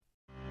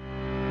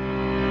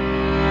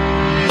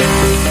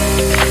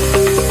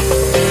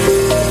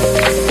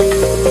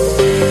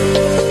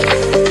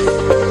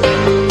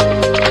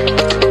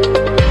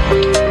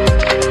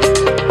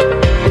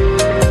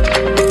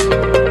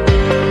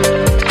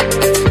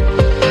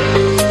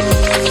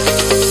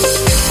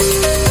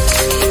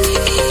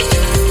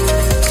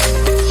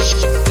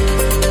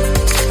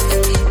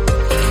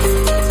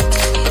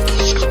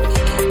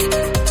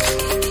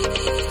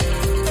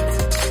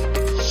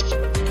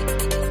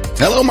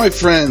my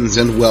friends,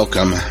 and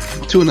welcome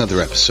to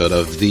another episode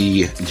of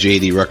the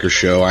J.D. Rucker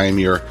Show. I am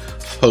your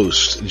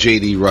host,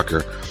 J.D.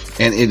 Rucker,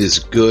 and it is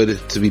good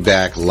to be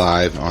back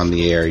live on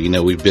the air. You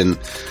know, we've been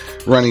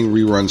running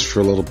reruns for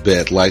a little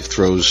bit. Life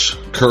throws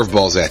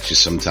curveballs at you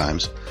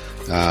sometimes.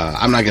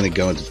 I'm not going to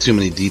go into too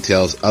many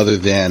details other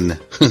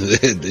than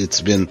it's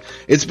been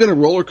a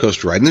roller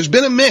coaster ride, and there's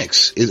been a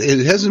mix.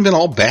 It hasn't been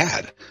all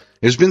bad.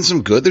 There's been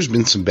some good, there's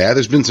been some bad,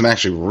 there's been some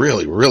actually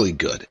really, really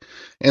good.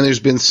 And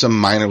there's been some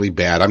minorly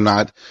bad. I'm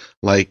not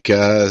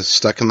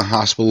stuck in the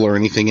hospital or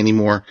anything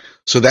anymore.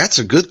 So that's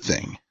a good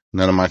thing.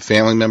 None of my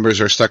family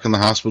members are stuck in the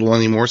hospital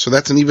anymore. So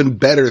that's an even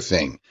better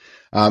thing.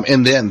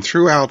 And then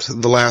throughout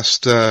the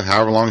last,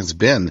 however long it's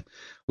been,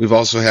 we've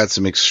also had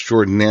some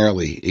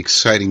extraordinarily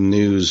exciting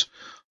news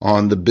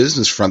on the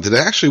business front that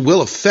actually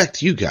will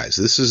affect you guys.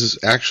 This is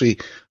actually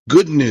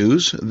good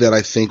news that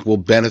I think will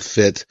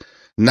benefit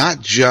not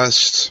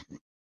just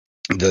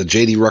the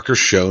J.D. Rucker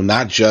Show,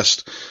 not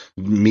just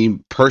me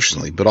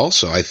personally, but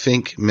also I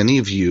think many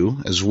of you,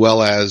 as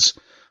well as,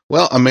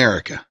 well,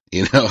 America.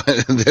 You know,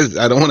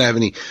 I don't want to have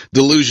any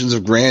delusions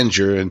of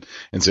grandeur and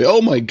say,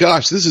 oh my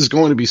gosh, this is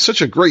going to be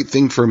such a great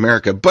thing for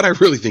America. But I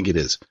really think it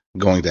is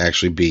going to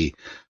actually be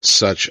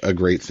such a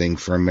great thing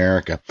for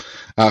America.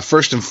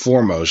 First and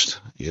foremost,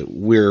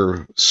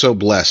 we're so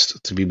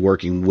blessed to be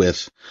working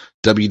with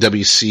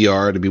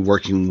WWCR, to be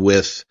working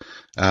with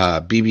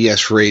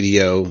BBS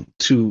Radio,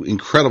 two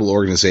incredible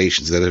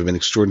organizations that have been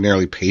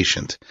extraordinarily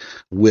patient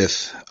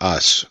with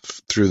us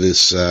through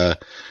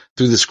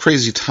this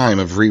crazy time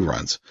of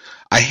reruns.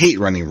 I hate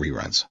running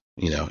reruns.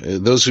 You know,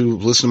 those who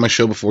listen to my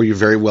show before, you're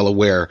very well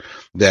aware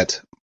that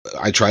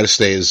I try to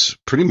stay as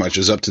pretty much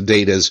as up to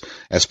date as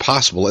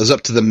possible, as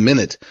up to the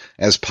minute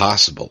as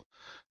possible.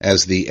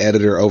 As the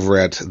editor over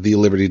at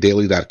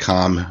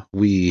thelibertydaily.com,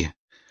 we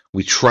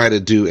try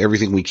to do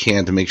everything we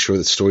can to make sure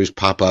that stories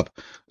pop up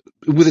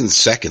within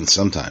seconds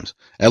sometimes,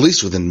 at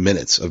least within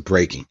minutes of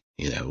breaking.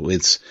 You know,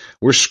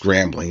 we're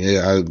scrambling.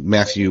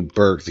 Matthew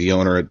Burke, the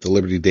owner at the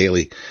Liberty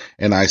Daily,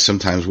 and I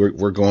sometimes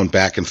we're going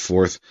back and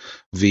forth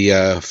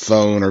via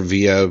phone or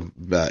via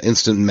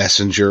instant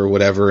messenger or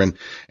whatever, and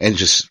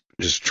just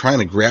trying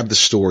to grab the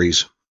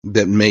stories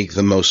that make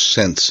the most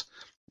sense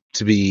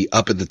to be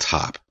up at the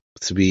top,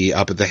 to be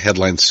up at the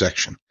headline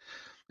section.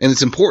 And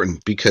it's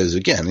important because,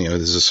 again, you know,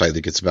 this is a site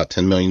that gets about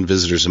 10 million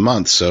visitors a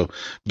month. So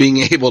being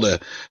able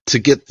to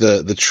get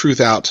the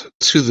truth out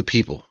to the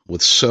people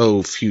with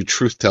so few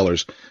truth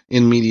tellers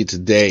in media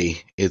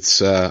today,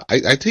 it's, I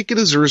take it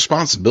as a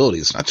responsibility.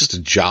 It's not just a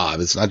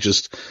job. It's not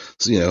just,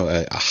 you know,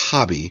 a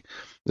hobby.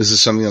 This is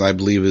something that I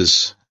believe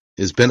is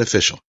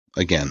beneficial,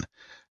 again,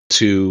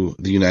 to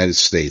the United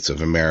States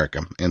of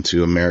America and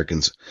to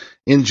Americans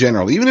in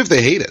general. Even if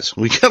they hate us,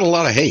 we get a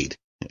lot of hate.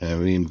 I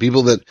mean,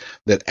 people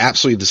that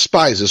absolutely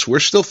despise us, we're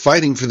still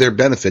fighting for their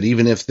benefit,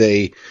 even if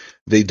they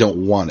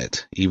don't want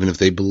it, even if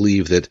they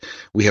believe that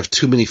we have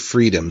too many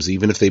freedoms,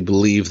 even if they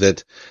believe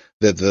that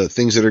the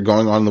things that are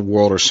going on in the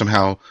world are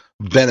somehow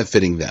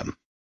benefiting them.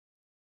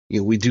 You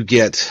know, we do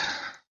get,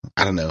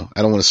 I don't know,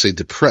 I don't want to say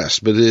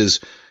depressed, but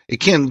it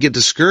can get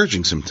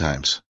discouraging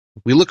sometimes.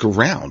 We look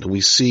around and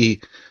we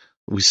see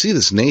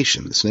this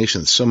nation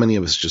that so many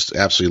of us just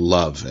absolutely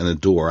love and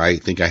adore. I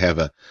think I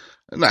have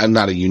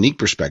not a unique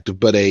perspective,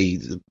 but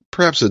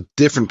perhaps a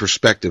different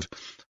perspective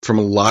from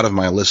a lot of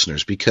my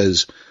listeners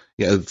because,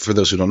 for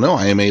those who don't know,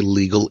 I am a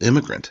legal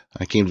immigrant.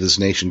 I came to this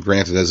nation,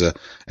 granted, as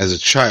a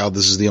child.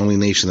 This is the only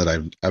nation that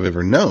I've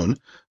ever known,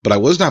 but I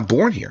was not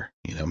born here.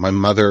 You know, my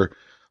mother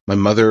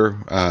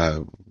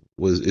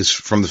is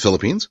from the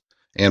Philippines,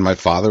 and my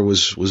father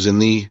was in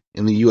the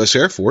U.S.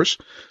 Air Force.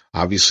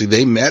 Obviously,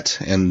 they met,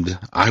 and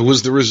I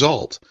was the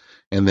result.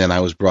 And then I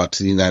was brought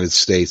to the United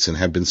States and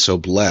have been so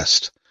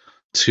blessed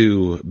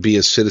to be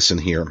a citizen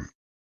here.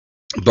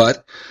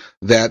 But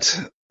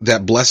that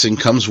blessing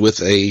comes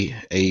with I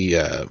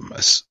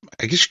guess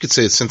you could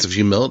say a sense of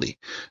humility,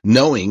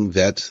 knowing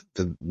that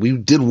we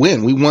did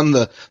win. We won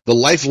the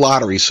life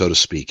lottery, so to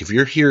speak. If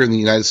you're here in the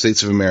United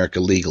States of America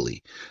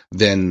legally,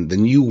 then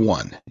you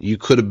won. You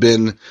could have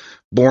been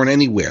born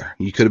anywhere.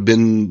 You could have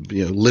been,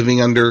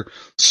 living under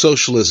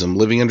socialism,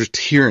 living under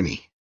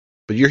tyranny,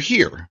 but you're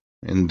here.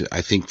 And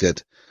I think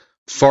that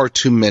far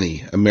too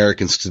many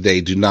Americans today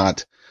do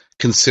not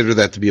consider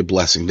that to be a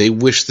blessing. They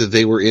wish that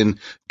they were in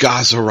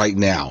Gaza right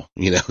now.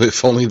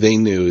 If only they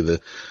knew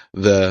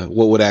what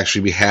would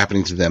actually be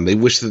happening to them. They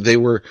wish that they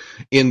were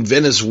in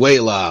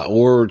Venezuela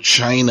or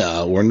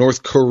China or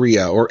North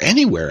Korea or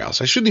anywhere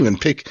else. I shouldn't even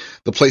pick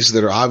the places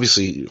that are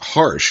obviously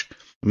harsh.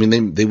 I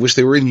mean, they wish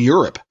they were in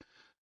Europe.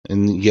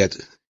 And yet,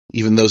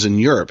 even those in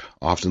Europe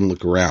often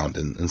look around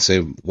and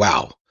say,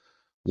 wow,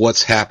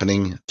 what's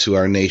happening to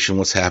our nation?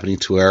 What's happening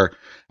to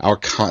our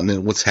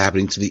continent? What's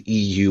happening to the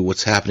EU?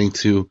 What's happening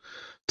to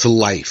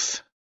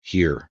life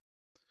here?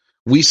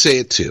 We say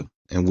it too,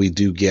 and we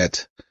do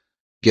get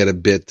a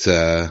bit,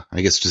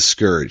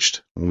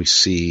 discouraged when we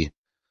see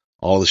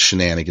all the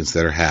shenanigans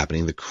that are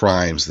happening, the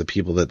crimes, the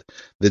people that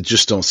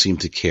just don't seem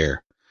to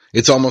care.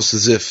 It's almost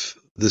as if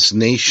this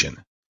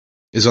nation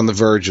is on the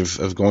verge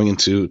of going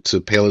into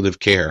palliative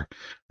care,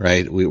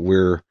 right? We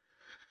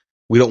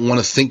don't want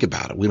to think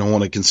about it. We don't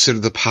want to consider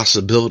the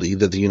possibility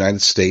that the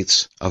United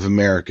States of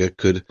America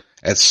could,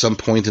 at some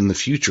point in the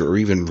future, or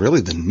even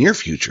really the near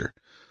future,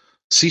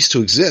 cease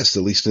to exist,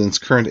 at least in its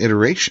current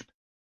iteration.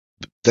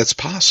 That's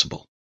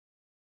possible.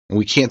 And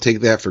we can't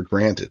take that for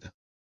granted.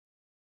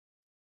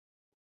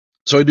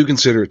 So I do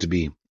consider it to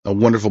be a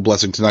wonderful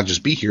blessing to not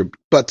just be here,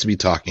 but to be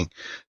talking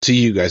to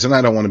you guys. And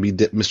I don't want to be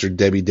Mr.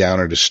 Debbie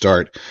Downer to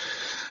start,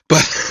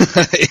 but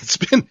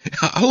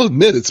I'll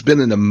admit, it's been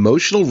an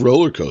emotional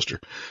roller coaster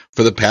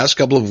for the past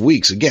couple of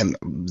weeks. Again,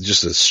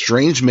 just a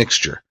strange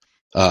mixture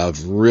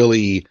of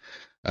really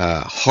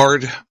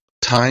hard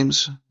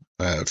times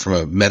from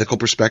a medical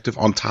perspective,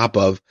 on top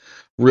of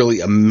really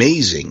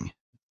amazing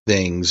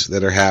things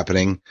that are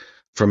happening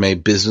from a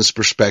business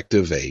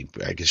perspective, I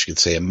guess you could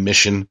say a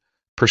mission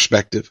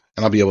perspective.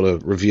 And I'll be able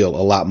to reveal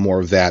a lot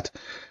more of that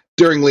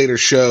during later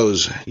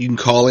shows. You can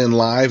call in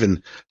live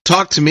and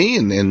talk to me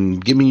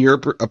and give me your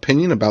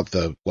opinion about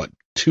the,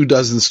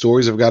 24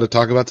 stories I've got to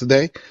talk about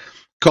today.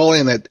 Call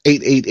in at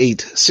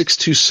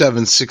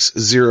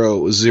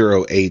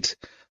 888-627-6008.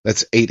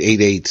 That's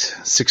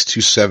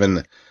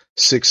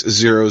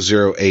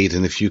 888-627-6008.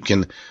 And if you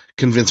can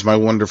convince my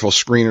wonderful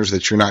screeners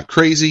that you're not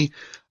crazy,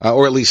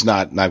 or at least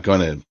not going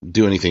to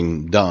do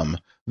anything dumb,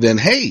 then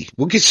hey,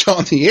 we'll get you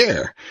on the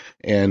air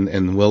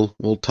and we'll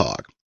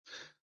talk.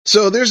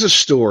 So there's a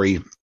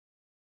story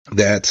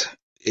that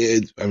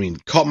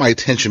caught my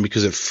attention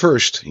because at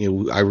first,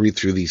 I read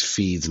through these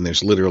feeds and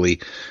there's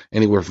literally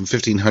anywhere from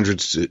 1,500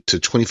 to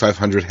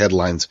 2,500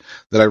 headlines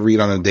that I read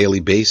on a daily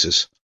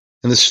basis.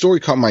 And the story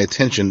caught my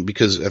attention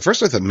because at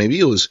first I thought maybe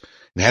it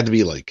had to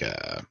be like,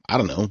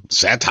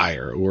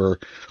 satire or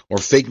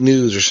fake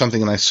news or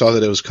something. And I saw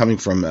that it was coming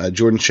from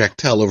Jordan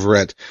Schachtel over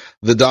at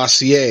The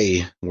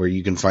Dossier, where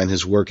you can find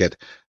his work at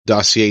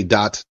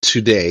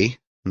dossier.today,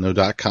 no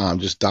 .com,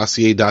 just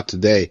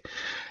dossier.today.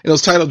 And it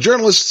was titled,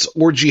 "Journalists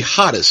or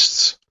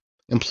Jihadists?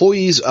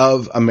 Employees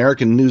of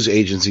American news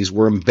agencies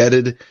were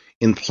embedded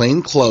in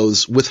plain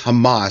clothes with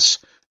Hamas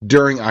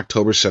during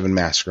October 7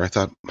 massacre." I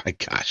thought, my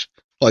gosh,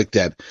 like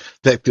that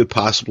could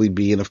possibly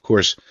be. And of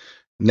course,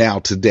 now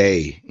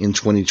today in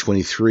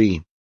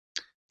 2023,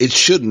 it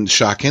shouldn't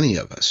shock any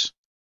of us.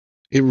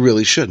 It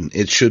really shouldn't.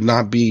 It should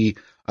not be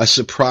a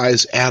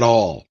surprise at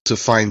all to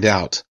find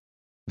out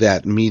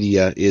that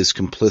media is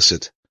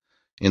complicit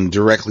and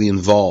directly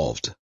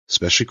involved,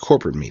 especially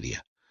corporate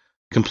media,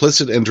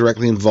 complicit and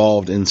directly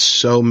involved in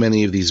so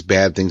many of these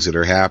bad things that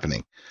are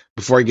happening.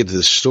 Before I get to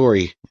this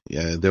story,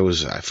 there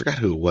was, I forgot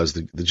who it was,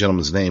 the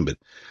gentleman's name, but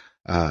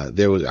I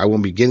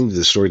won't be getting to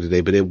the story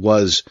today, but it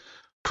was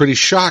pretty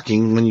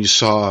shocking when you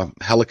saw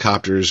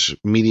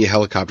media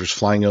helicopters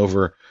flying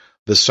over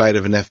the site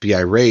of an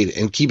FBI raid.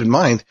 And keep in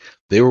mind,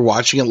 they were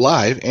watching it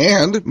live,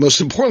 and most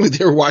importantly,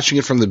 they were watching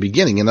it from the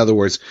beginning. In other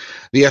words,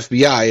 the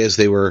FBI, as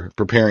they were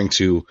preparing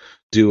to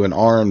do an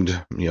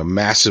armed,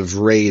 massive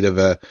raid of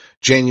a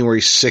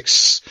January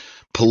 6th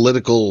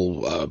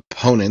political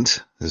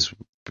opponent, is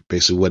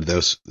basically what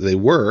they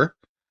were,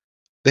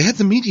 they had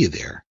the media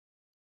there.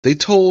 They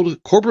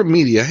told corporate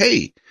media,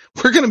 hey,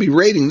 we're going to be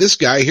raiding this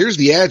guy. Here's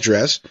the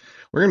address.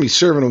 We're going to be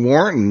serving a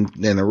warrant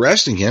and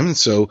arresting him. And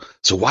so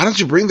why don't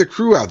you bring the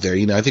crew out there?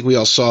 I think we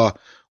all saw,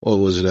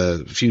 was it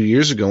a few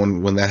years ago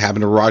when that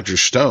happened to Roger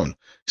Stone?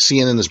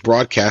 CNN is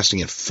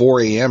broadcasting at 4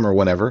 a.m. or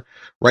whatever,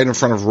 right in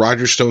front of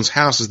Roger Stone's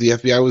house as the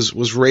FBI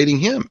was raiding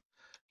him.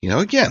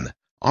 Again,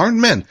 armed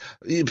men.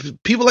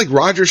 People like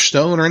Roger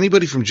Stone or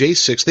anybody from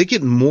J6, they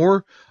get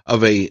more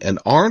of an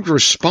armed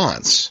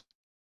response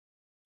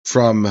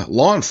from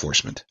law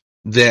enforcement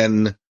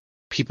than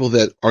people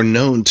that are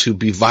known to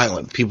be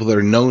violent, people that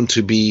are known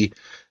to be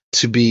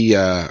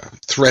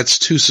threats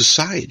to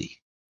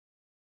society.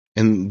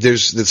 And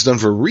that's done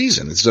for a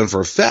reason. It's done for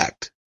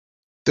effect.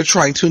 They're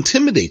trying to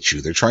intimidate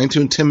you. They're trying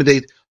to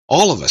intimidate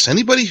all of us.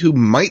 Anybody who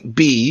might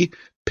be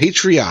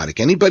patriotic,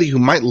 anybody who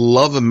might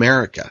love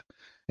America,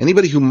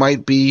 anybody who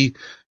might be,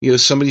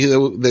 somebody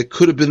that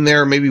could have been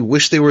there, maybe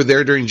wish they were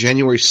there during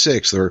January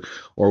 6th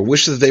or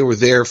wish that they were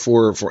there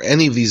for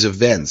any of these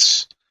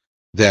events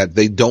that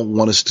they don't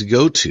want us to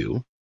go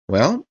to.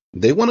 Well,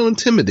 they want to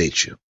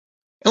intimidate you.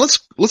 And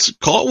let's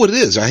call it what it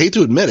is. I hate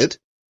to admit it,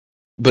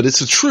 but it's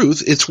the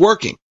truth. It's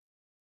working.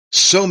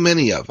 So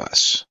many of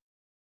us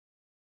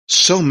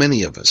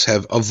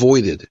have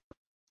avoided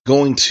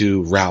going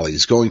to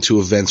rallies, going to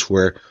events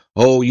where,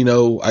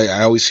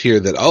 I always hear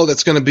that,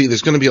 there's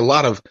going to be a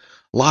lot of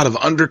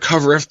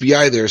undercover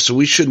FBI there, so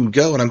we shouldn't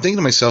go. And I'm thinking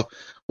to myself,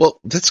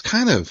 well, that's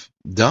kind of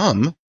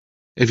dumb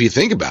if you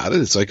think about it.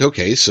 It's like,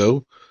 okay,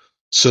 so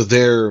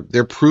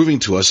they're proving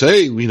to us,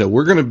 hey,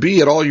 we're going to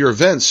be at all your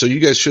events, so you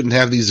guys shouldn't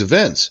have these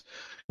events.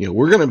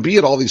 We're going to be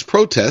at all these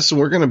protests, and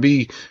we're going to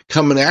be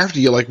coming after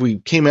you like we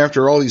came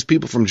after all these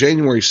people from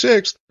January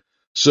 6th.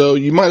 So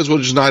you might as well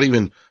just not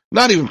even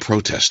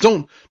protest.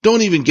 Don't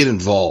even get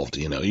involved.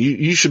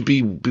 You should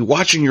be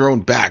watching your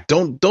own back.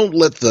 Don't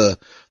let the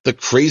the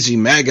crazy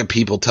MAGA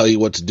people tell you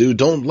what to do.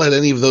 Don't let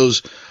any of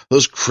those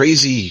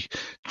crazy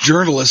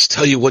journalists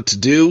tell you what to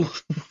do.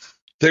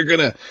 They're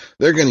gonna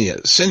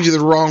send you the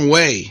wrong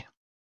way.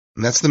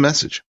 And that's the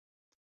message.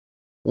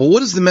 Well,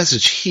 what is the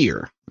message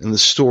here in the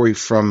story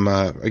from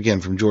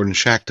Jordan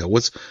Schachtel?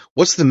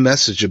 What's the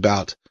message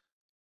about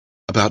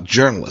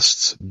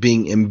journalists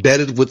being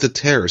embedded with the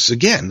terrorists?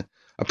 Again,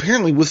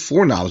 apparently with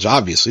foreknowledge.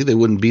 Obviously, they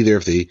wouldn't be there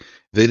if they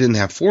didn't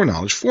have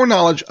foreknowledge.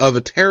 Foreknowledge of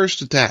a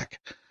terrorist attack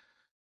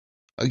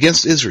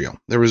against Israel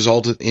that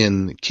resulted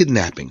in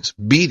kidnappings,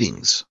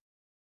 beatings,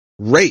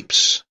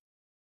 rapes,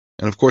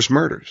 and of course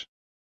murders.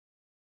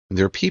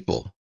 There are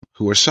people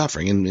who are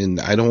suffering, and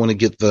I don't want to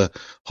get the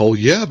whole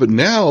but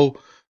now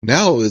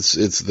it's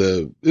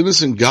the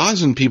innocent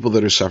Gazan people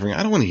that are suffering.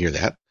 I don't want to hear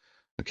that.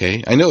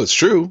 Okay, I know it's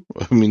true.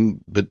 I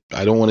mean, but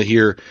I don't want to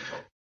hear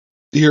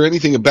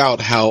anything about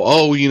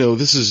how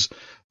this is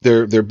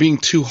they're being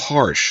too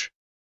harsh.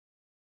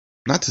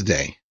 Not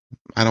today.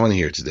 I don't want to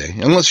hear it today.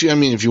 Unless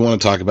if you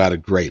want to talk about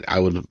it, great. I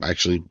wouldn't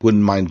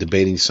mind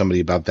debating somebody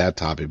about that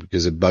topic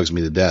because it bugs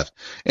me to death.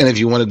 And if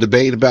you want to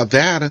debate about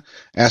that,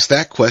 ask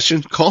that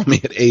question, call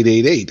me at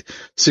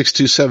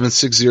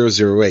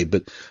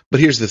 888-627-6008. But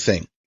here's the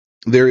thing.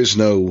 There is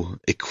no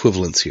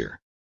equivalence here.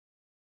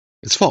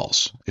 It's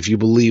false. If you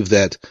believe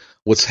that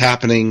what's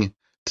happening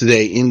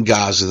today in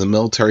Gaza, the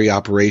military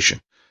operation,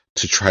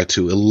 to try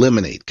to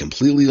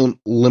completely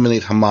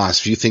eliminate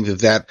Hamas, if you think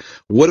that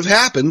would have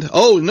happened,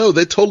 oh no,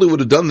 they totally would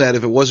have done that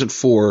if it wasn't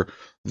for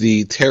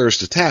the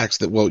terrorist attacks,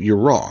 you're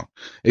wrong.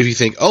 If you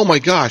think, oh my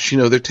gosh,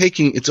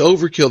 it's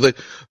overkill,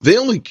 they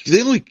only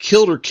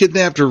killed or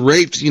kidnapped or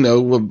raped,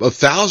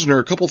 1,000 or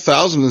a couple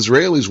thousand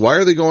Israelis, why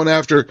are they going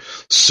after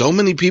so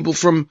many people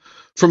from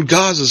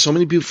Gaza, so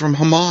many people from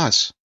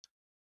Hamas?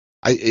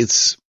 It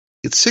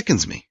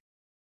sickens me.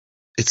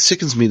 It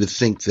sickens me to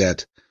think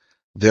that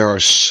there are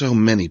so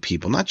many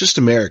people, not just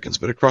Americans,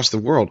 but across the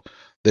world,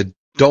 that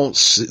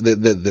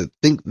that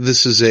think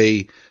this is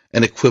an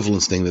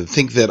equivalence thing, that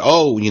think that,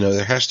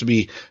 there has to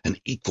be an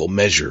equal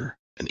measure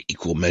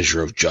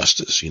of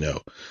justice,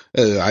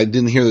 I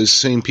didn't hear the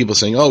same people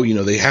saying,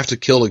 they have to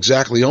kill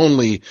exactly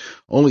only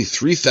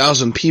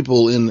 3,000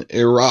 people in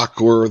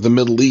Iraq or the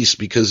Middle East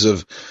because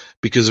of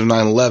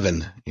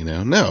 9/11,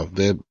 no,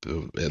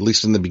 at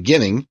least in the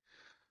beginning,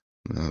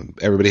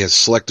 everybody has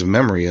selective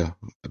memory,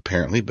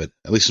 apparently, but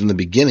at least in the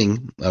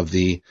beginning of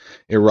the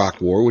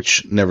Iraq War,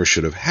 which never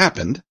should have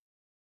happened,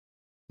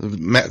 the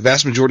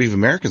vast majority of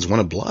Americans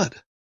wanted blood.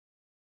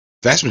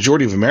 Vast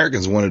majority of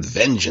Americans wanted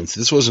vengeance.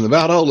 This wasn't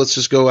about, let's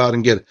just go out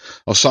and get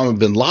Osama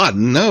bin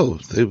Laden. No,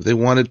 they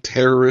wanted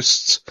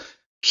terrorists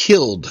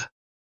killed.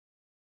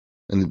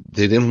 And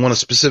they didn't want a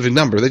specific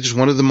number. They just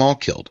wanted them all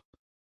killed.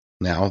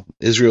 Now,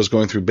 Israel's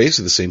going through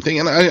basically the same thing.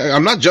 And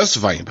I'm not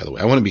justifying it, by the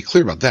way. I want to be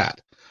clear about that.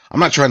 I'm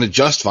not trying to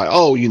justify,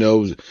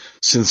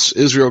 since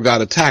Israel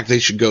got attacked, they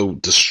should go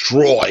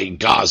destroy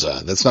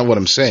Gaza. That's not what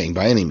I'm saying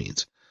by any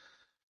means.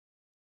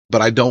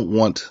 But I don't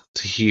want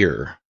to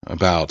hear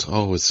about,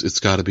 it's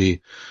got to be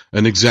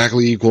an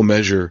exactly equal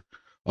measure.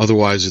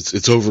 Otherwise,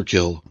 it's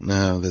overkill.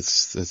 No,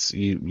 that's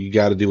you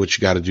got to do what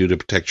you got to do to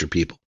protect your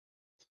people.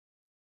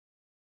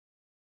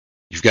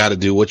 You've got to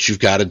do what you've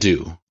got to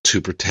do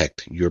to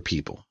protect your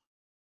people.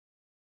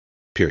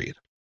 Period.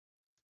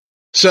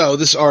 So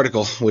this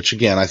article, which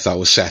again I thought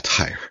was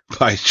satire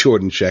by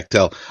Jordan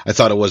Schachtel, I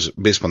thought it was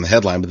based on the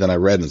headline, but then I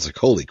read and it's like,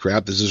 holy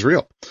crap, this is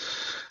real.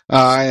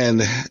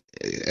 And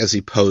as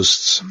he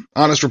posts,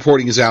 Honest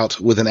Reporting is out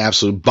with an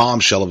absolute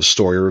bombshell of a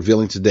story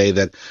revealing today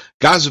that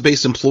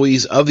Gaza-based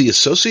employees of the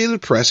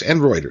Associated Press and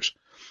Reuters,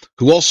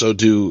 who also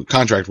do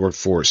contract work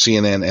for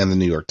CNN and the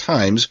New York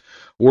Times,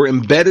 were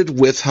embedded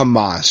with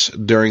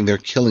Hamas during their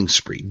killing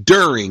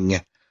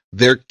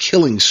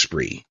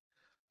spree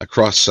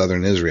across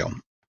southern Israel.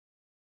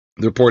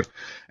 The report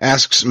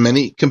asks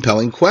many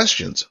compelling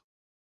questions.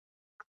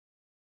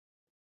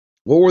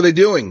 What were they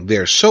doing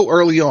there so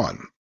early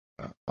on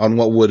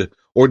what would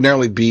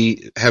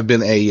ordinarily have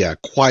been a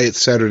quiet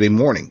Saturday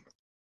morning?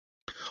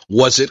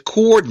 Was it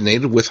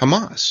coordinated with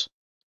Hamas?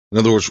 In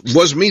other words,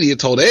 was media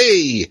told,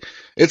 hey,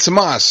 it's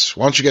Hamas,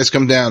 why don't you guys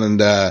come down and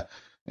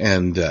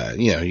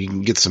you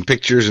can get some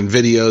pictures and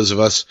videos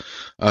of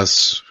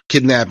us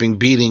kidnapping,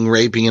 beating,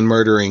 raping, and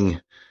murdering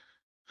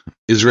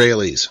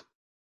Israelis?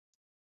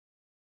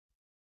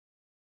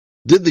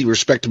 Did the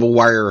respectable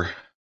wire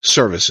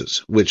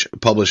services, which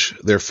publish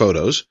their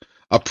photos,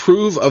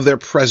 approve of their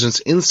presence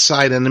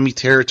inside enemy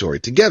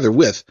territory together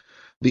with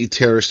the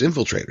terrorist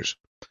infiltrators?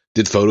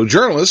 Did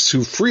photojournalists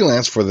who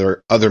freelance for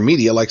their other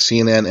media like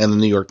CNN and the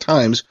New York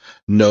Times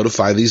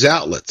notify these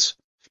outlets?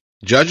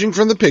 Judging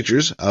from the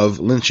pictures of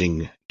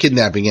lynching,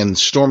 kidnapping, and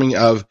storming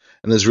of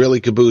an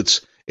Israeli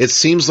kibbutz, it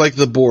seems like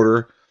the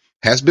border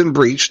has been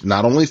breached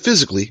not only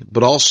physically,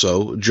 but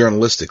also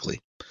journalistically.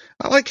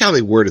 I like how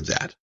they worded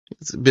that.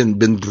 It's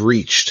been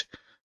breached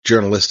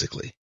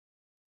journalistically.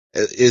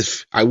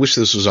 I wish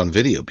this was on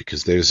video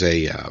because there's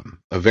a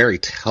very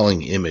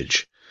telling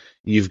image.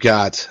 You've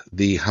got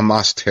the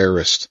Hamas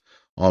terrorist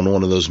on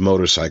one of those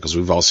motorcycles.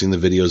 We've all seen the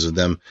videos of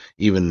them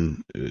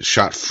even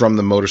shot from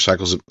the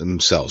motorcycles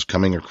themselves,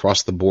 coming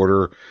across the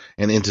border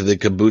and into the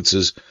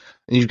kibbutzes.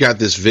 And you've got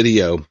this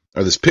video,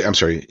 or this,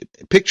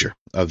 picture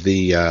of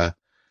the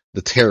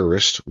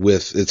terrorist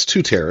with, it's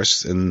two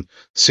terrorists, and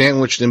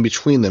sandwiched in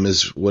between them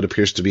is what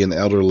appears to be an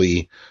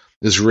elderly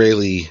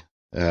Israeli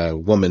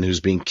woman who's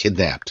being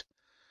kidnapped.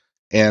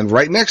 And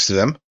right next to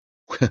them,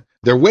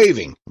 they're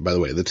waving, by the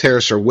way. The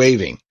terrorists are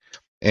waving.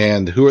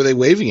 And who are they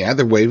waving at?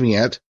 They're waving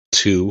at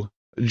two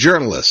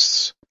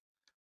journalists.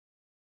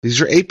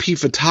 These are AP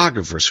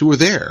photographers who were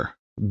there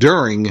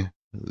during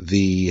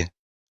the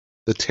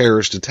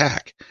terrorist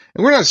attack.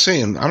 And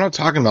I'm not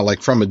talking about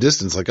like from a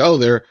distance, like, oh,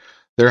 they're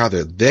out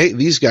there.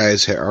 These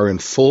guys are in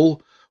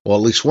full, well,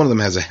 at least one of them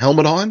has a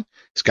helmet on.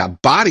 He's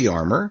got body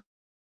armor,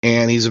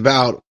 and he's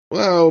about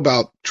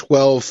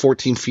 12,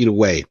 14 feet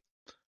away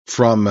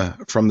from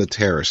the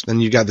terrorist. Then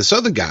you got this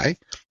other guy,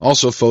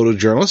 also a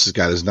photojournalist. He's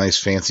got his nice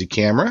fancy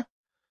camera,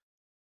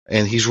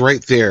 and he's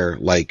right there,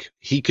 like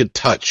he could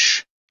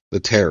touch the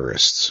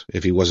terrorists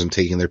if he wasn't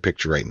taking their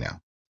picture right now.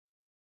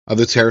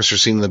 Other terrorists are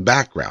seen in the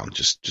background,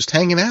 just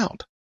hanging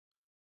out.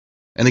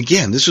 And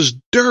again, this was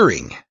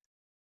during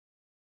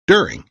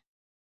the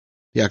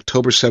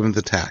October 7th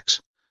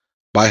attacks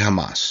by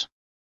Hamas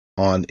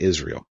on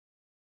Israel.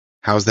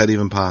 How is that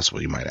even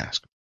possible, you might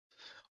ask?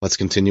 Let's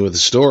continue with the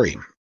story.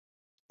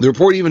 The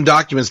report even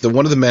documents that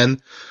one of the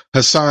men,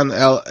 Hassan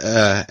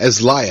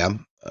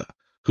Eslaya,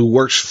 who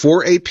works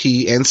for AP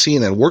and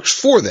CNN, works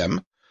for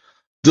them,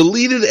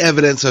 deleted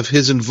evidence of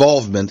his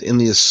involvement in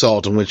the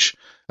assault in which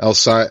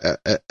Eslaya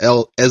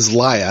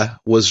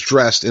was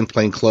dressed in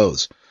plain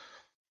clothes.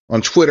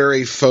 On Twitter,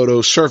 a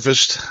photo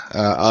surfaced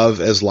of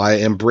Eslaya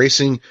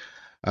embracing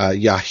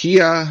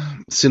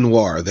Yahya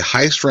Sinwar, the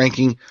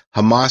highest-ranking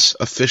Hamas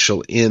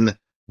official in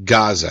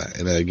Gaza.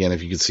 And again,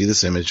 if you can see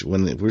this image,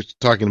 when we're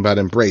talking about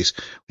embrace,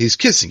 he's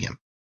kissing him.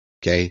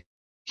 Okay,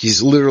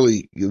 he's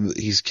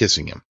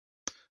kissing him,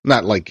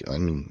 not like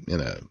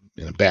in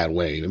a bad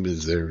way.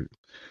 They're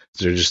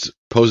just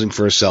posing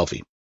for a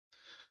selfie.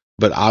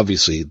 But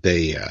obviously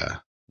they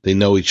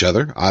know each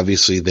other.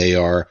 Obviously they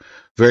are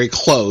very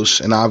close,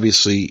 and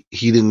obviously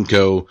he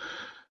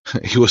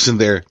wasn't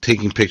there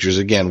taking pictures,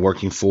 again,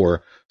 working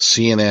for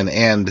CNN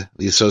and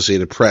the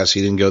Associated Press.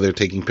 He didn't go there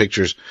taking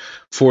pictures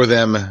for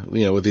them,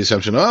 with the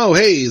assumption, oh,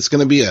 hey, it's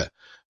going to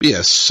be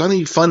a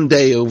sunny, fun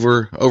day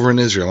over in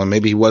Israel. And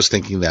maybe he was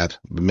thinking that,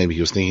 but maybe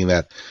he was thinking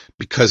that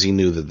because he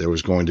knew that there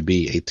was going to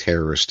be a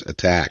terrorist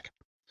attack.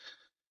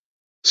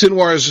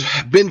 Sinwar's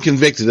been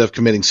convicted of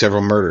committing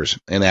several murders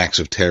and acts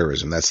of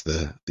terrorism. That's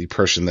the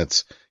person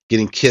that's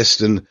getting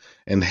kissed and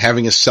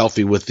having a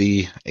selfie with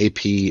the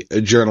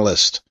AP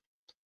journalist.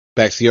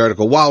 Back to the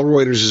article. While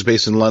Reuters is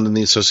based in London,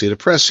 the Associated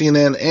Press,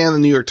 CNN, and the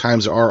New York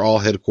Times are all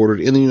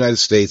headquartered in the United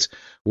States,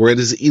 where it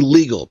is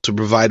illegal to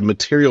provide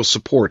material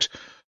support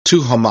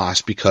to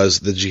Hamas because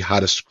the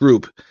jihadist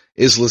group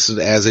is listed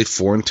as a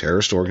foreign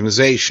terrorist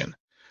organization.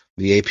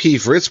 The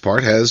AP, for its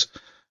part, has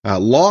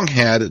long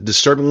had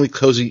disturbingly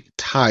cozy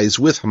ties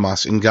with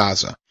Hamas in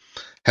Gaza,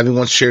 having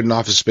once shared an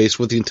office space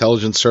with the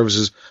intelligence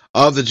services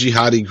of the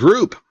jihadi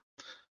group.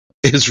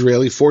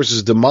 Israeli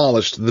forces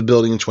demolished the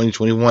building in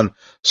 2021,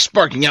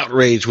 sparking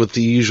outrage with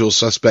the usual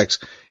suspects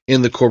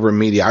in the corporate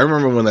media. I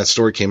remember when that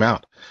story came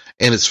out,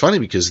 and it's funny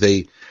because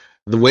the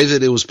way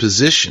that it was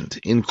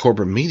positioned in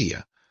corporate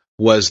media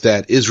was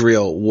that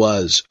Israel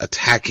was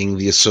attacking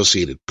the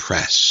Associated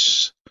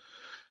Press.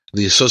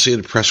 The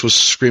Associated Press was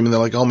screaming,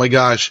 they're like, "Oh my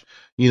gosh,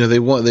 they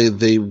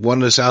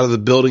wanted us out of the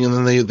building,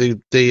 and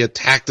then they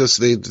attacked us.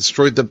 They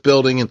destroyed the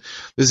building, and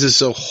this is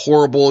so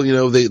horrible.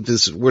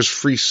 Where's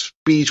free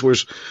speech?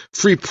 Where's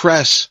free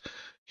press?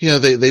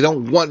 They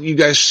don't want you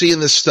guys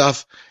seeing this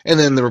stuff." And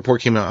then the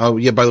report came out. Oh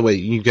yeah, by the way,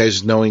 you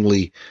guys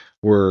knowingly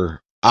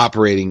were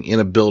operating in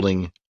a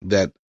building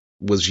that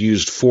was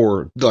used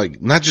for,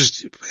 like, not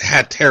just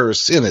had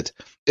terrorists in it.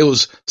 It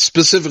was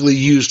specifically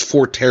used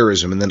for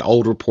terrorism. And then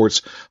old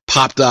reports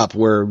popped up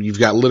where you've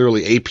got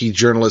literally AP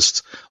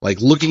journalists like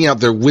looking out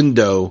their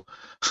window,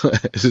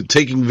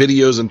 taking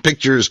videos and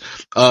pictures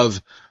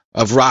of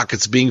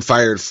rockets being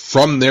fired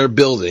from their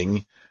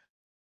building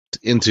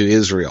into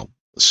Israel.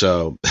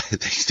 So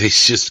they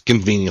just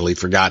conveniently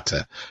forgot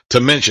to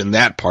mention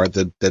that part,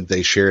 that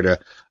they shared a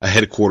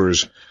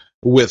headquarters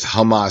with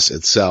Hamas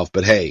itself.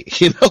 But hey,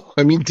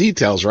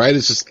 details, right?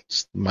 It's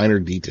just minor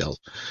details.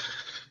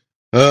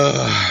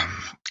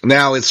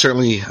 Now it's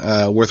certainly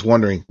worth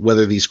wondering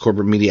whether these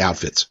corporate media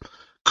outfits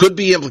could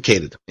be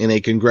implicated in a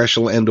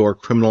congressional and/or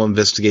criminal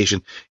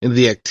investigation into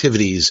the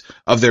activities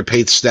of their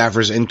paid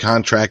staffers and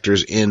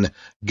contractors in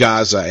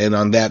Gaza. And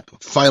on that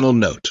final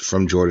note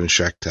from Jordan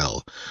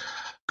Schachtel,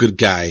 good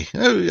guy.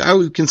 I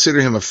would consider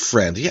him a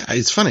friend. Yeah,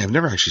 it's funny. I've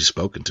never actually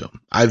spoken to him.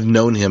 I've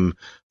known him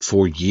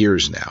for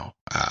years now,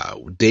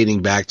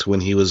 dating back to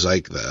when he was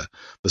like the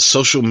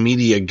social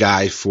media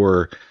guy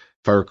for,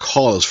 if I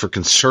recall, it was for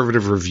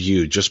Conservative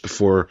Review just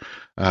before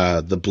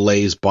the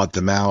Blaze bought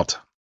them out.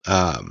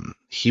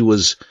 he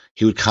would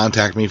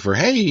contact me for,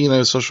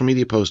 hey, social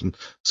media posts and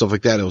stuff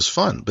like that. It was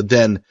fun. But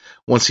then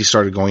once he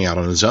started going out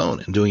on his own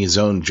and doing his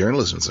own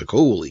journalism, it's like,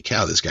 holy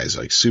cow, this guy's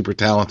like super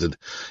talented.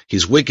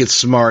 He's wicked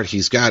smart.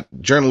 He's got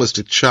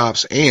journalistic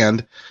chops,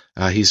 and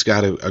he's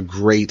got a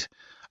great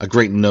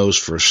nose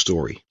for a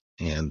story.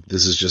 And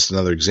this is just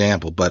another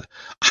example, but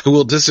I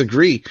will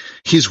disagree.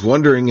 He's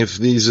wondering if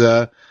these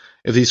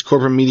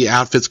corporate media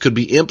outfits could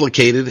be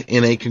implicated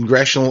in a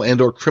congressional and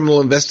or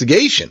criminal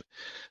investigation.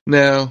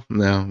 No,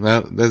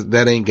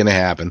 that ain't going to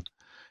happen.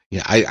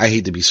 Yeah, I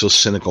hate to be so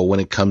cynical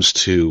when it comes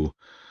to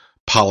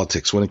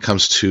politics, when it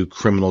comes to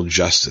criminal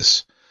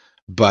justice,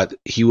 but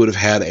he would have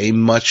had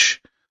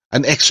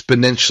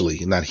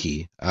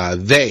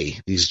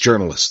these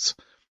journalists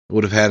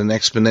would have had an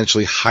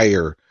exponentially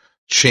higher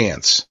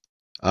chance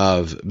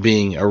of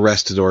being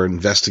arrested or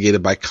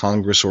investigated by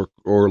Congress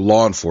or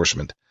law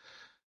enforcement,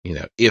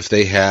 if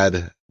they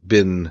had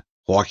been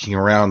walking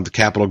around the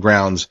Capitol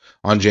grounds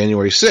on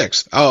January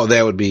 6th. Oh,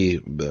 that would be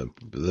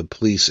the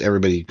police,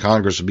 everybody,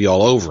 Congress would be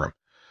all over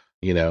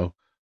him,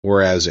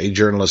 whereas a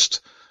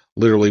journalist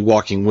literally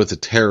walking with a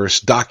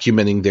terrorist,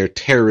 documenting their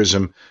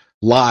terrorism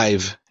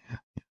live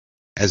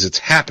as it's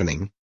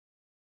happening. Of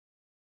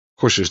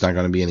course, there's not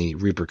going to be any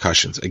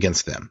repercussions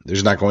against them.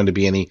 There's not going to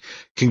be any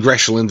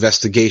congressional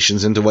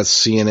investigations into what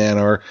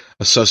CNN or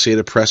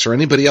Associated Press or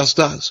anybody else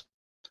does.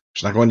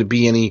 There's not going to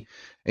be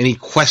any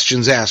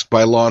questions asked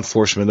by law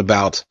enforcement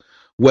about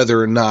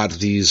whether or not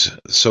these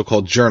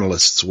so-called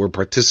journalists were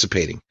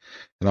participating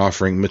and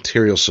offering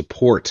material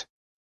support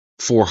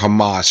for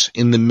Hamas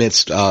in the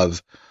midst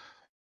of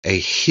a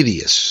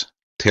hideous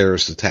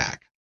terrorist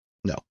attack.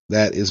 No,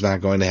 that is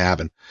not going to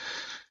happen.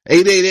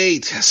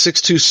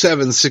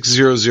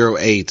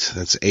 888-627-6008.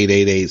 That's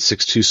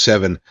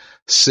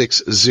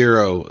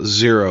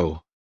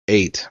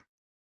 888-627-6008.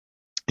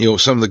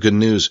 Some of the good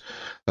news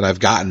that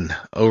I've gotten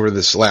over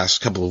this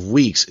last couple of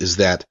weeks is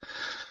that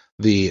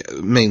the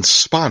main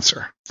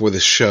sponsor for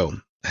this show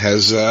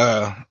has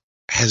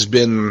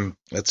been,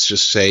 let's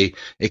just say,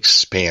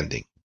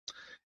 expanding.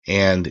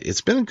 And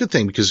it's been a good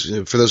thing because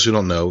for those who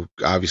don't know,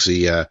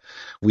 obviously,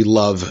 we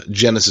love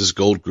Genesis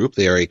Gold Group.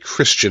 They are a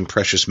Christian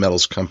precious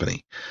metals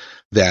company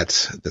that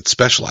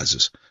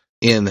specializes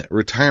in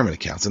retirement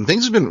accounts. And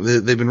they've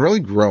been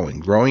really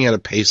growing at a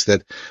pace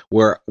that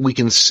where we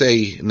can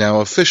say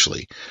now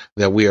officially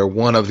that we are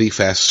one of the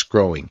fastest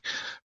growing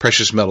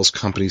precious metals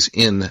companies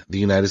in the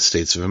United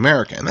States of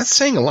America. And that's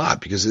saying a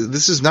lot because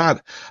this is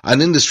not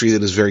an industry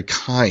that is very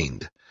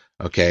kind.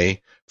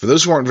 Okay. For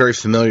those who aren't very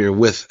familiar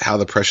with how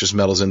the precious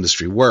metals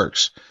industry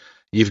works,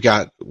 you've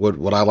got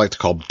what I like to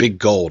call big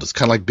gold. It's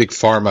kind of like big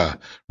pharma,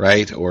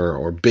 right?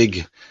 Or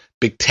big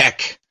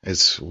tech.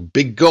 It's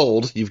big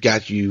gold.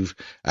 You've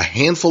a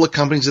handful of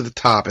companies at the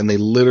top, and they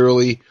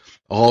literally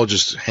all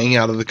just hang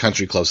out of the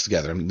country close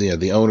together.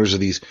 The owners of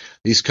these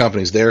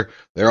companies, they're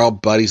all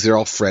buddies. They're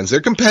all friends.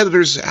 They're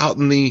competitors out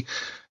in the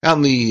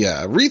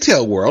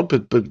retail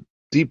world, but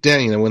deep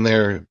down, when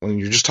you're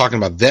just talking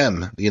about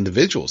them, the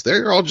individuals,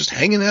 they're all just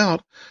hanging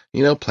out,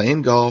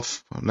 playing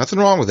golf. Nothing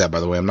wrong with that, by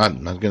the way. I'm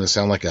not going to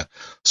sound like a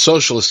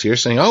socialist here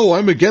saying, oh,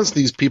 I'm against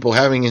these people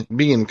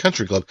being in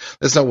country club.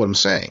 That's not what I'm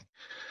saying.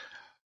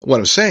 What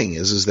I'm saying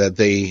is that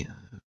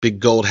Big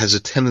Gold has a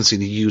tendency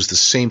to use the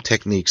same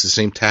techniques, the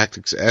same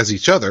tactics as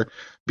each other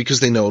because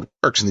they know it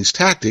works. And these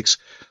tactics,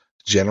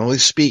 generally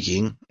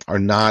speaking, are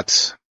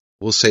not,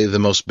 we'll say, the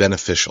most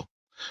beneficial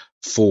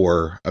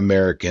for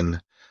American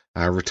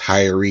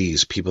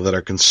retirees, people that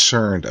are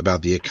concerned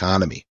about the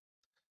economy.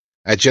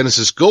 At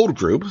Genesis Gold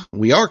Group,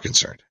 we are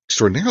concerned,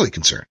 extraordinarily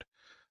concerned,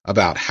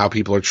 about how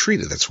people are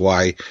treated. That's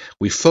why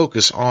we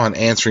focus on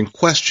answering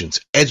questions,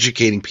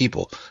 educating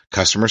people,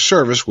 customer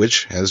service,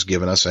 which has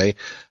given us a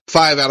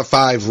 5 out of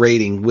 5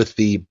 rating with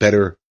the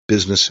Better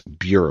Business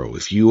Bureau.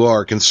 If you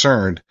are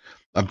concerned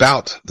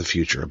about the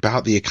future,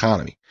 about the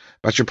economy,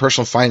 about your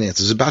personal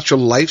finances, about your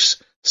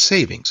life's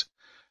savings,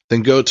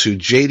 then go to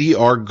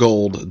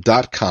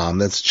jdrgold.com.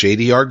 That's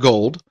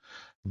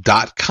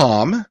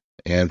jdrgold.com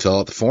and fill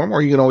out the form, or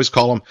you can always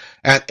call them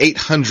at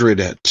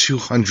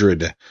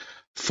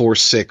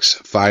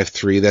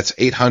 800-200-4653. That's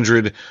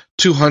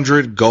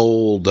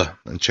 800-200-GOLD.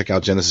 And check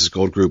out Genesis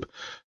Gold Group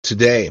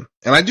today.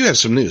 And I do have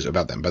some news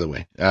about them, by the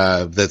way.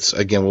 That's,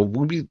 again,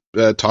 we'll be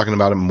talking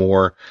about it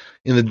more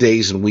in the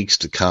days and weeks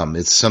to come.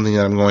 It's something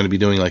that I'm going to be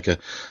doing like a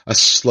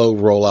slow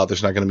rollout.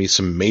 There's not going to be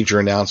some major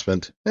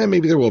announcement.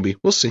 Maybe there will be.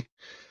 We'll see.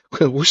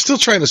 We're still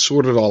trying to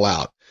sort it all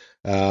out.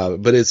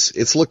 But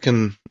it's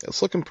looking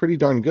pretty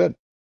darn good.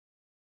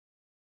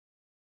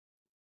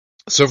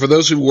 So for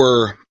those who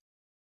were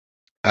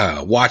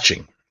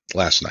watching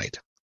last night,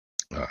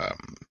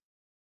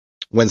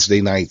 Wednesday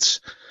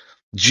night's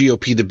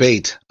GOP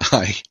debate,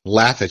 I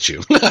laugh at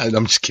you.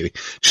 I'm just kidding.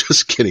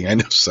 Just kidding. I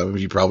know some of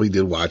you probably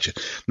did watch it.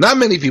 Not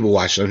many people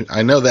watched it.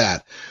 I know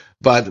that.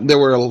 But there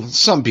were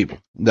some people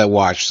that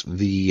watched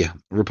the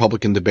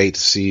Republican debate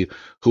to see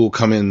who will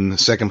come in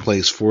second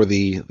place for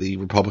the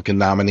Republican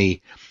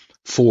nominee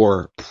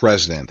for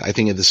president. I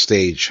think at this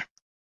stage,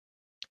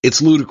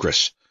 it's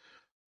ludicrous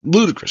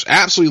Ludicrous,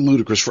 absolutely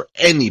ludicrous for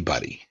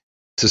anybody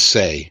to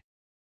say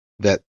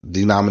that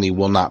the nominee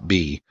will not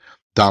be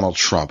Donald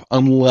Trump,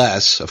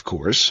 unless, of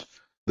course,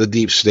 the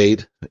deep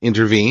state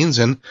intervenes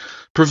and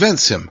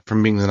prevents him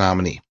from being the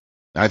nominee.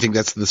 I think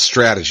that's the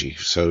strategy.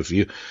 So if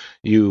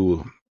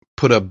you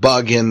put a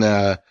bug in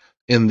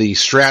the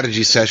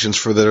strategy sessions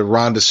for the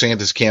Ron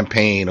DeSantis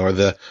campaign or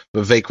the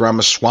Vivek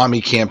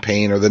Ramaswamy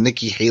campaign or the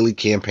Nikki Haley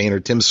campaign or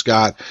Tim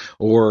Scott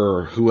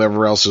or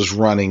whoever else is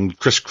running,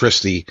 Chris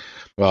Christie,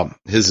 well,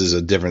 his is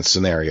a different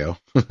scenario.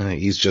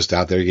 He's just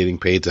out there getting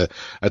paid to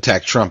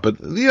attack Trump. But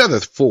the other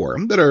four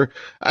that are,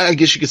 I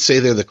guess you could say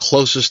they're the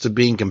closest to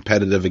being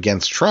competitive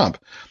against Trump.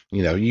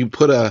 You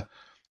put a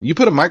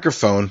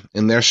microphone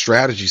in their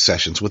strategy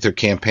sessions with their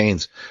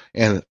campaigns,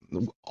 and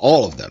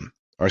all of them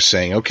are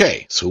saying,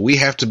 okay, so we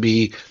have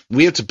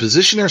to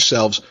position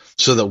ourselves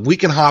so that we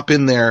can hop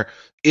in there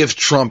if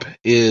Trump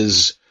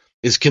is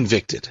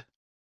convicted.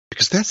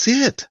 Because that's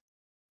it.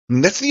 I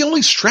mean, that's the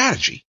only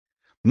strategy.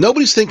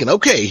 Nobody's thinking,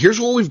 okay, here's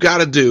what we've got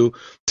to do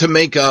to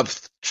make up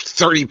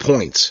 30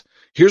 points.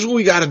 Here's what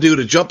we got to do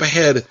to jump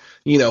ahead,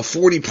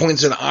 40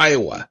 points in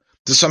Iowa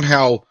to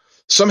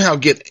somehow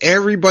get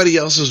everybody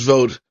else's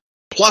vote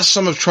plus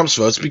some of Trump's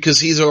votes because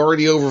he's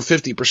already over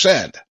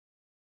 50%.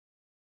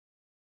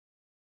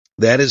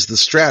 That is the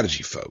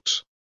strategy,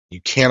 folks.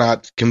 You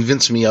cannot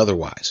convince me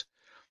otherwise.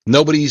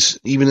 Nobody's,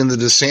 even in the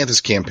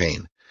DeSantis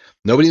campaign,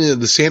 nobody in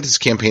the DeSantis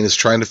campaign is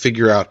trying to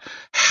figure out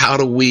how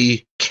do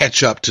we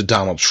catch up to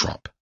Donald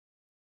Trump.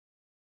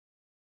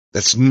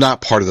 That's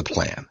not part of the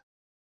plan.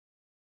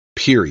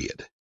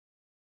 Period.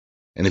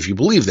 And if you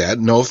believe that,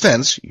 no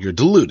offense, you're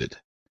deluded.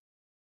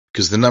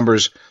 Because the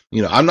numbers,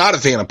 I'm not a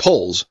fan of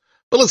polls,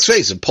 but let's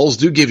face it, polls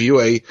do give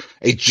you a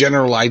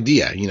general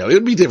idea. It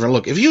would be different.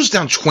 Look, if he was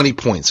down 20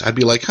 points, I'd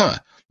be like,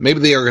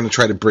 maybe they are going to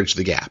try to bridge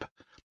the gap.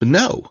 But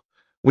no,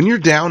 when you're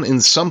down in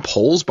some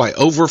polls by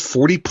over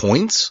 40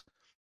 points,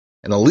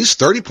 and at least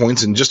 30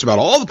 points in just about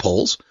all the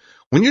polls,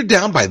 when you're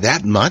down by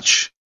that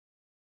much,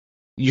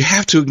 you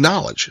have to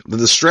acknowledge that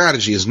the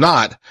strategy is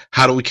not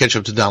how do we catch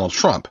up to Donald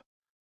Trump.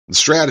 The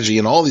strategy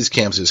in all these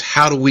camps is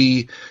how do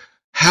we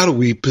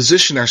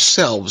position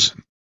ourselves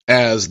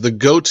as the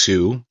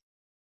go-to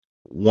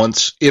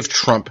if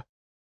Trump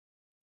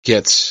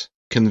gets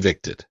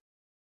convicted.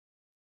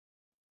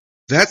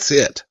 That's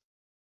it.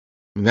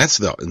 And that's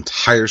the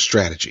entire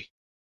strategy.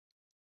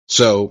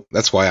 So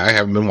that's why I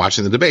haven't been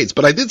watching the debates.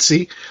 But I did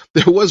see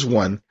there was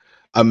one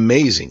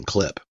amazing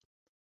clip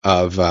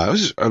of,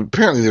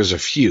 apparently there's a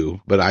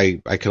few, but I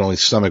could only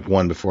stomach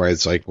one before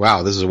it's like,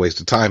 wow, this is a waste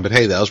of time. But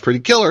hey, that was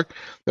pretty killer.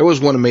 There was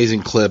one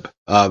amazing clip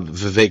of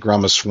Vivek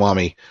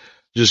Ramaswamy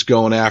just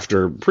going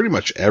after pretty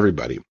much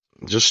everybody,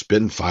 just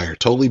spitting fire,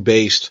 totally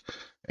based,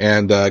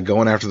 and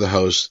going after the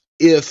host.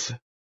 And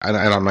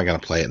I'm not going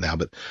to play it now,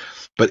 but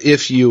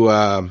if you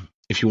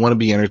want to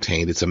be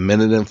entertained, it's 1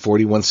 minute and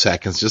 41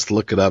 seconds. Just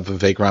look it up,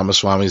 Vivek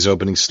Ramaswamy's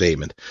opening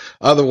statement.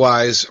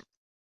 Otherwise,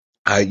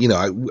 I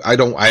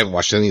haven't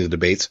watched any of the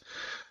debates,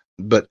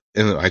 but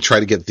I try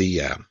to get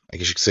the, I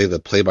guess you could say the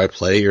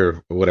play-by-play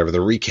or whatever, the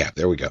recap.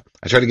 There we go.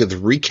 I try to get the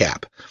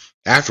recap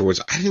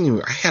afterwards. I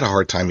had a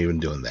hard time even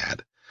doing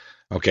that.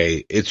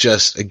 Okay. It's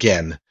just,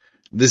 again,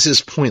 this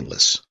is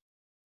pointless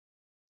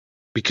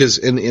because,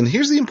 and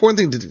here's the important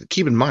thing to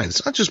keep in mind.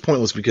 It's not just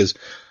pointless because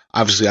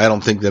obviously I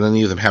don't think that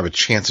any of them have a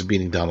chance of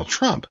beating Donald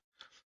Trump.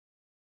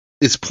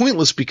 It's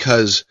pointless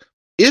because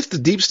if the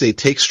deep state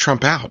takes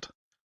Trump out,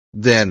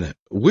 then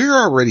we're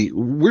already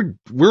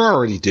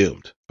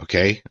doomed.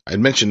 Okay. I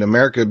mentioned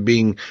America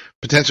being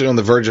potentially on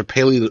the verge of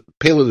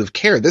palliative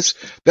care.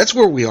 That's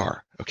where we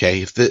are.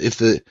 Okay.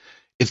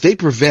 If they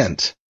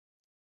prevent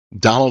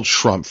Donald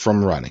Trump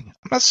from running,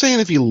 I'm not saying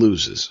if he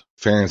loses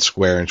fair and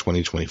square in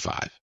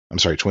 2024.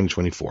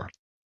 I'm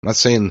not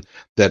saying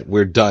that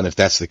we're done if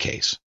that's the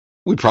case.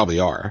 We probably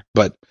are,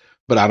 but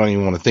I don't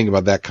even want to think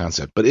about that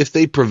concept. But if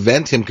they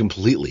prevent him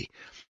completely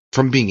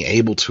from being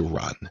able to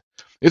run,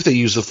 if they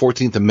use the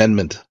 14th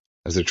Amendment,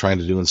 as they're trying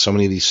to do in so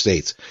many of these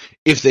states,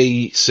 if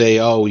they say,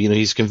 oh,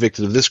 he's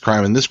convicted of this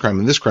crime and this crime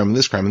and this crime and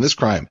this crime and this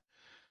crime,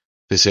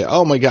 they say,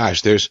 oh my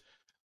gosh, there's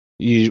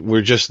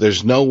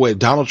no way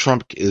Donald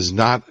Trump is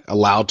not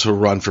allowed to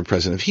run for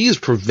president. If he is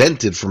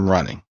prevented from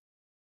running,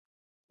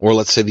 or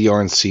let's say the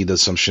RNC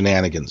does some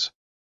shenanigans,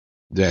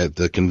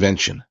 the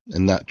convention,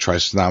 and that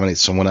tries to nominate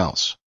someone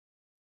else.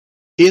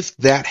 If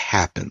that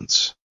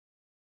happens,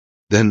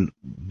 then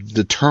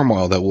the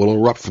turmoil that will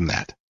erupt from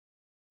that,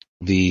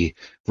 the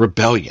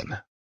rebellion,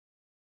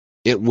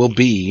 it will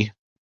be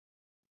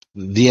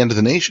the end of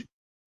the nation.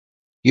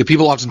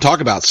 People often talk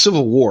about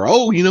civil war.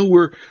 Oh,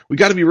 we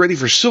got to be ready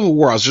for civil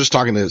war. I was just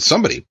talking to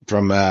somebody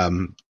from,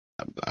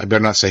 I better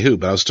not say who,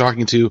 but I was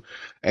talking to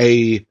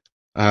an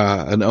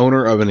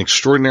owner of an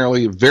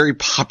extraordinarily very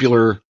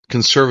popular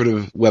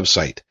conservative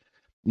website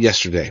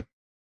yesterday.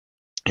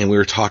 And we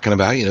were talking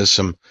about,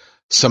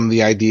 some of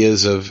the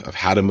ideas of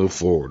how to move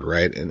forward.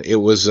 Right. And it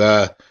was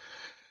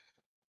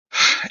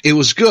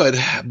good,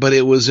 but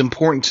it was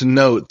important to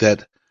note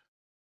that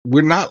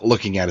we're not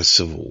looking at a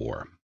civil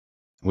war.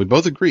 We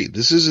both agree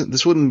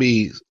this wouldn't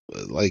be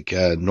like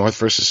North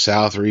versus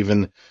South, or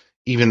even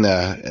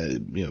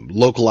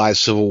localized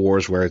civil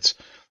wars where it's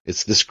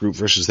this group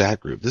versus that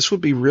group. This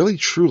would be really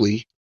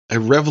truly a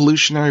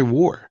revolutionary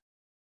war,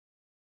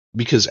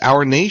 because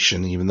our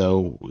nation, even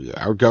though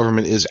our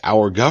government is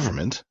our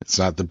government, it's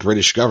not the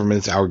British government,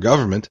 it's our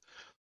government,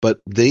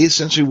 but they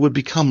essentially would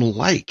become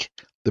like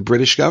the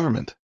British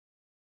government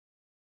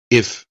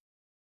if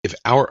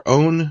our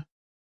own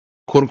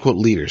quote unquote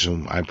leaders,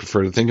 and I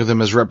prefer to think of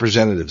them as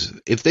representatives,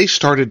 if they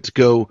started to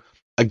go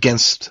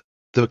against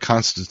the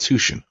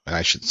Constitution, and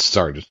I should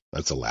start it,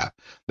 that's a laugh.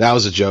 That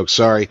was a joke,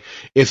 sorry.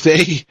 If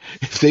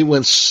they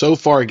went so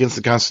far against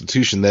the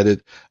Constitution that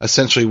it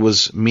essentially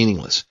was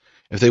meaningless,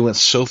 if they went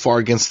so far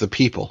against the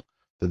people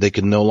that they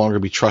could no longer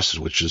be trusted,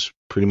 which is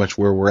pretty much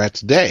where we're at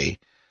today,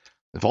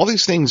 if all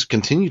these things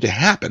continue to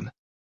happen,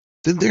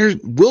 then there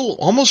will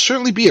almost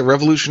certainly be a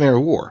revolutionary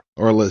war,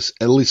 or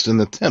at least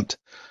an attempt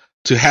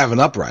to have an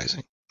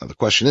uprising. Now, the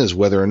question is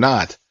whether or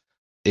not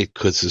it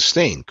could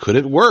sustain. Could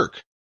it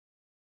work?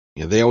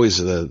 They always,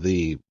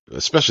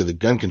 especially the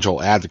gun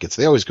control advocates,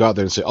 they always go out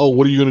there and say, oh,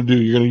 what are you going to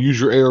do? You're going to use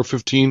your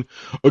AR-15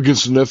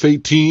 against an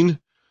F-18?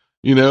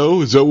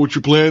 Is that what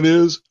your plan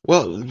is?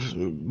 Well,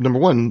 number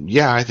one,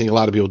 yeah, I think a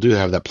lot of people do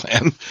have that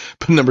plan.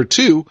 But number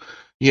two,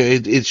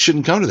 it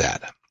shouldn't come to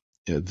that.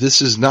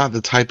 This is not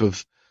the type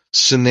of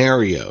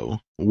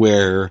scenario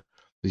where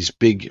these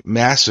big,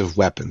 massive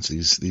weapons,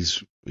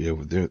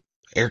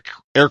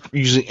 they're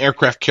using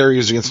aircraft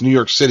carriers against New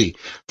York City,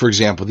 for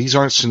example. These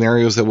aren't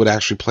scenarios that would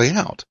actually play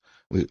out.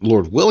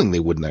 Lord willing, they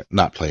would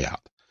not play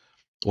out.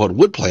 What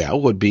would play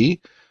out would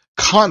be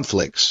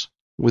conflicts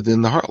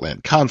within the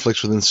heartland,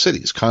 conflicts within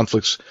cities,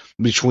 conflicts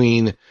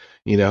between,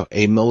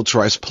 a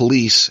militarized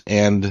police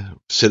and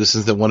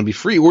citizens that want to be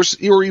free,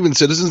 or even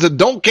citizens that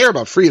don't care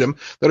about freedom,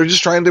 that are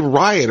just trying to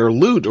riot or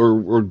loot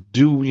or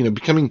do,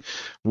 becoming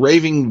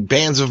raving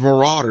bands of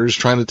marauders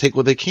trying to take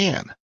what they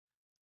can.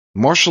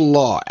 Martial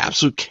law,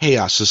 absolute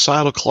chaos,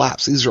 societal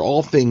collapse. These are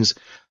all things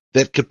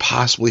that could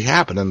possibly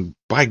happen. And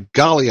by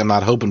golly, I'm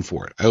not hoping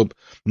for it. I hope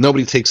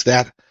nobody takes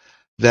that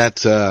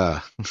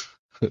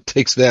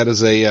takes that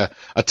as a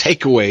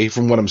takeaway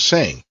from what I'm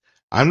saying.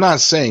 I'm not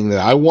saying that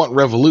I want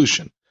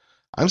revolution.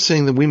 I'm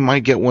saying that we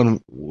might get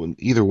one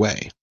either way.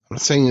 I'm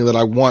not saying that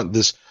I want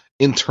this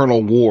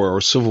internal war or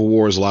civil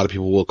war, as a lot of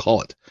people will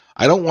call it.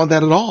 I don't want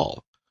that at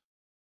all.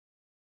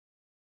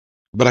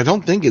 But I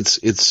don't think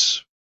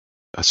it's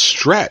a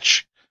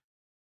stretch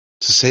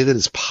to say that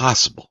it's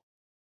possible.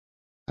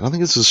 I don't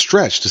think it's a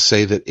stretch to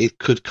say that it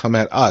could come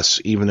at us,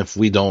 even if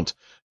we don't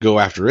go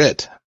after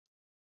it.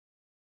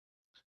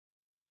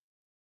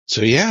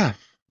 So yeah,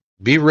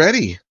 be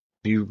ready.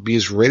 Be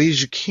as ready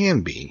as you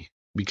can be,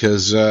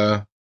 because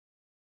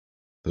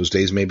those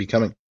days may be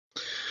coming.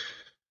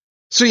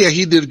 So yeah,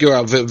 he did go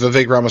out,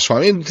 Vivek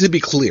Ramaswamy. And to be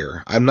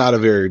clear, I'm not a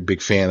very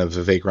big fan of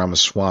Vivek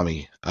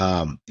Ramaswamy,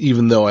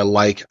 even though I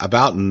like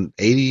about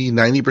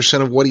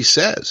 80-90% of what he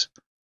says.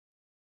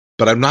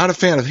 But I'm not a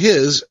fan of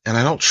his, and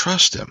I don't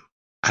trust him.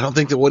 I don't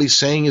think that what he's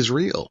saying is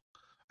real.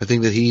 I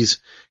think that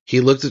he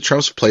looked at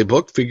Trump's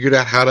playbook, figured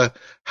out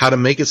how to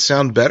make it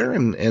sound better,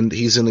 and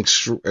he's an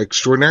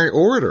extraordinary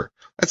orator.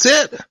 That's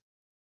it.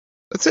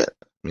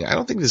 I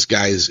don't think this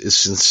guy is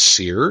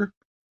sincere.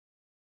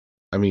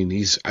 I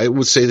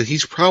would say that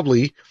he's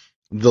probably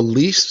the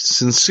least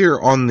sincere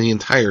on the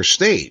entire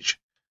stage,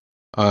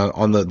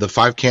 on the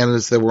five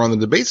candidates that were on the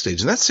debate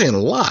stage. And that's saying a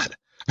lot.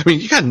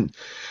 You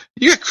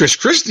got Chris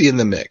Christie in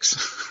the mix.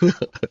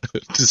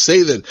 To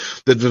say that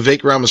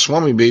Vivek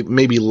Ramaswamy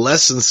may be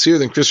less sincere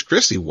than Chris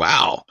Christie.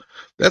 Wow.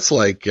 That's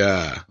like,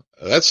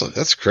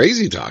 that's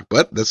crazy talk,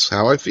 but that's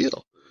how I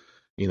feel.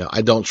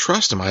 I don't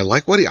trust him. I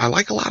like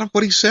a lot of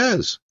what he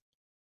says.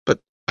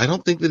 I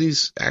don't think that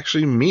he's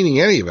actually meaning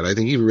any of it. I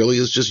think he really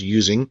is just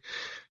using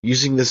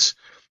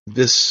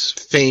this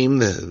fame,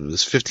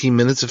 this 15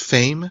 minutes of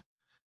fame,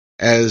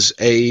 as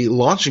a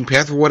launching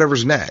pad for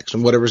whatever's next.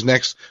 And whatever's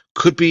next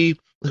could be,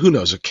 who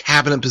knows, a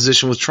cabinet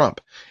position with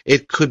Trump.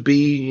 It could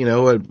be,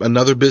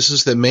 another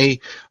business that may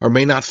or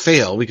may not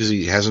fail, because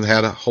he hasn't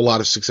had a whole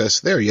lot of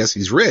success there. Yes,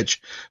 he's rich,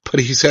 but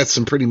he's had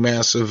some pretty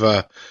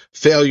massive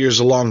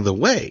failures along the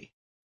way,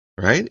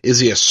 right?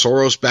 Is he a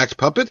Soros-backed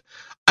puppet?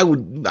 I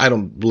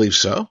don't believe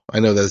so. I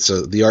know that's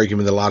the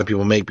argument that a lot of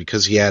people make,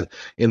 because he had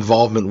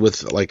involvement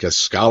with like a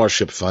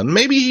scholarship fund.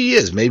 Maybe he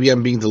is. Maybe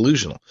I'm being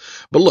delusional.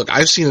 But look,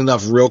 I've seen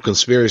enough real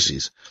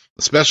conspiracies,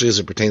 especially as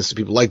it pertains to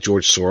people like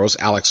George Soros,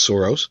 Alex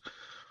Soros,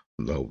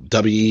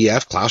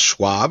 WEF, Klaus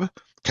Schwab,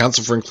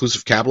 Council for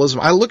Inclusive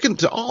Capitalism. I look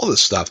into all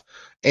this stuff,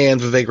 and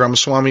Vivek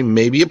Ramaswamy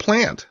may be a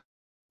plant,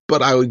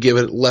 but I would give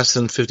it less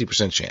than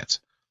 50%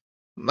 chance.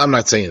 I'm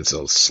not saying it's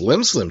a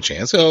slim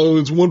chance. Oh,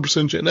 it's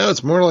 1% chance. No,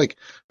 it's more like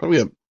probably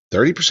a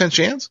 30%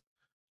 chance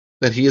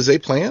that he is a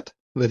plant,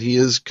 that he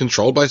is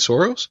controlled by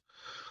Soros.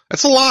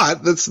 That's a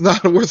lot. That's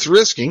not worth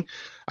risking.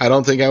 I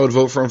don't think I would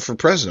vote for him for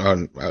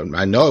president.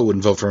 I know I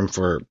wouldn't vote for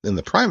him in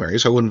the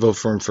primaries. I wouldn't vote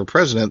for him for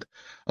president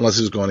unless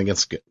he was going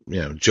against,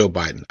 Joe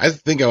Biden. I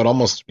think I would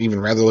almost even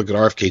rather look at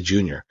RFK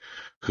Jr.,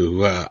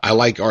 who, I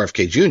like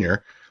RFK Jr.,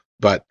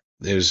 But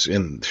there's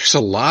a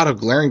lot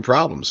of glaring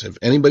problems. If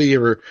anybody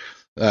ever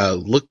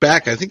look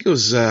back, I think it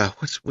was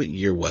what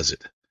year was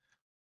it?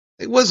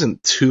 It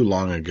wasn't too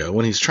long ago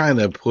when he's trying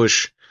to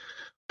push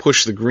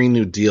the Green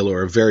New Deal,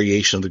 or a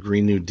variation of the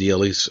Green New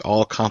Deal. He's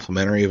all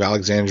complimentary of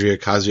Alexandria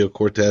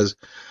Ocasio-Cortez,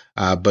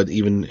 but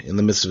even in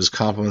the midst of his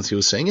compliments, he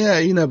was saying,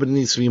 but it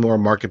needs to be more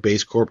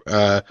market-based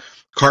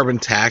carbon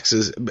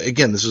taxes.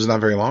 Again, this was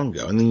not very long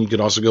ago. And then you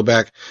could also go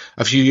back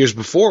a few years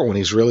before when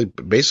he's really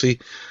basically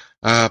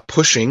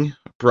pushing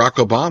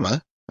Barack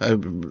Obama.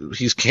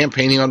 He's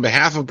campaigning on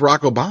behalf of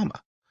Barack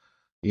Obama.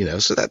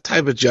 So that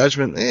type of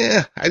judgment,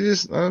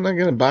 I'm not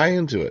going to buy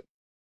into it.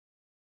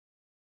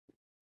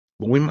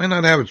 But we might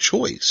not have a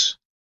choice.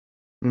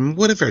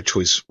 What if our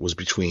choice was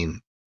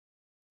between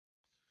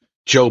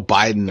Joe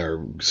Biden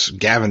or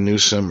Gavin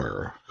Newsom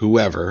or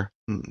whoever,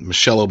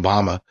 Michelle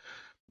Obama?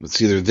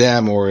 It's either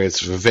them or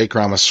it's Vivek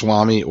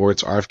Ramaswamy or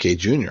it's RFK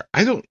Jr.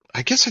 I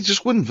guess I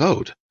just wouldn't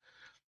vote,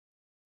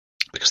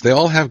 because they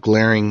all have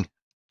glaring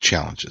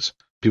challenges.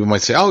 People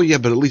might say, oh yeah,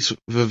 but at least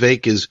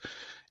Vivek is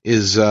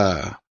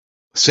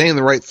saying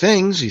the right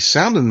things. He's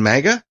sounding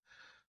MAGA.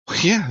 Well,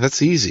 yeah,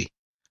 that's easy,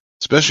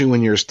 especially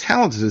when you're as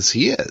talented as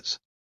he is.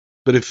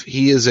 But if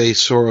he is a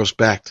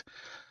Soros-backed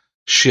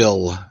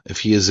shill, if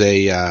he is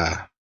a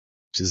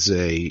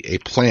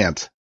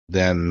plant,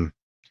 then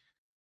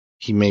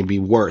he may be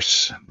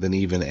worse than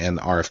even an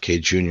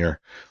RFK Jr.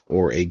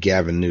 or a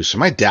Gavin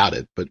Newsom. I doubt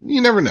it, but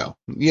you never know.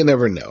 You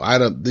never know.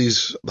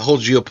 The whole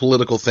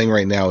geopolitical thing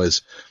right now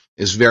is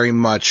very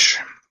much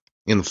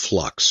in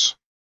flux.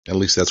 At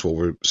least that's what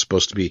we're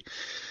supposed to be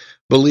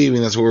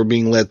believing. That's what we're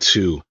being led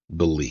to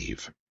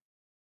believe.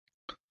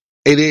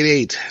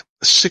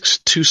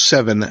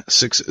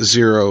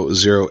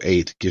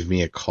 888-627-6008. Give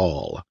me a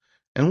call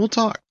and we'll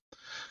talk.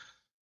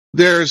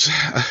 It's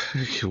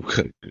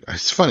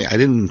funny. I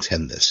didn't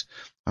intend this.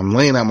 I'm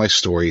laying out my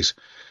stories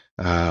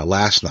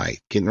last night,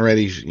 getting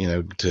ready,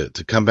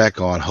 to come back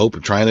on,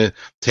 trying to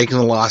taking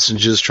the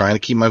lozenges, trying to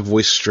keep my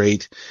voice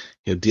straight,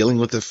 dealing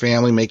with the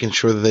family, making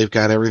sure that they've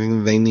got everything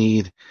that they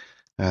need.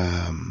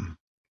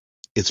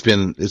 It's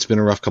been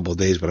a rough couple of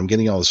days, but I'm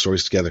getting all the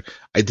stories together.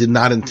 I did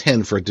not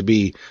intend for it to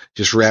be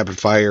just rapid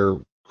fire,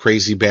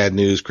 crazy bad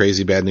news.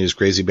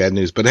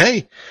 But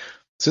hey,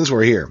 since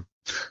we're here,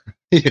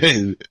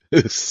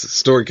 this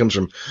story comes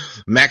from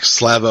Max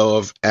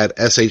Slavo at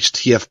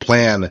SHTF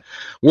Plan.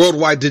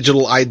 Worldwide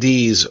digital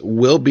IDs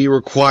will be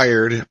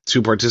required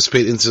to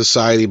participate in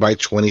society by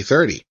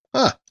 2030.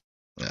 Huh.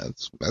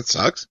 That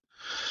sucks.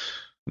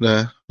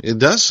 It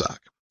does suck.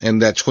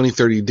 And that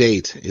 2030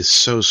 date is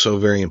so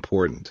very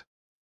important.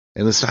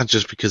 And it's not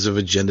just because of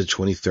Agenda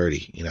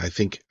 2030. I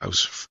think what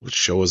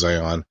show was I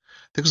on? I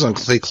think it was on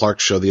Clay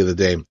Clark's show the other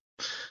day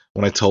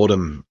when I told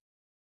him.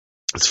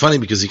 It's funny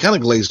because he kind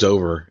of glazed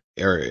over.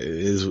 I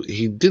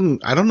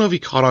don't know if he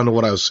caught on to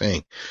what I was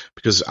saying,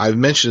 because I've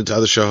mentioned it to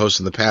other show hosts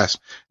in the past.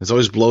 It's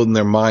always blown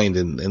their mind.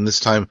 And this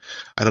time,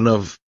 I don't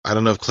know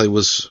if Clay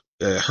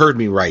heard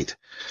me right,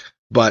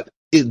 but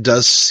it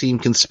does seem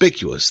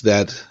conspicuous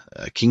that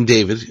King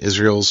David,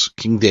 Israel's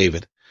King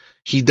David,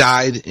 he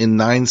died in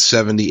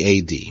 970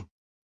 AD,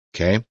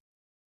 okay?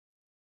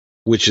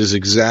 Which is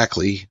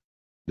exactly,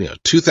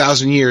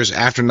 2,000 years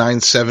after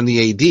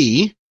 970 AD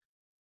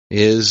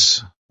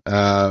is,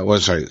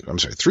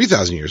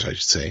 3,000 years, I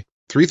should say.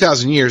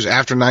 3,000 years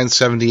after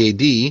 970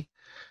 AD,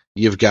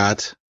 you've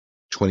got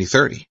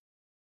 2030.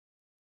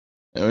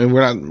 I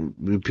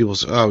mean, people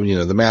say,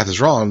 the math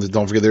is wrong.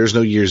 Don't forget, there is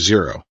no year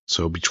zero.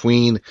 So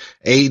between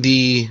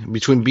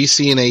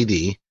BC and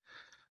AD,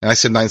 and I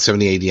said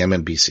 970 AD, I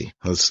meant BC.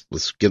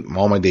 Let's get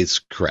all my dates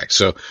correct.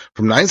 So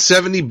from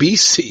 970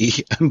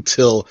 BC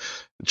until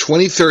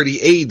 2030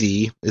 AD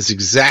is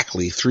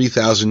exactly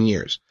 3,000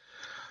 years.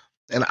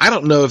 And I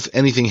don't know if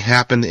anything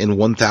happened in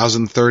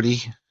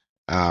 1030.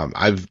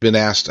 I've been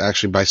asked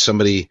actually by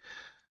somebody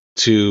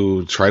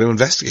to try to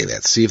investigate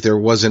that, see if there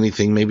was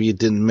anything. Maybe it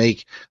didn't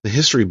make the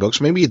history books.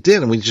 Maybe it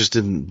did, and we just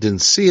didn't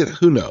see it.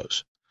 Who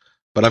knows?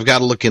 But I've got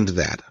to look into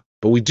that.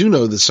 But we do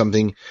know that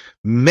something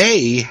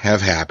may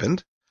have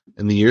happened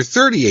in the year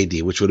 30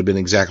 AD, which would have been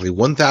exactly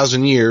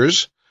 1,000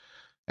 years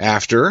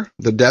after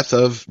the death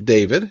of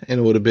David, and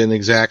it would have been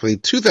exactly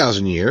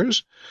 2,000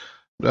 years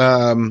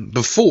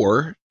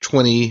before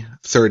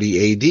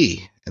 2030 AD.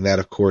 And that,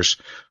 of course,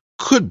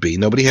 could be.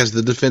 Nobody has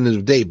the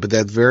definitive date, but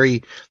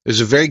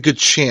there's a very good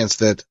chance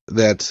that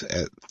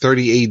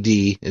 30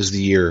 AD is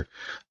the year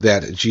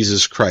that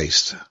Jesus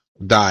Christ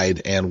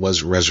died and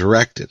was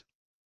resurrected,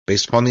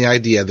 based upon the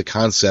idea, the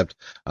concept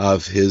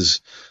of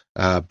his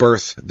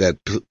birth that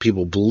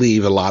people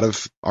believe. A lot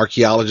of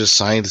archaeologists,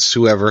 scientists,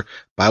 whoever,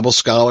 Bible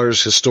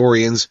scholars,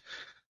 historians,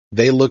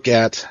 they look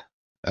at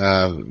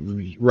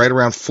right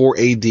around 4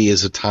 AD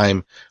as a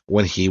time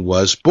when he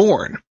was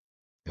born,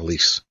 at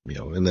least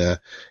in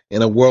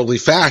a worldly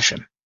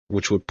fashion,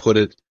 which would put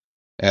it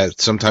at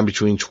sometime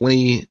between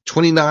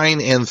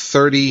 29 and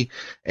 30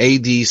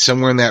 AD,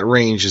 somewhere in that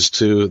range, as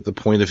to the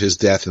point of his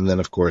death, and then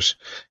of course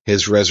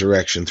his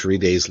resurrection 3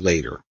 days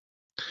later.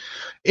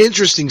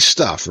 Interesting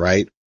stuff,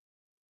 right?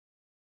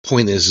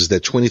 point is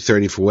that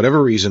 2030, for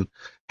whatever reason,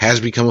 has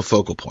become a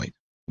focal point.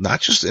 And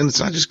it's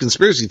not just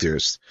conspiracy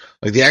theorists,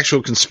 like the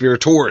actual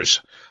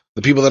conspirators,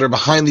 the people that are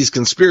behind these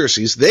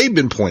conspiracies. They've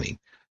been pointing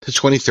to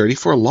 2030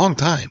 for a long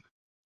time.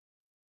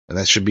 And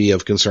that should be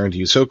of concern to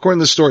you. So according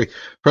to the story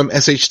from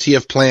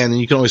SHTF Plan,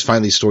 and you can always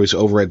find these stories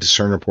over at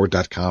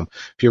discernreport.com.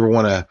 If you ever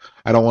want to,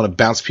 I don't want to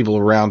bounce people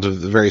around to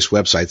the various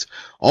websites.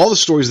 All the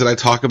stories that I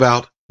talk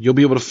about, you'll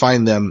be able to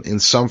find them in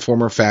some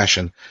form or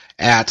fashion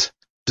at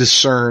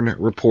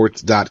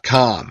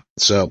discernreport.com.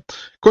 So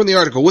according to the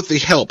article, with the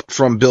help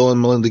from Bill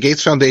and Melinda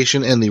Gates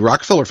Foundation and the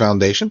Rockefeller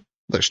Foundation,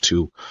 there's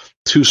two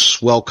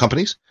swell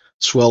companies,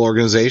 swell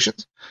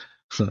organizations.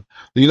 The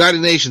United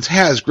Nations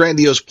has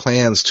grandiose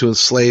plans to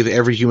enslave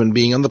every human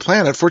being on the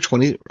planet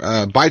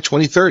by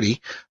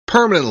 2030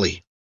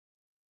 permanently.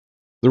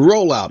 The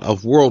rollout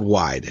of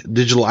worldwide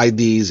digital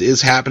IDs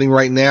is happening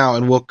right now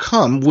and will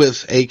come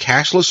with a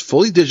cashless,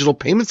 fully digital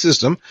payment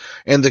system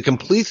and the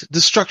complete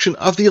destruction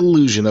of the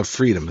illusion of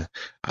freedom.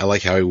 I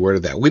like how he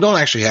worded that. We don't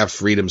actually have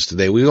freedoms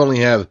today. We only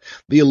have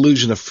the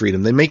illusion of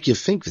freedom. They make you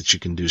think that you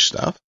can do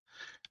stuff.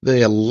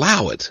 They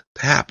allow it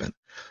to happen.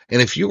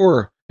 And if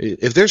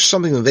there's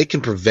something that they can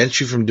prevent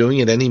you from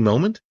doing at any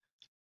moment,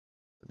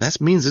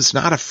 that means it's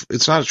not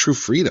a true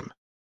freedom.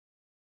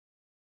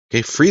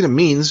 Okay, freedom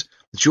means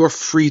that you are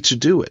free to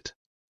do it,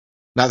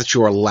 not that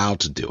you are allowed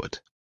to do it.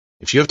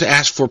 If you have to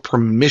ask for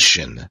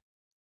permission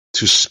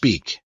to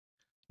speak,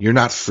 you're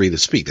not free to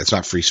speak. That's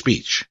not free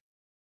speech.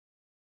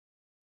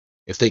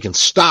 If they can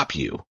stop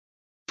you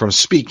from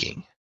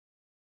speaking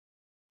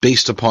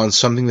based upon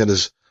something that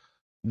is,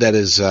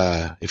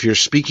 if you're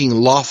speaking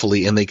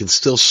lawfully and they can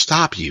still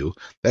stop you,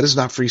 that is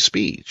not free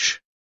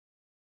speech.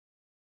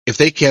 If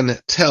they can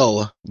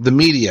tell the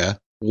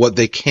media what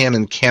they can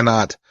and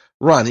cannot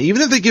run,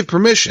 even if they give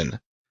permission,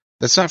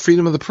 that's not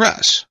freedom of the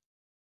press.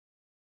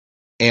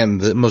 And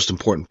the most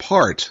important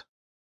part,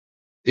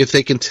 if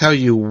they can tell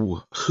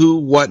you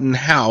who, what, and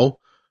how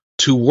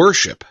to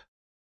worship,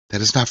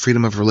 that is not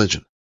freedom of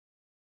religion.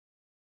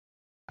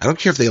 I don't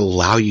care if they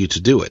allow you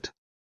to do it.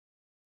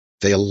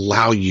 They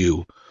allow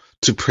you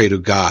to pray to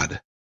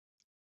God.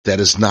 That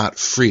is not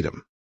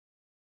freedom.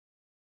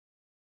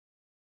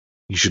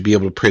 You should be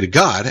able to pray to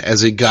God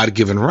as a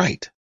God-given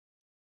right.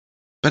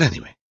 But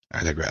anyway,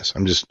 I digress.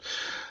 I'm just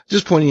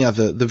pointing out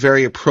the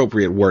very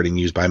appropriate wording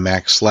used by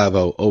Max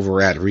Slavo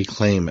over at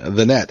Reclaim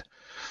the Net.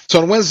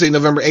 So on Wednesday,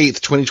 November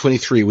 8th,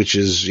 2023, which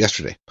is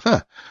yesterday,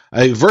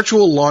 a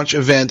virtual launch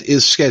event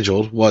was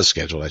scheduled,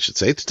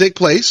 to take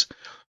place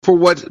for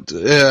what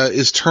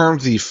is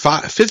termed the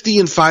 50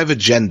 in 5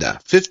 agenda.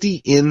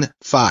 50 in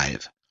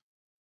 5.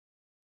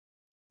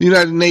 The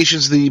United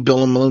Nations, the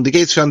Bill and Melinda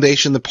Gates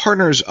Foundation, the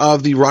partners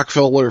of the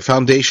Rockefeller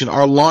Foundation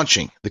are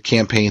launching the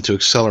campaign to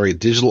accelerate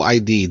digital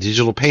ID,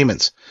 digital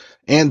payments,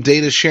 and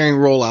data sharing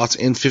rollouts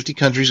in 50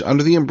 countries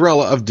under the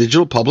umbrella of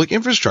Digital Public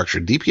Infrastructure,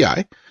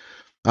 DPI,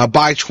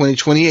 by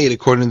 2028,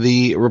 according to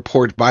the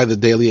report by the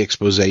Daily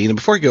Expose.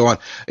 Before I go on,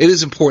 it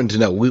is important to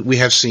know,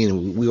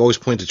 we always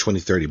point to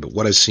 2030, but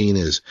what I've seen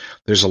is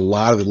there's a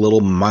lot of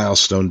little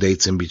milestone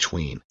dates in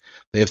between.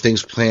 They have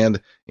things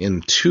planned in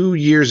 2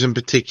 years in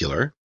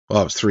particular.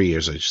 Well, 3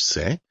 years, I should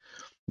say.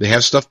 They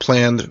have stuff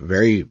planned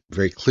very,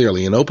 very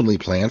clearly and openly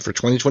planned for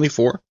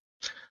 2024,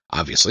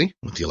 obviously,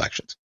 with the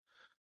elections.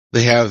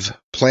 They have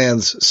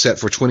plans set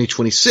for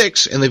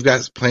 2026, and they've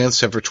got plans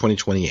set for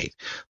 2028.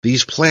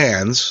 These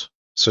plans,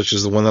 such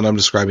as the one that I'm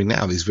describing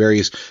now, these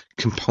various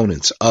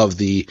components of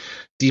the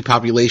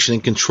depopulation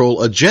and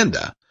control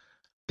agenda,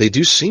 they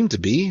do seem to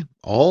be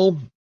all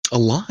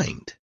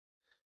aligned.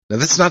 Now,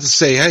 that's not to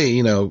say,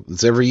 hey,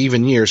 it's every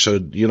even year, so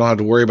you don't have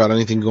to worry about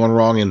anything going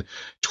wrong in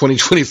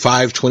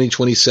 2025,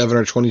 2027,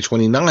 or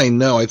 2029.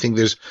 No, I think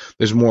there's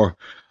more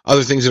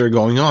other things that are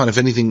going on. If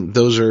anything,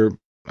 those are,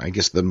 I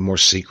guess, the more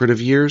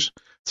secretive years.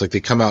 It's like they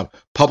come out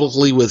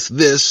publicly with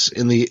this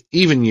in the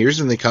even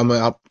years, and they come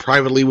out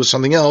privately with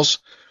something else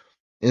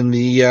in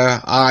the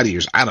odd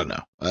years. I don't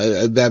know.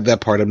 That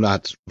part I'm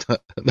not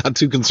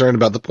too concerned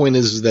about. The point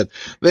is that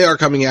they are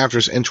coming after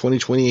us, and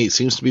 2028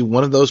 seems to be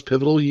one of those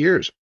pivotal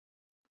years.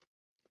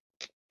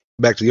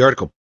 Back to the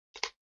article.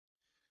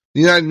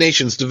 The United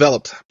Nations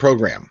Development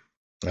Program,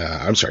 the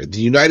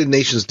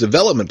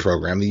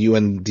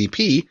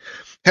UNDP,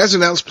 has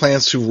announced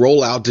plans to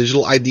roll out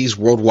digital IDs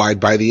worldwide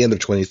by the end of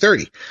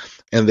 2030,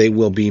 and they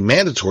will be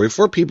mandatory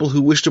for people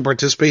who wish to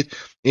participate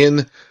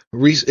in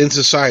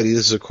society.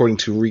 This is according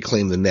to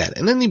Reclaim the Net.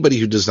 And anybody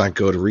who does not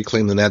go to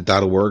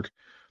reclaimthenet.org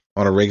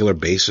on a regular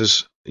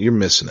basis, you're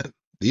missing it.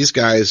 These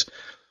guys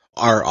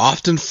are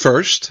often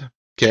first,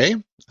 okay?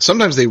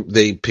 Sometimes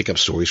they pick up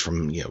stories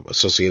from,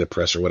 Associated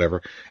Press or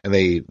whatever, and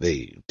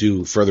they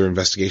do further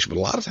investigation, but a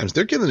lot of times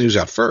they're getting the news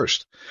out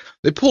first.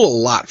 They pull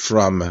a lot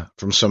from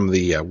some of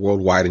the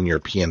worldwide and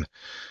European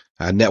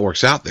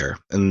networks out there,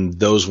 and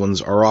those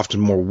ones are often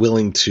more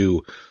willing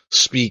to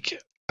speak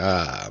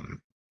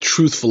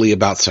truthfully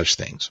about such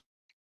things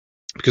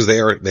because they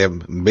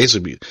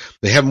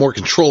have more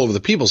control over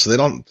the people, so they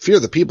don't fear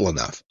the people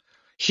enough.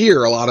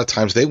 Here, a lot of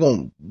times they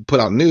won't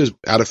put out news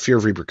out of fear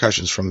of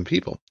repercussions from the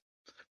people.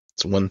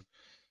 So when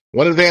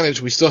One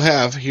advantage we still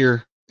have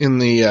here in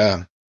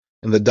the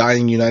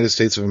dying United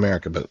States of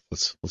America, but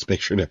let's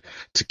make sure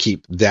to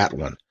keep that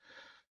one.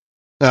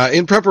 Back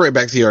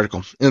to the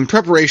article. In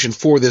preparation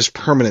for this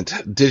permanent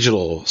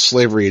digital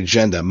slavery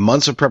agenda,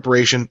 months of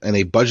preparation and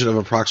a budget of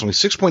approximately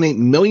 $6.8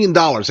 million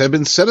have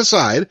been set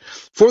aside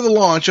for the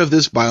launch of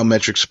this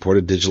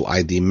biometric-supported digital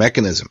ID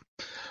mechanism.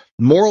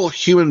 Moral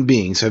human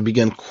beings have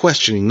begun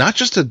questioning not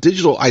just a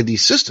digital ID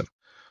system,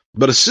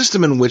 but a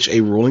system in which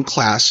a ruling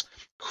class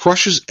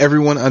crushes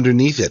everyone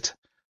underneath it.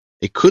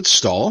 It could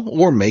stall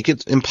or make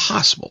it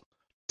impossible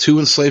to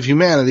enslave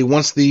humanity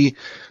once the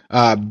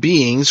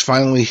beings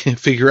finally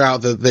figure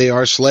out that they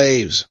are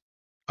slaves.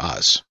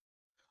 Us.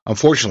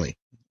 Unfortunately,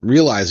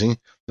 realizing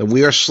that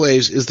we are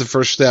slaves is the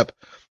first step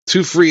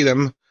to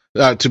freedom,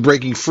 to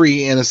breaking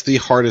free, and it's the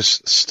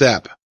hardest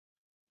step.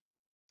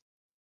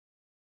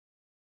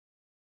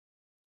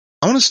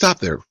 I want to stop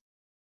there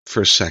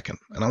for a second,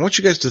 and I want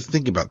you guys to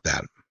think about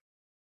that.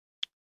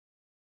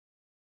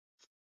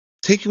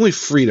 Taking away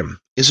freedom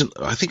isn't,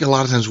 I think a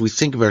lot of times we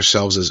think of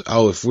ourselves as,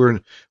 if we're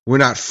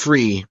not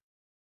free,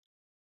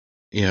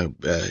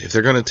 if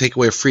they're going to take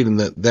away our freedom,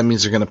 that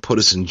means they're going to put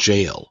us in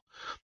jail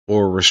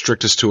or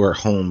restrict us to our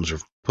homes or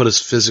put us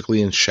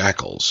physically in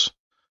shackles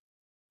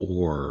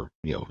or,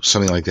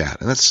 something like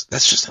that. And that's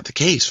just not the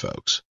case,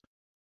 folks.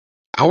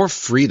 Our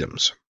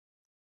freedoms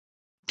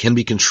can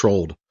be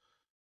controlled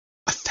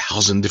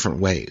 1,000 different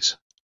ways.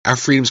 Our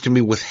freedoms can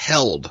be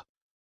withheld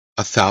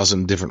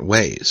 1,000 different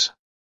ways.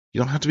 You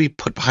don't have to be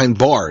put behind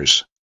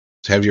bars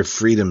to have your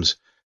freedoms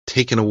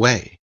taken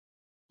away.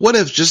 What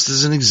if, just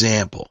as an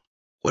example,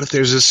 what if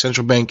there's a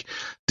central bank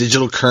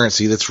digital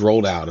currency that's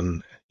rolled out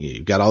and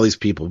you've got all these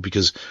people,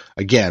 because,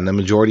 again, the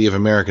majority of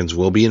Americans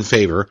will be in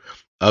favor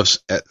of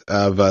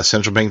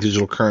central bank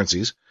digital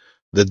currencies,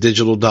 the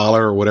digital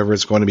dollar or whatever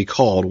it's going to be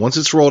called. Once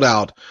it's rolled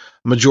out,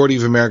 a majority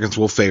of Americans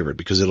will favor it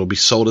because it'll be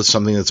sold as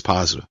something that's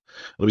positive.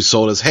 It'll be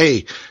sold as,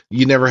 hey,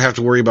 you never have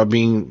to worry about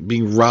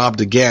being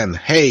robbed again.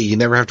 Hey, you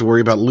never have to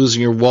worry about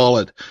losing your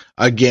wallet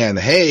again.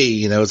 Hey,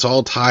 it's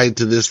all tied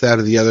to this, that,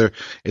 or the other.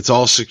 It's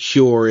all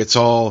secure. It's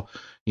all,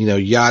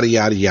 yada,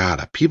 yada,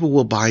 yada. People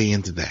will buy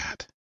into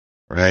that,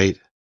 right?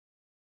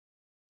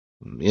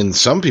 And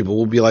some people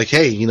will be like,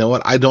 hey, you know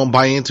what? I don't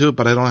buy into it,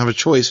 but I don't have a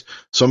choice,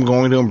 so I'm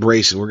going to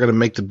embrace it. We're going to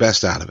make the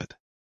best out of it.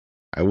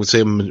 I would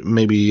say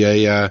maybe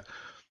a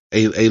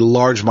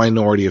large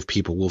minority of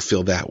people will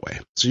feel that way.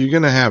 So you're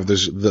going to have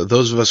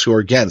those of us who are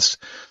against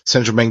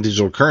central bank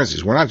digital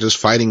currencies. We're not just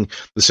fighting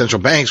the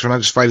central banks. We're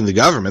not just fighting the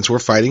governments. We're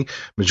fighting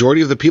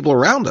majority of the people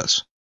around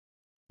us.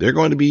 They're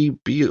going to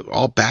be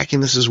all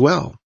backing this as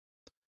well.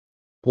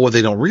 But what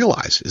they don't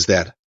realize is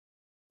that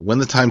when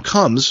the time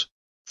comes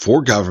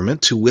for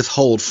government to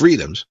withhold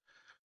freedoms,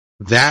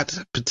 that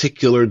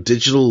particular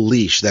digital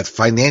leash, that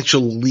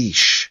financial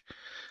leash,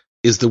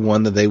 is the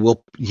one that they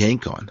will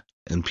yank on.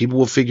 And people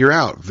will figure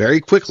out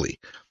very quickly,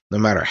 no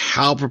matter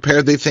how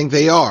prepared they think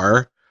they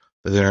are,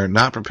 that they're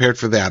not prepared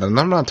for that. And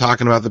I'm not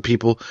talking about the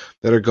people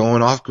that are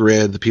going off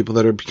grid, the people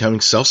that are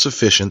becoming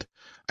self-sufficient.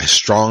 I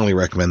strongly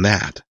recommend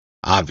that,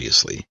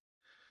 obviously.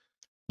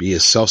 Be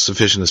as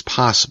self-sufficient as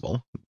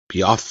possible.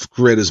 Be off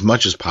grid as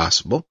much as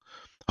possible.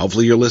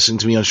 Hopefully you're listening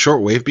to me on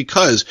shortwave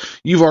because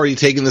you've already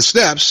taken the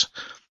steps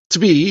to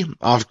be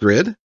off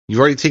grid. You've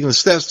already taken the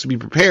steps to be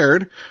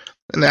prepared.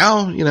 And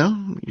now,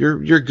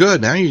 you're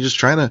good. Now you're just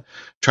trying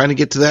to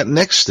get to that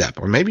next step.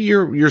 Or maybe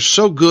you're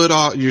so good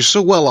off, you're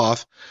so well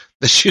off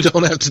that you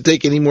don't have to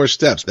take any more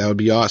steps. That would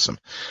be awesome.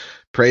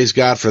 Praise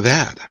God for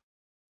that.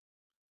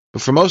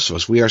 But for most of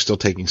us, we are still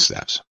taking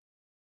steps.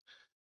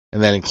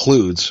 And that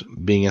includes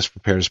being as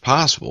prepared as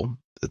possible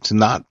to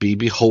not be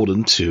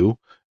beholden to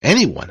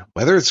anyone,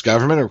 whether it's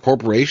government or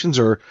corporations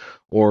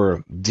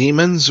or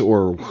demons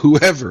or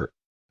whoever,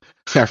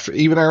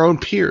 even our own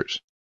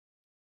peers.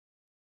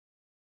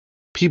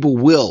 People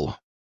will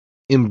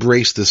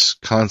embrace this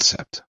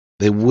concept.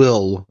 They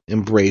will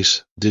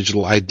embrace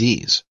digital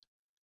IDs,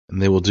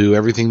 and they will do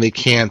everything they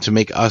can to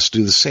make us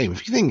do the same.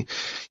 If you think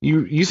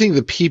you think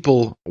the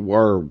people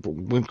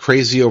went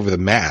crazy over the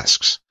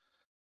masks,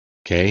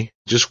 okay,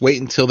 just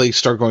wait until they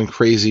start going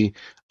crazy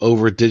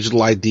over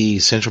digital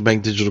IDs, central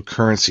bank digital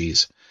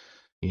currencies,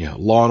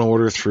 law and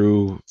order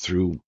through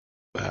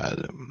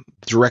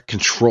direct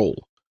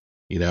control.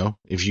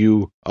 If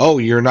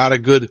you're not a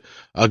good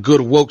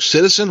woke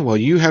citizen, well,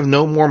 you have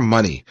no more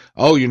money.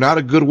 Oh, you're not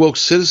a good woke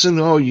citizen.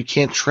 Oh, you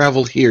can't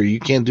travel here. You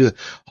can't do that.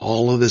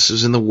 All of this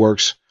is in the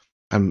works.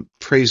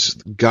 Praise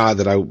God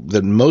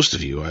that most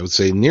of you, I would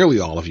say nearly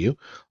all of you,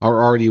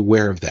 are already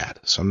aware of that.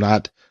 So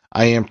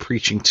I am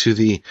preaching to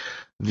the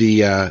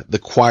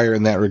choir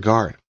in that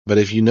regard. But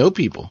if you know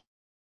people,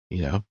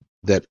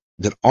 that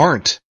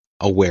aren't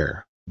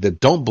aware,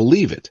 that don't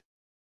believe it,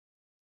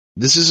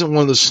 this isn't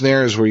one of those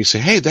scenarios where you say,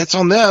 hey, that's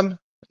on them.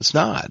 It's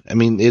not. I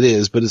mean, it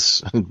is, but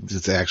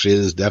it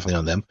is definitely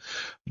on them.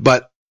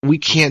 But we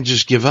can't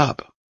just give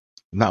up.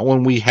 Not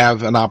when we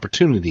have an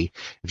opportunity.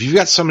 If you've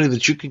got somebody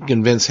that you can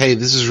convince, hey,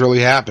 this is really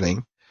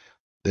happening,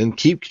 then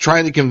keep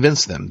trying to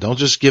convince them. Don't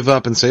just give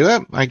up and say,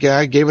 well, I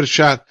gave it a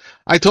shot.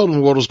 I told him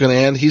the world was going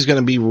to end. He's going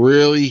to be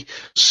really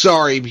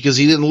sorry because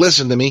he didn't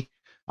listen to me.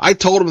 I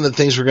told him that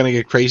things were going to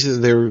get crazy, that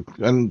they were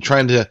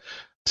trying to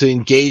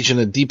engage in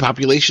a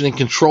depopulation and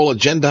control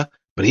agenda,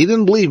 but he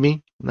didn't believe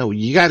me. No,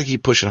 you got to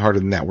keep pushing harder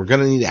than that. We're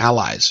going to need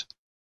allies.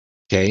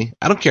 Okay?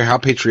 I don't care how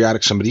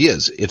patriotic somebody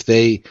is. If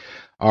they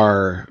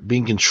are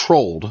being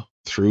controlled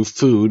through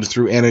food,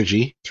 through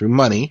energy, through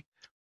money,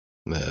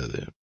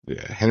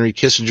 Henry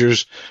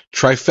Kissinger's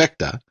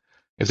trifecta,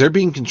 if they're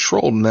being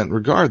controlled in that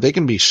regard, they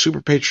can be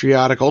super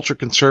patriotic, ultra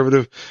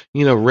conservative,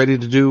 ready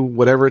to do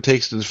whatever it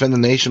takes to defend the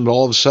nation, but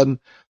all of a sudden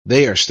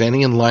they are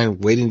standing in line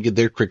waiting to get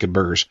their cricket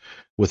burgers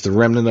with the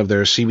remnant of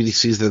their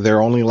CBDCs that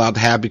they're only allowed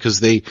to have because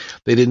they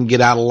didn't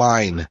get out of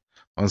line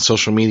on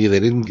social media.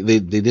 They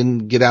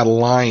didn't get out of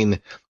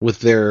line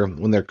with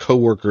when their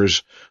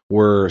coworkers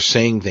were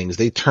saying things.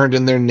 They turned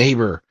in their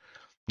neighbor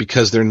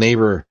because their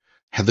neighbor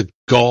had the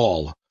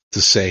gall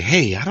to say,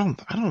 hey, I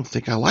don't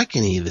think I like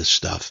any of this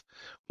stuff.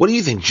 What do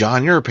you think,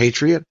 John? You're a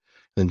patriot?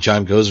 Then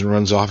John goes and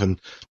runs off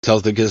and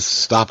tells the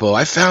Gestapo,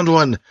 I found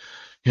one.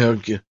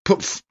 Put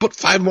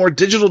 $5 more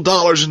digital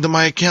dollars into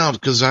my account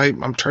because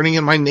I'm turning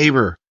in my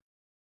neighbor.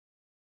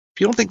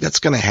 If you don't think that's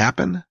going to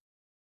happen,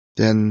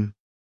 then,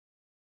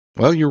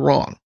 well, you're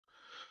wrong.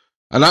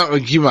 And I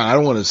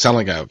don't want to sound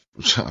like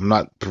I'm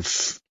not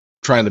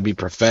trying to be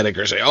prophetic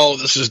or say, oh,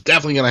 this is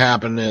definitely going to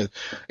happen.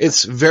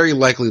 It's very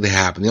likely to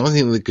happen. The only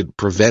thing that could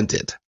prevent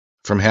it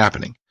from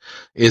happening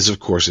is, of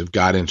course, if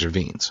God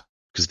intervenes,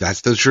 because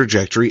that's the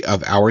trajectory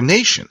of our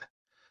nation.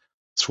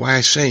 That's why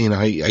I say,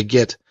 I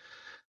get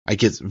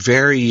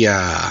very,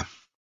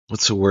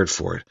 what's the word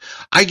for it?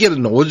 I get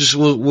annoyed.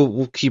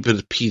 We'll keep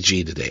it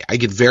PG today. I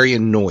get very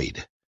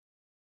annoyed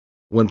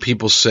when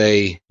people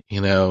say,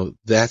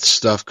 that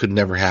stuff could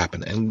never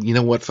happen. And you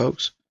know what,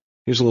 folks?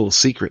 Here's a little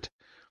secret.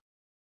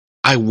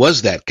 I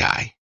was that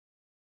guy.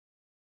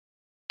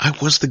 I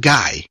was the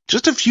guy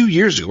just a few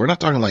years ago. We're not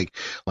talking like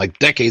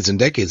decades and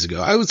decades ago.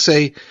 I would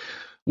say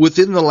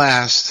within the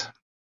last,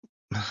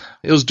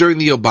 it was during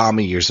the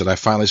Obama years that I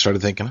finally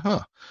started thinking,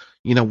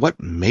 you know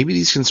what? Maybe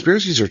these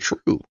conspiracies are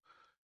true.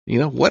 You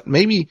know what?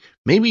 Maybe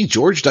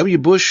George W.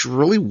 Bush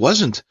really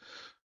wasn't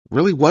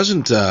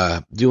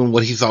doing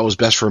what he thought was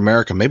best for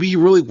America. Maybe he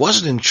really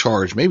wasn't in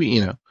charge.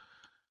 Maybe,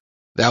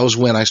 that was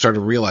when I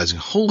started realizing,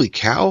 holy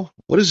cow,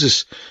 what is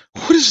this?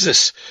 What is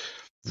this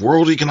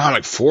World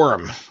Economic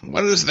Forum?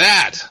 What is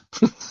that?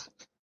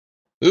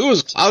 Who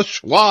is Klaus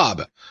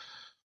Schwab?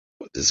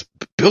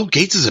 Bill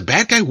Gates is a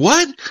bad guy?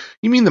 What?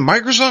 You mean the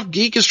Microsoft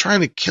geek is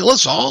trying to kill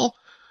us all?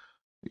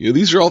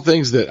 These are all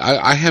things that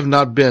I have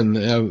not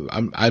been.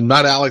 I'm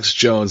not Alex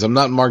Jones. I'm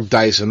not Mark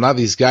Dice. I'm not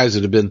these guys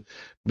that have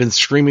been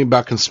screaming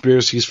about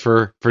conspiracies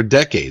for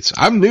decades.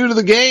 I'm new to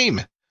the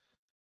game.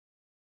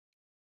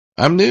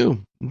 I'm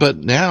new, but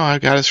now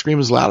I've got to scream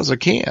as loud as I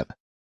can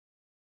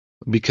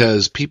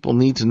because people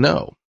need to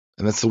know.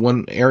 And that's the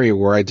one area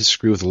where I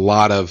disagree with a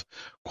lot of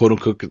quote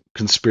unquote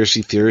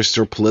conspiracy theorists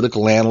or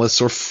political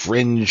analysts or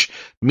fringe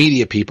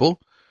media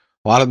people.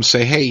 A lot of them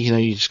say, hey,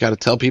 you just got to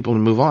tell people to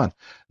move on.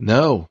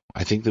 No,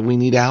 I think that we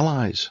need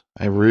allies.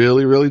 I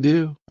really, really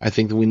do. I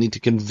think that we need to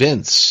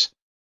convince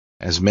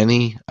as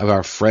many of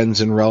our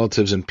friends and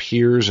relatives and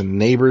peers and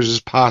neighbors as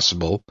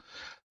possible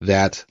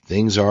that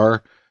things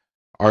are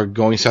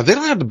going south. They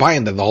don't have to buy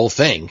into the whole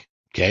thing.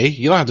 Okay.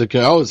 You don't have to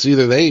go, it's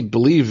either they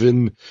believe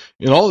in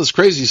all this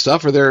crazy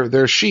stuff or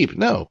they're sheep.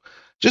 No,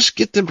 just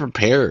get them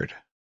prepared.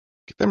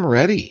 Get them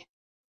ready.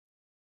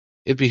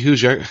 It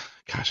behooves you.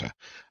 Gosh,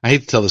 I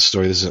hate to tell this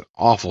story. This is an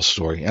awful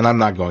story, and I'm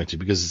not going to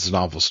because it's an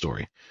awful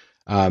story.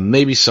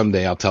 Maybe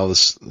someday I'll tell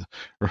this.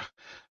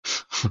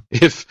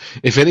 If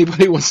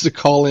anybody wants to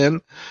call in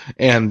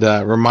and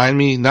remind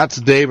me, not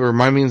today, but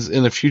remind me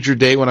in a future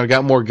day when I've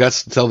got more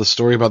guts to tell the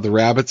story about the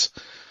rabbits.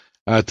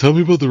 Tell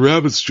me about the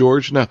rabbits,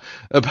 George. No,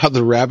 about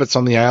the rabbits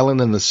on the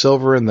island and the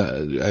silver and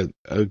a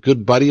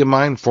good buddy of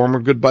mine, former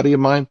good buddy of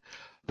mine.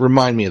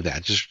 Remind me of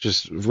that.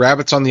 Just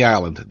rabbits on the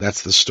island.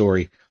 That's the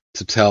story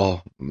to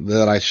tell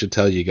that I should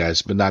tell you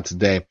guys, but not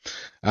today.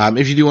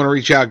 If you do want to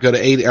reach out, go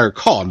to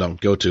call.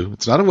 Don't go to.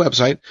 It's not a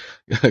website.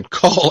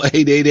 Call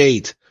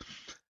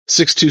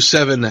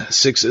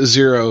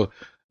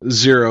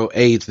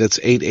 888-627-6008. That's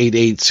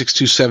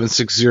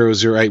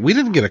 888-627-6008. We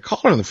didn't get a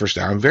caller in the first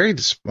hour. I'm very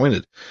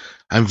disappointed.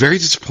 I'm very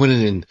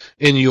disappointed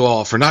in you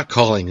all for not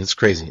calling. It's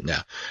crazy.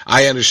 Now,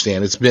 I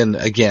understand. It's been,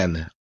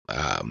 again,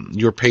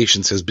 your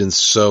patience has been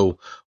so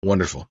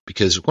wonderful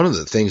because one of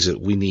the things that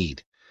we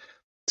need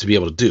to be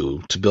able to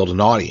do to build an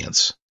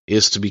audience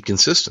is to be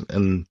consistent.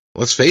 And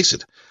let's face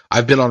it,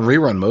 I've been on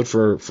rerun mode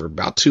for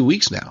about 2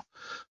 weeks now.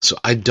 So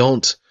I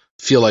don't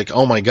feel like,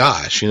 oh my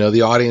gosh,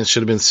 the audience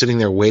should have been sitting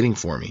there waiting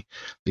for me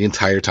the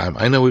entire time.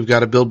 I know we've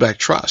got to build back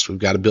trust. We've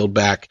got to build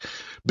back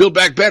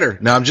better.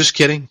 No, I'm just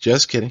kidding.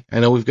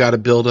 I know we've got to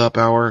build up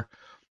our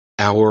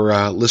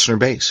listener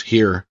base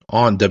here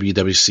on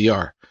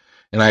WWCR.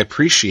 And I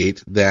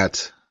appreciate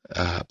that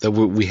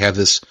we have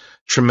this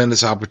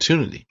tremendous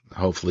opportunity.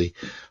 Hopefully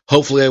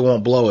I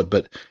won't blow it.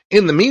 But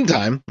in the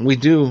meantime, we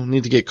do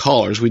need to get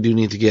callers. We do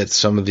need to get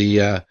some of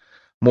the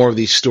more of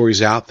these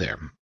stories out there.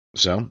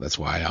 So that's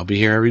why I'll be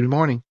here every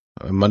morning,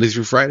 Monday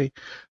through Friday,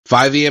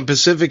 5 a.m.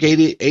 Pacific,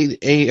 8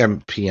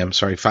 a.m. p.m.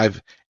 Sorry,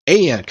 5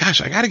 a.m.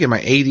 Gosh, I got to get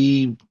my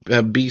 80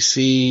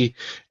 BC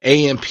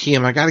a.m.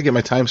 p.m. I got to get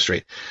my time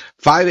straight.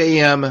 5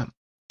 a.m.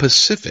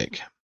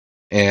 Pacific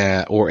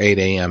or 8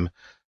 a.m.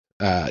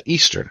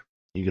 Eastern.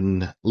 You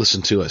can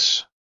listen to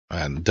us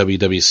on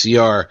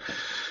WWCR,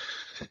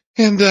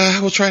 and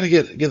we'll try to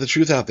get the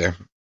truth out there.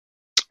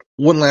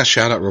 One last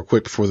shout out real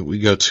quick before we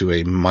go to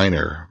a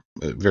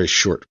very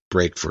short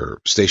break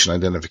for station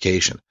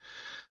identification.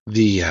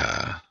 The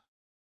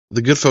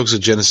good folks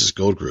at Genesis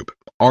Gold Group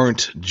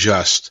aren't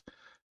just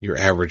your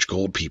average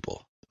gold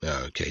people.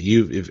 Okay,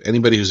 if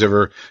anybody who's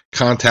ever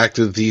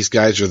contacted these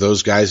guys or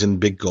those guys in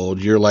big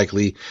gold, you're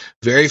likely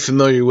very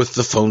familiar with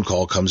the phone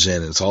call comes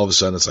in, and it's all of a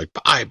sudden it's like,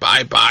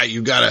 buy.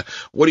 You gotta,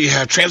 what do you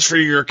have? Transfer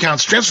your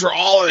accounts, transfer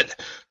all of it.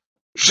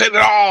 Send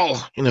it all.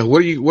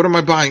 What am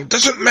I buying? It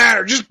doesn't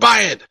matter. Just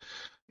buy it.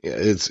 Yeah,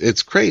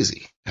 it's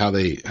crazy how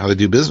they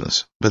do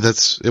business, but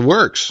it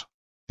works.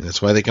 And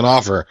that's why they can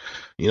offer,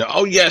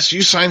 oh yes,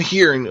 you sign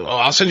here and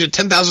I'll send you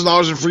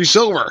 $10,000 in free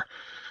silver.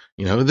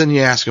 Then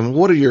you ask them,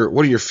 what are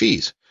your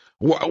fees?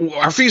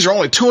 Our fees are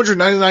only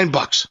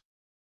 $299.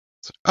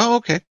 Oh,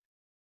 okay.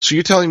 So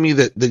you're telling me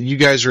that you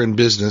guys are in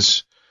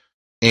business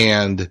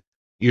and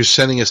you're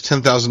sending us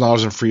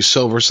 $10,000 in free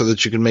silver so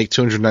that you can make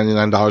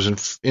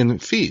 $299 in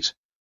fees?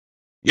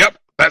 Yep,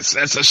 that's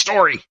the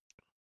story.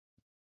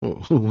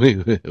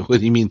 Wait, what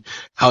do you mean?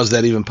 How is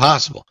that even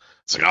possible?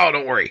 It's like, oh,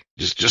 don't worry.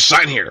 Just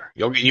sign here.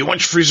 You want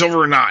your free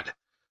silver or not?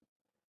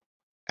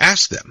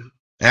 Ask them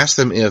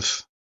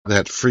if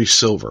that free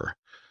silver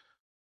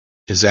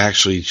is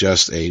actually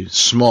just a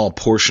small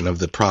portion of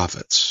the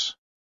profits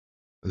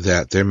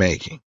that they're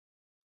making.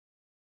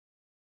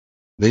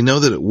 They know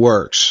that it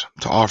works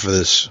to offer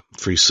this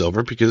free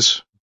silver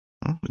because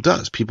it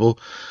does. People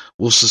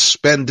will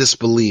suspend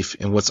disbelief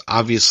in what's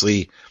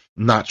obviously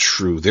not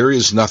true. There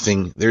is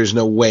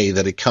no way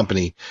that a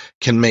company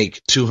can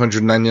make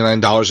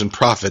 $299 in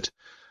profit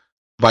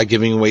by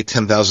giving away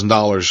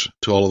 $10,000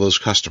 to all of those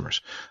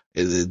customers.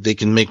 They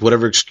can make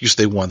whatever excuse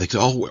they want. They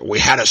can, we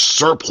had a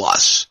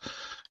surplus,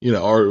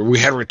 or we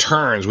had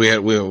returns. We had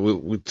a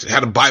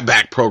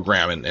buyback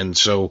program, and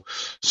so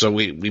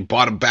we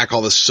bought back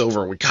all this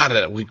silver. We got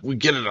it. We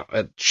get it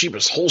at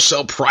cheapest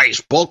wholesale price,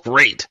 bulk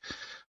rate.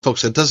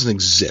 Folks, that doesn't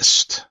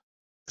exist.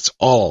 It's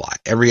all a lie.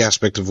 Every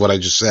aspect of what I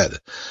just said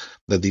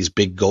that these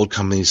big gold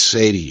companies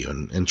say to you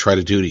and try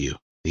to do to you,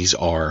 these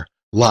are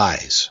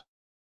lies.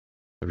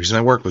 The reason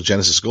I work with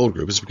Genesis Gold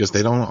Group is because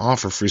they don't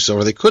offer free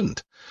silver. They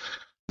couldn't.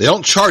 They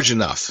don't charge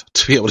enough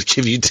to be able to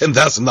give you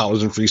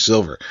 $10,000 in free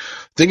silver.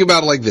 Think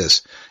about it like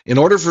this. In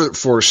order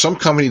for some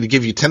company to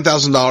give you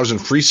 $10,000 in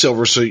free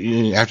silver, so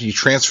after you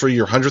transfer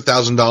your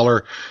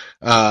 $100,000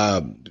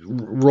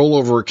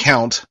 rollover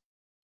account,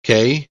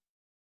 okay,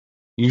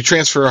 you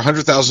transfer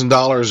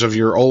 $100,000 of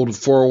your old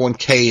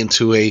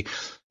 401k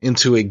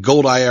into a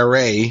gold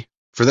IRA,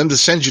 for them to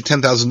send you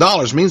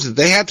 $10,000 means that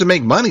they have to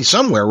make money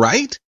somewhere,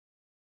 right?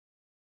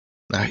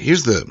 Now,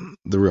 here's the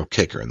real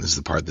kicker, and this is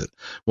the part that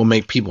will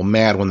make people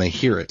mad when they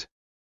hear it.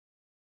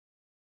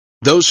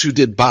 Those who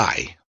did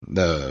buy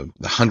the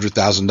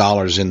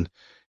 $100,000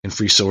 in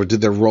free silver,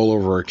 did their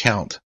rollover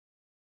account,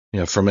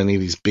 from any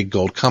of these big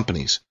gold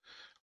companies.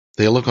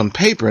 They look on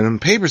paper, and on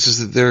paper says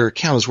that their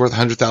account is worth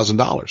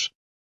 $100,000.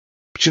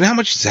 But you know how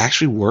much it's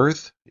actually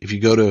worth if you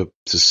go to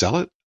sell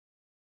it?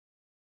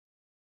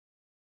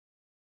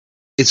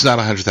 It's not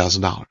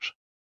 $100,000.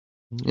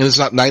 And it's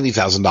not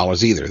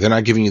 $90,000 either. They're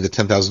not giving you the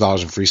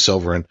 $10,000 in free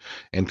silver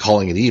and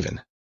calling it even.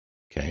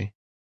 Okay.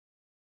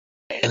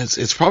 And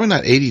it's probably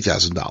not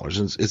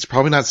 $80,000. It's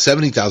probably not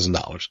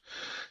 $70,000.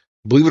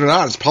 Believe it or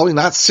not, it's probably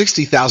not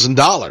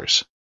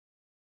 $60,000.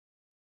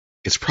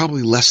 It's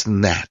probably less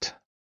than that.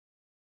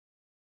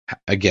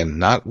 Again,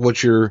 not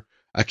what your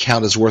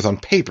account is worth on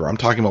paper. I'm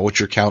talking about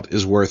what your account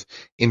is worth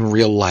in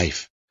real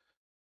life.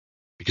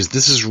 Because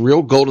this is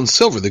real gold and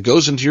silver that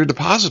goes into your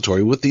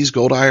depository with these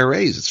gold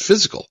IRAs. It's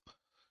physical.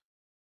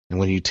 And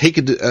when you take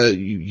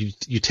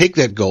you take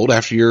that gold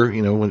after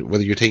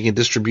whether you're taking a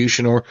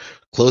distribution or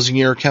closing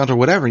your account or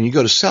whatever, and you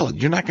go to sell it,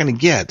 you're not going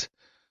to get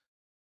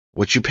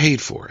what you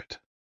paid for it.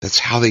 That's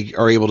how they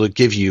are able to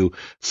give you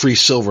free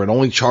silver and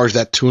only charge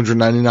that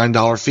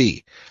 $299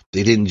 fee.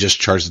 They didn't just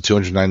charge the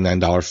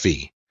 $299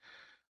 fee.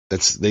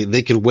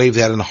 They could waive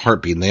that in a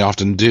heartbeat, and they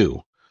often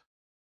do.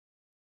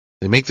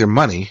 They make their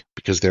money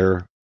because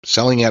they're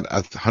selling at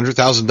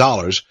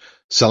 $100,000,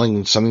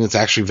 selling something that's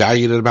actually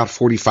valued at about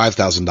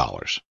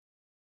 $45,000.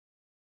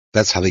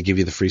 That's how they give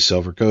you the free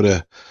silver.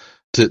 Go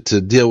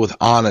to deal with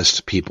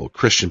honest people,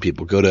 Christian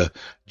people. Go to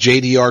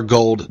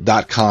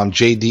jdrgold.com,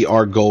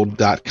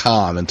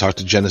 jdrgold.com, and talk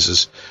to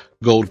Genesis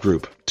Gold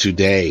Group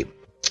today.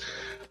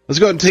 Let's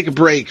go ahead and take a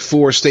break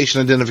for station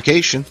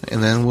identification,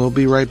 and then we'll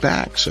be right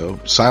back. So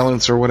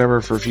silence or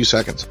whatever for a few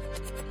seconds.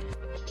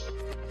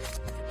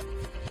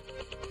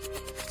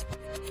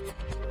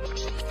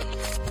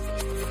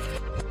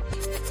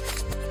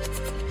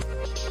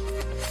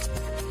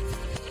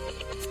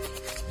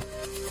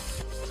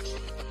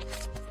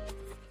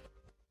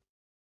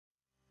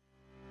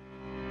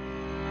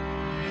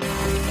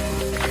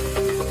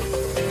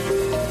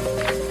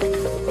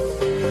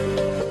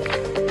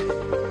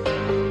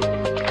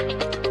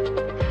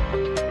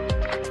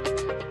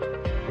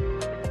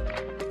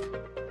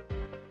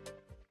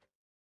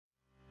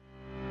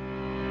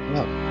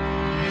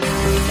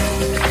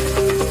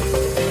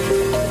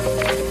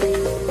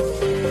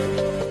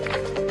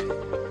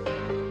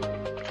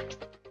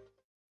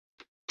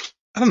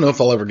 know if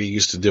I'll ever get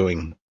used to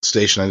doing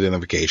station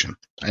identification.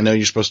 I know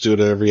you're supposed to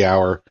do it every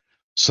hour.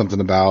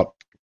 Something about,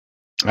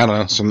 I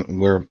don't know,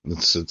 where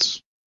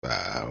it's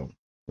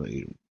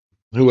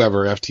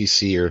whoever,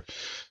 FTC or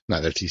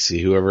not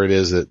FTC, whoever it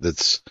is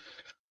that's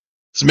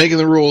making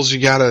the rules. You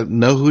got to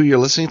know who you're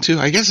listening to.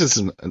 I guess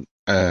it's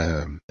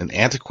an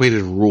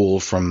antiquated rule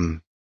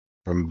from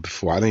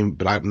before.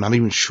 But I'm not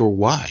even sure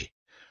why. I'm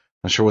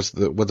not sure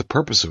what the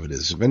purpose of it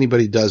is. If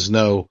anybody does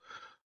know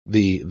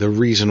the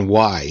reason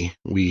why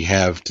we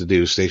have to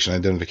do station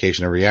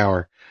identification every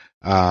hour,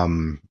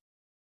 then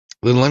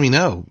let me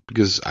know,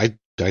 because I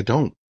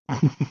don't.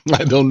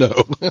 I don't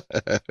know.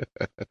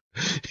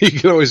 You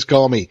can always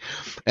call me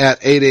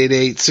at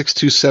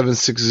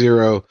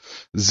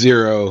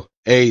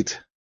 888-627-6008.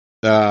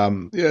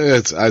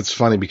 It's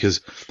funny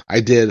because I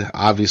did,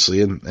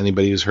 obviously, and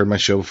anybody who's heard my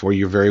show before,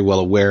 you're very well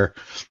aware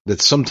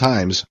that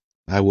sometimes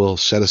I will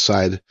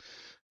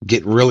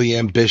get really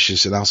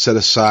ambitious, and I'll set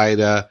aside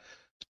a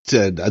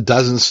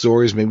dozen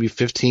stories, maybe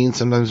 15,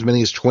 sometimes as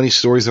many as 20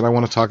 stories that I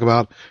want to talk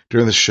about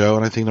during the show.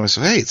 And I think to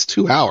myself, hey, it's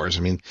 2 hours.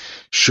 I mean,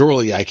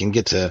 surely I can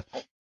get to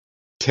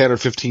 10 or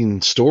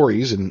 15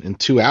 stories in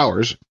 2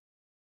 hours.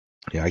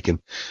 Yeah, I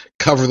can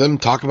cover them,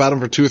 talk about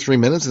them for 2 or 3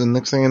 minutes, and the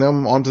next thing I know,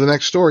 I'm on to the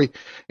next story.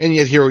 And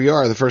yet here we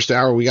are. The first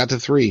hour, we got to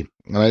 3,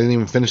 and I didn't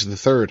even finish the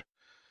third.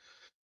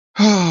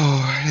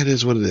 Oh, it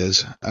is what it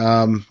is.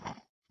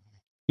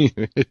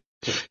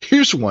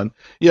 Here's one.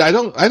 Yeah, I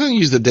don't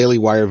use the Daily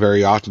Wire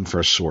very often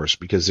for a source,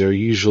 because they're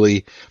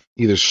usually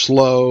either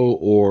slow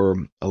or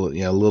a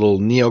little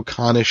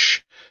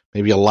neoconish,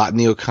 maybe a lot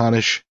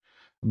neoconish.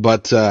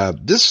 But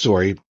this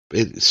story,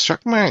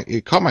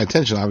 it caught my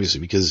attention,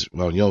 obviously, because,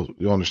 well,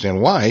 you'll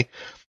understand why.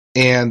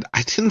 And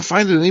I didn't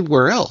find it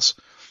anywhere else.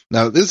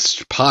 Now, this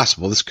is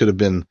possible. This could have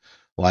been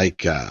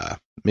like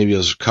maybe it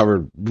was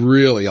covered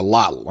really a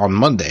lot on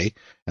Monday,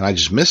 and I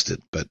just missed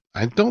it, but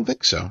I don't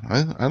think so.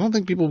 I don't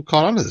think people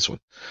caught on to this one.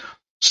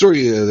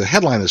 Story, the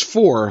headline is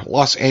 4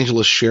 Los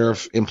Angeles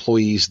sheriff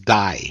employees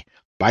die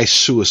by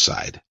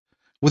suicide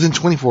within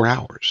 24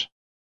 hours.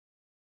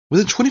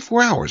 Within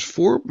 24 hours,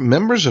 4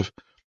 members of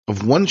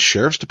one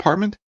sheriff's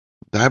department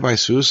die by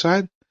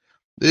suicide?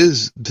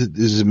 Is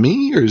it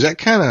me, or is that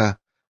kind of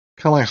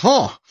like,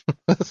 huh?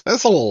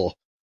 That's a little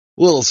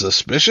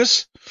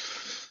suspicious.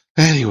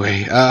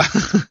 Anyway,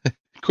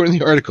 according to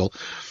the article,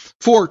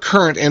 4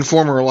 current and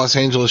former Los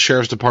Angeles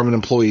Sheriff's Department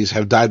employees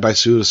have died by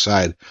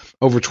suicide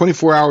over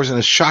 24 hours in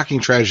a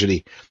shocking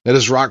tragedy that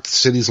has rocked the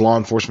city's law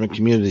enforcement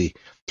community.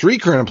 3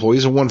 current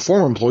employees and 1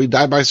 former employee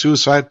died by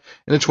suicide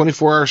in a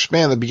 24-hour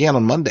span that began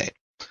on Monday.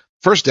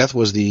 First death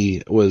was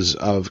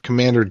of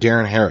Commander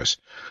Darren Harris,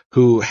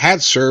 who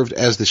had served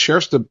as the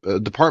Sheriff's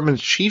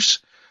Department's chief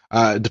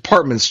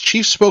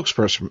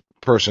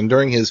spokesperson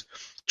during his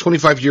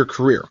 25-year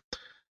career.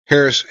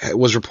 Harris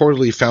was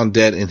reportedly found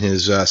dead in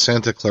his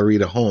Santa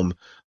Clarita home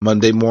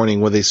Monday morning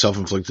with a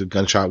self-inflicted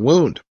gunshot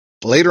wound.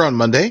 Later on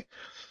Monday,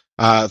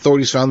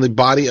 authorities found the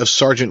body of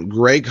Sergeant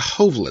Greg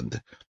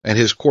Hovland at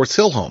his Quartz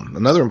Hill home.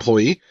 Another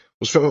employee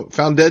was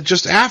found dead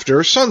just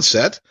after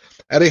sunset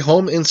at a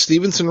home in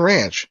Stevenson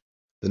Ranch.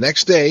 The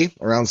next day,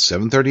 around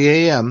 7:30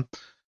 a.m.,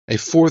 a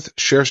 4th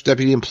sheriff's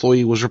deputy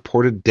employee was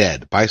reported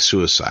dead by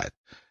suicide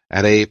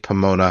at a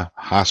Pomona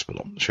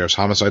hospital. Sheriff's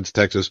homicide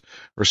detectives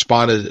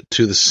responded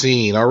to the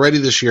scene. Already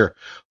this year,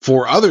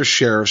 4 other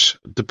sheriff's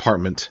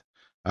department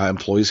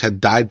employees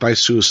had died by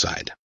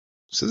suicide.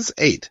 So this is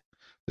 8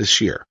 this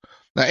year.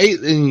 Now,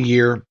 8 in a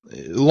year,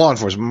 law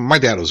enforcement, my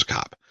dad was a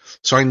cop,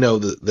 so I know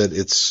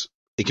that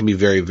it can be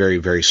very, very,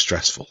 very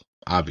stressful,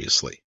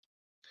 obviously.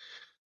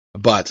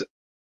 But,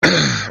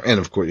 and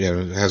of course,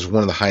 it has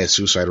one of the highest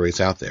suicide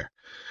rates out there.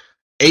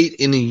 8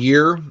 in a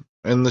year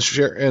in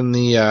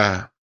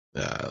the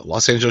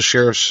Los Angeles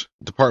Sheriff's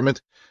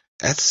Department,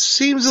 that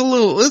seems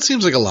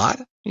like a lot,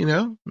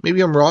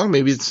 Maybe I'm wrong,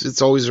 maybe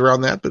it's always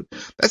around that, but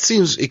that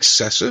seems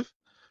excessive.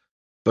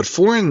 But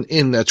 4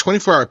 in a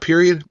 24-hour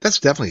period, that's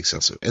definitely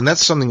excessive. And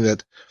that's something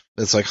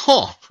that's like,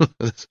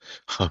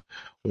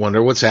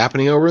 wonder what's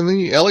happening over in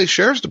the LA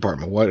Sheriff's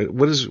Department.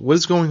 What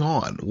is going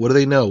on? What do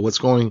they know? What's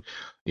going,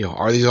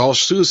 are these all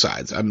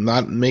suicides? I'm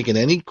not making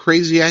any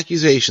crazy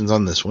accusations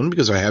on this one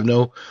because I have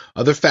no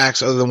other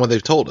facts other than what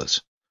they've told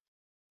us.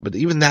 But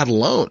even that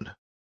alone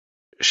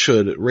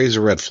should raise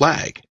a red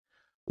flag.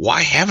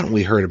 Why haven't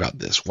we heard about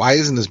this? Why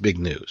isn't this big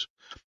news?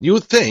 You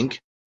would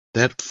think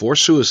that 4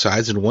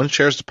 suicides in one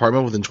sheriff's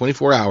department within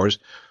 24 hours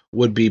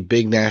would be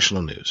big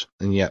national news.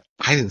 And yet,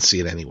 I didn't see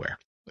it anywhere,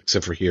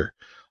 except for here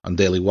on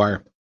Daily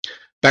Wire.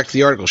 Back to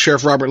the article.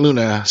 Sheriff Robert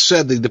Luna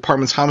said the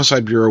department's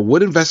homicide bureau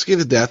would investigate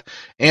the death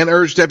and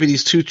urged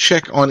deputies to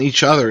check on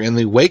each other in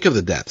the wake of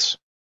the deaths.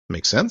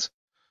 Makes sense?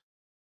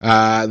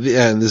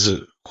 And this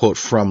is a quote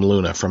from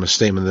Luna from a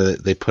statement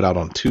that they put out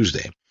on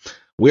Tuesday.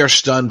 We are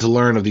stunned to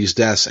learn of these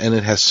deaths, and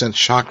it has sent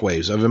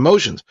shockwaves of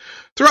emotions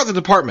throughout the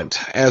department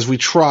as we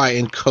try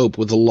and cope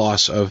with the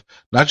loss of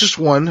not just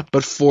one,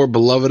 but 4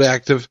 beloved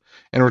active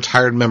and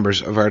retired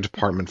members of our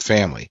department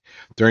family.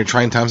 During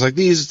trying times like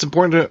these, it's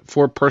important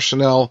for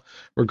personnel,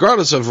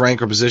 regardless of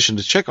rank or position,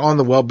 to check on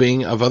the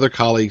well-being of other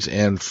colleagues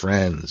and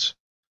friends.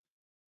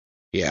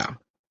 Yeah.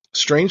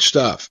 Strange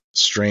stuff.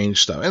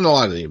 And a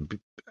lot of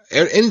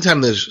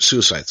anytime there's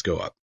suicides go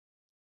up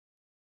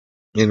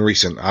in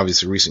recent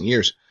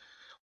years,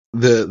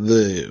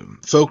 the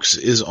focus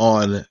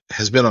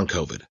has been on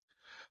COVID.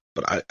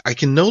 But I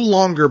can no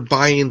longer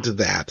buy into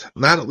that.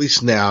 Not at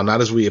least now,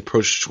 not as we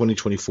approach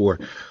 2024.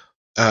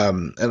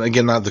 And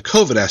again, not the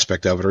COVID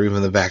aspect of it or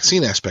even the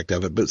vaccine aspect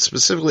of it, but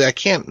specifically, I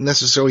can't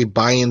necessarily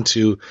buy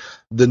into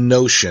the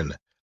notion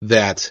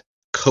that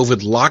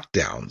COVID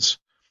lockdowns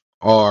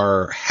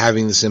are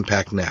having this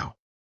impact now.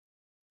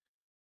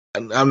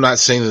 And I'm not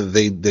saying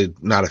that they're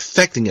not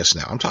affecting us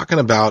now. I'm talking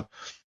about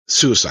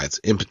suicides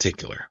in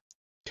particular.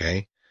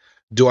 Okay.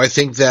 Do I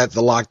think that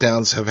the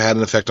lockdowns have had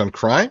an effect on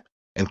crime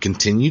and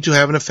continue to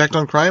have an effect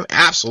on crime?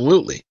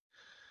 Absolutely.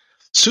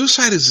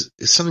 Suicide is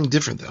something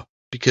different though,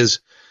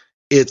 because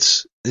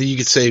you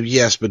could say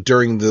yes, but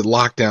during the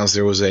lockdowns,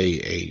 there was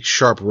a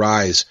sharp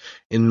rise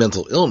in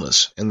mental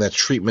illness, and that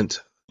treatment,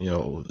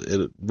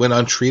 it went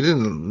untreated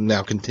and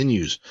now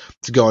continues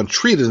to go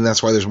untreated, and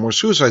that's why there's more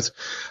suicides.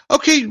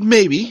 Okay,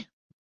 maybe,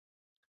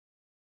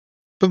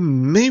 but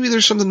maybe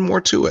there's something more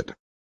to it.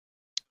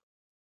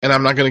 And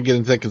I'm not going to get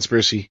into that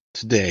conspiracy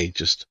today.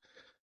 Just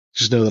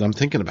know that I'm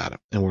thinking about it,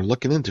 and we're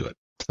looking into it.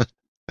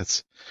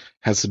 That's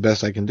the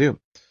best I can do.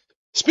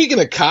 Speaking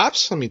of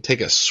cops, let me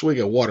take a swig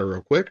of water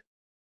real quick.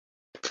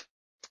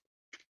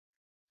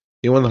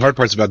 One of the hard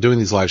parts about doing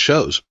these live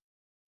shows,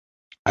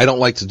 I don't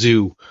like to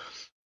do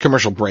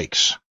commercial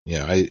breaks.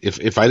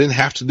 If I didn't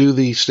have to do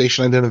the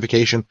station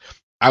identification,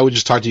 I would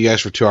just talk to you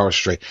guys for 2 hours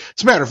straight.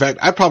 As a matter of fact,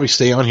 I'd probably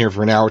stay on here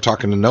for an hour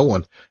talking to no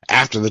one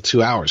after the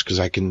 2 hours because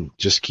I can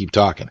just keep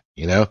talking,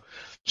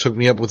 Hook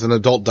me up with an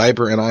adult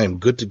diaper and I am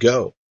good to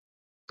go.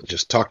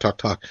 Just talk.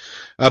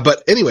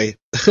 But anyway,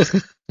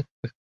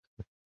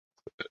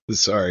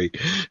 sorry.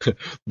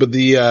 But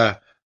the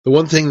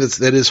one thing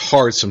that is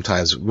hard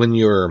sometimes when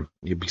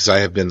because I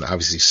have been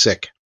obviously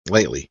sick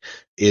lately,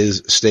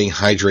 is staying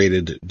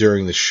hydrated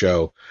during the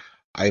show.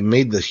 I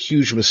made the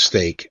huge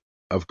mistake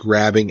of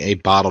grabbing a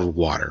bottled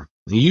water.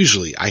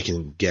 Usually I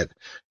can get,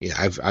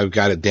 I've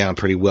got it down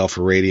pretty well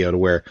for radio to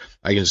where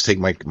I can just take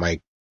my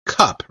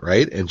cup,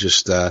 right, and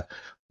just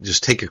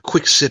take a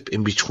quick sip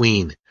in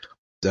between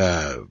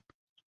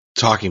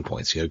talking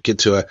points. Get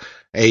to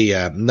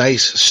a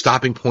nice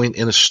stopping point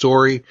in a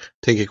story,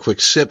 take a quick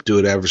sip, do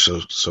it ever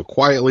so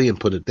quietly, and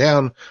put it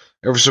down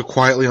ever so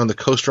quietly on the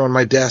coaster on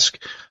my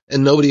desk,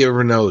 and nobody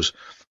ever knows.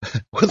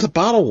 With a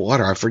bottle of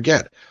water, I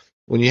forget.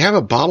 When you have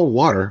a bottle of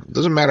water, it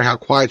doesn't matter how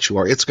quiet you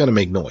are, it's going to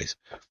make noise.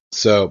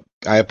 So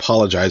I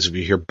apologize if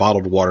you hear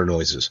bottled water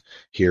noises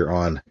here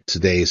on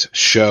today's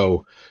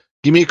show.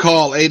 Give me a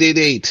call,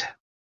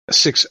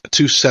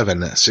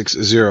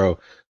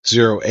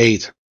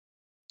 888-627-6008.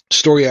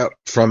 Story out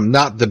from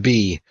Not the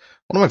Bee,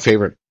 one of my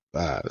favorite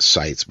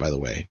sites, by the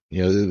way.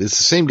 It's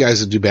the same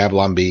guys that do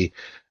Babylon Bee.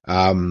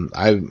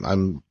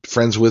 I'm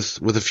friends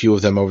with a few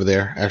of them over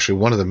there. Actually,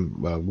 one of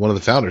them, one of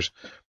the founders,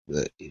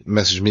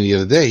 messaged me the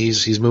other day.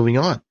 He's moving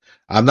on.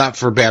 Not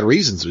for bad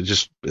reasons.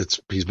 He's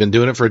been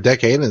doing it for a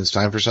decade, and it's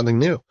time for something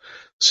new.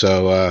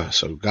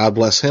 So God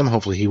bless him.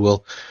 Hopefully, he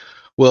will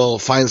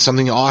find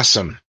something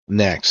awesome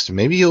next.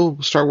 Maybe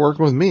he'll start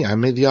working with me. I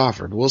made the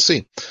offer. We'll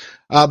see.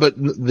 But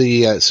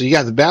so you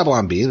got the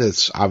Babylon Bee,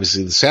 that's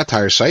obviously the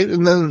satire site,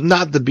 and then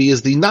Not the Bee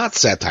is the not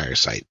satire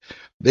site.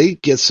 They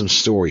get some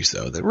stories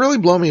though that really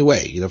blow me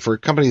away. For a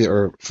company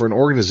or for an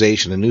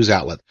organization, a news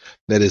outlet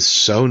that is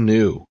so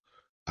new,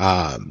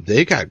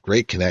 they got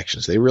great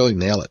connections. They really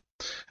nail it,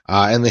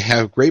 and they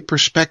have great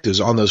perspectives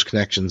on those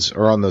connections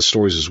or on those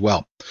stories as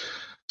well.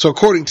 So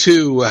according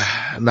to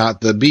Not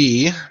the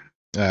Bee,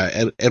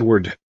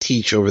 Edward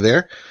Teach over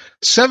there,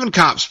 7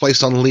 cops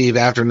placed on leave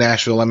after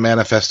Nashville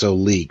manifesto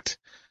leaked.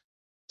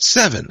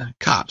 7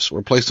 cops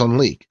were placed on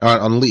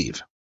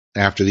leave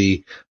after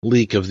the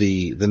leak of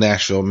the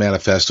Nashville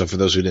manifesto. For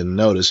those who didn't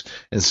notice,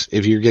 and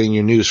if you're getting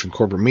your news from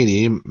corporate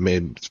media,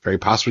 it's very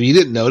possible you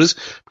didn't notice,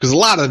 because a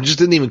lot of them just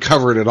didn't even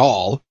cover it at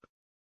all.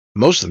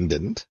 Most of them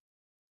didn't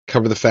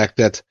cover the fact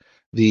that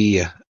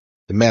the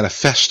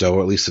manifesto,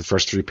 or at least the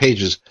first 3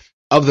 pages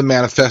of the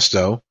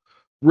manifesto,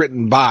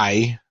 written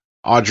by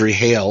Audrey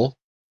Hale,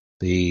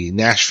 the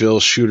Nashville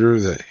shooter,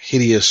 the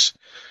hideous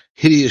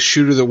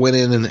shooter that went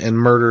in and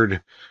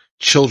murdered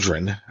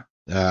children.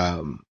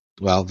 The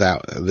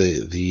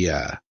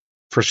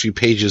first few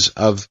pages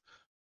of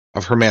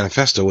her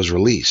manifesto was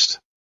released.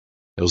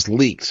 It was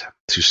leaked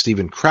to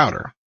Steven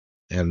Crowder,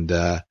 and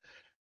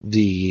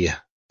the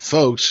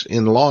folks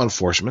in law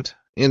enforcement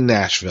in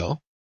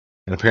Nashville,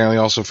 and apparently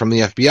also from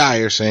the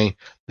FBI, are saying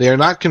they are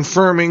not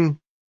confirming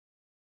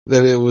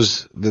that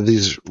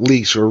these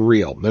leaks were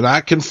real. They're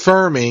not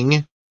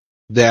confirming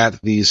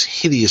that these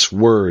hideous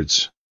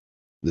words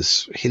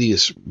this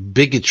hideous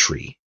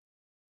bigotry,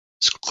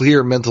 this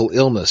clear mental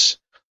illness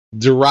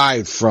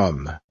derived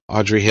from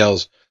Audrey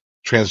Hale's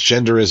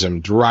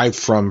transgenderism, derived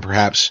from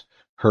perhaps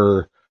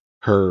her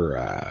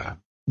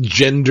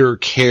gender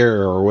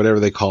care or whatever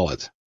they call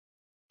it,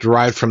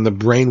 derived from the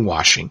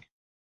brainwashing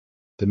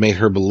that made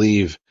her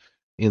believe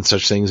in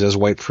such things as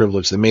white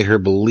privilege, that made her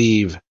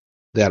believe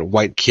that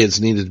white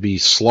kids needed to be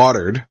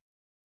slaughtered.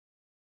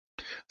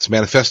 This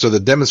manifesto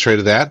that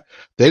demonstrated that,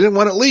 they didn't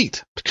want it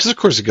leaked because, of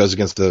course, it goes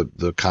against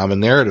the common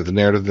narrative, the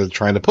narrative they're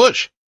trying to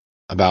push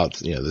about,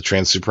 the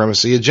trans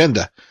supremacy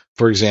agenda,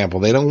 for example.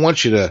 They don't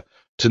want you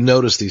to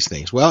notice these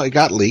things. Well, it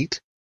got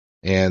leaked,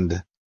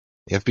 and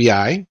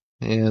FBI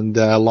and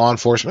law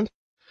enforcement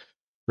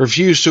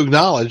refused to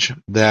acknowledge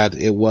that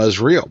it was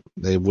real.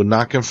 They would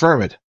not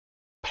confirm it.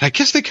 But I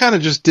guess they kind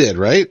of just did,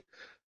 right?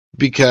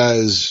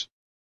 Because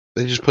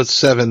they just put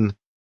 7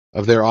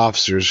 of their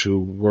officers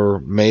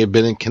who may have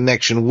been in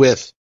connection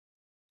with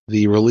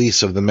the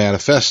release of the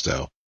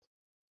manifesto.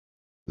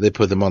 They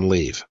put them on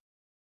leave,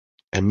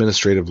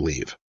 administrative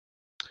leave.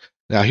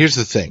 Now, here's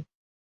the thing.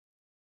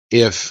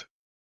 If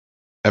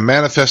a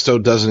manifesto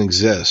doesn't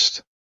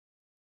exist,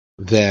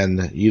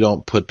 then you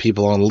don't put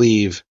people on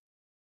leave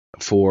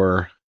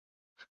for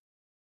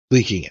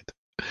leaking it.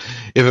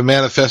 If a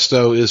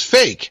manifesto is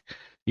fake,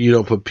 you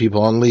don't put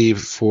people on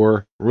leave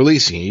for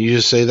releasing it. You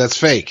just say that's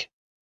fake.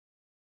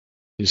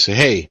 You say,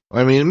 hey,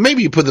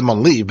 maybe you put them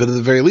on leave, but at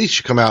the very least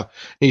you come out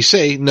and you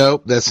say,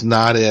 nope, that's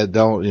not it.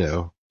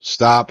 Don't,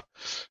 stop.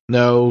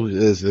 No,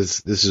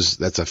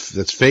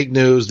 that's fake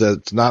news.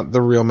 That's not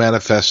the real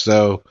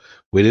manifesto.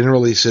 We didn't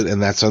release it,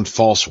 and that's a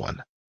false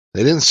one.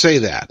 They didn't say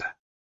that.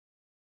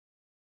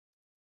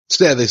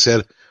 Instead, they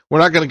said, we're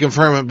not going to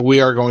confirm it, but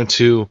we are going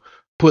to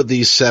put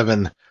these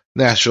 7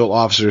 national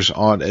officers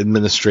on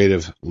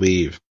administrative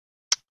leave.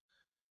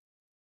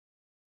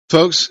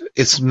 Folks,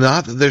 it's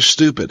not that they're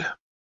stupid.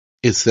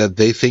 It's that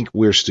they think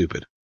we're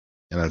stupid.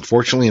 And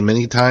unfortunately,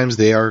 many times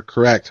they are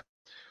correct.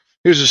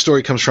 Here's a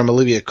story comes from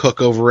Olivia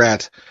Cook over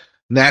at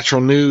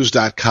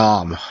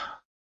naturalnews.com.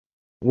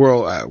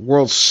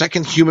 World's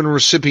second human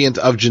recipient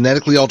of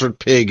genetically altered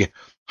pig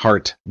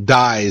heart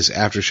dies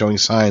after showing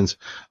signs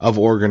of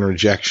organ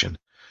rejection.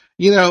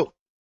 I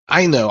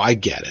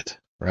get it,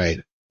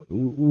 right?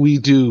 They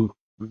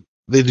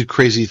do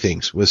crazy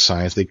things with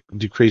science. They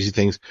do crazy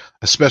things,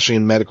 especially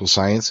in medical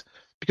science,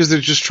 because they're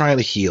just trying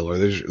to heal, or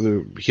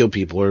they're heal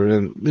people, or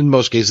in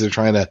most cases they're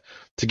trying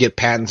to get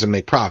patents and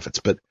make profits.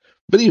 But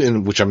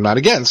even, which I'm not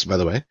against, by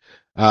the way,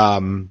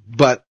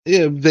 but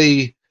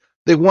they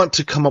want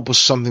to come up with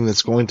something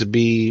that's going to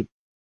be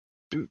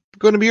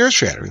earth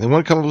shattering. They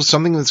want to come up with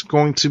something that's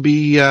going to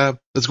be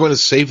that's going to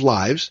save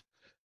lives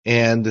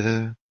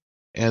and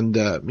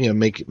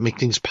make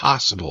things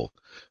possible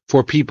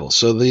for people.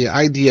 So the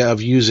idea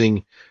of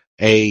using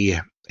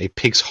a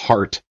pig's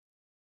heart,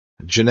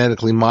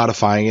 genetically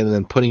modifying it and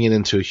then putting it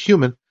into a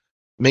human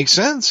makes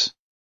sense.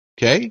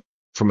 Okay?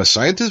 From a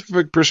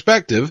scientific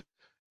perspective,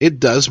 it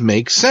does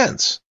make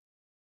sense.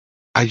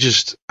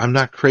 I'm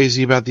not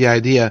crazy about the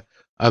idea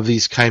of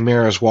these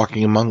chimeras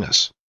walking among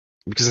us,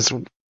 because that's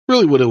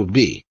really what it would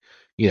be.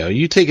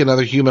 You take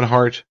another human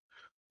heart,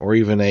 or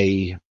even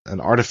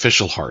an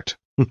artificial heart,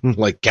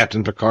 like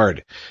Captain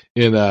Picard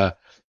in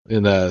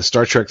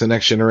Star Trek: The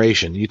Next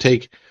Generation. You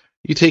take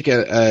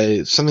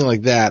a something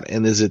like that,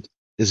 and is it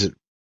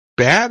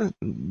bad?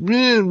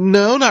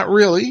 No, not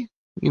really.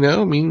 You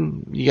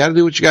got to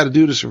do what you got to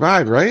do to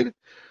survive, right?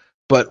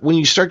 But when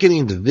you start getting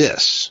into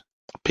this,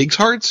 pig's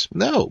hearts,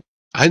 no.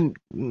 I'm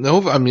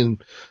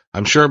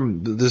sure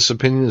this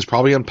opinion is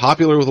probably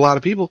unpopular with a lot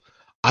of people.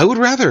 I would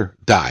rather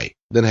die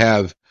than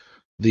have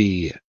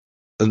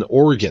an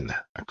organ,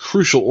 a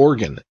crucial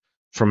organ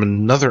from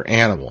another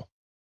animal,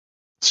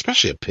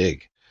 especially a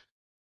pig,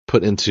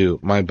 put into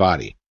my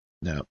body.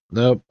 No,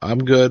 nope, I'm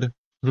good.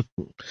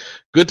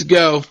 Good to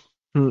go.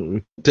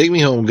 Take me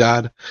home,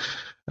 God.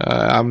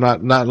 I'm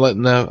not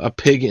letting a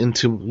pig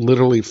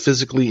literally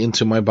physically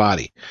into my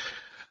body.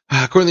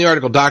 According to the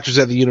article, doctors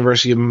at the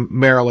University of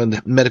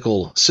Maryland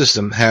Medical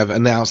System have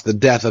announced the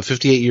death of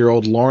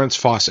 58-year-old Lawrence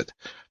Fawcett,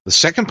 the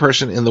second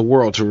person in the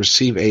world to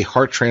receive a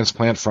heart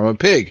transplant from a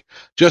pig,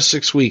 just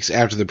 6 weeks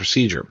after the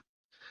procedure.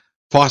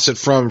 Fawcett,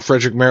 from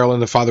Frederick,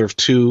 Maryland, a father of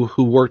 2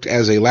 who worked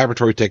as a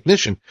laboratory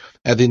technician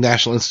at the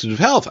National Institute of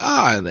Health,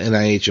 an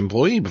NIH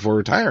employee before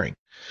retiring,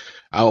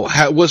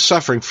 was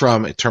suffering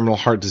from a terminal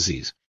heart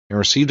disease and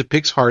received a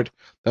pig's heart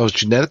that was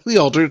genetically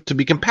altered to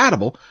be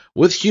compatible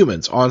with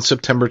humans on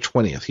September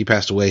 20th. He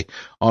passed away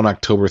on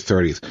October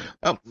 30th.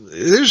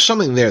 There's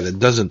something there that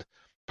doesn't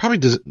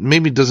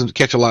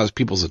catch a lot of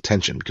people's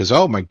attention, because,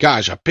 oh my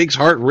gosh, a pig's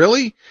heart,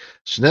 really?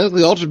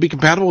 Genetically altered to be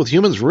compatible with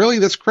humans? Really?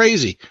 That's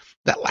crazy.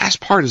 That last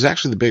part is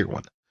actually the bigger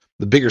one.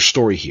 The bigger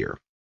story here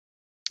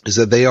is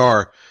that they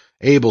are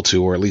able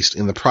to, or at least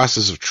in the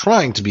process of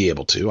trying to be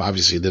able to,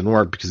 obviously it didn't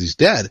work because he's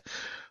dead,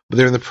 but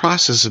they're in the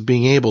process of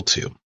being able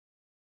to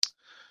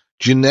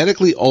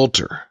genetically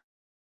alter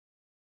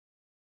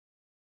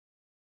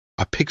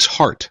a pig's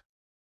heart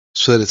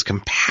so that it's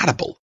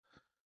compatible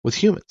with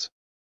humans.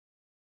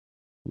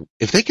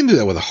 If they can do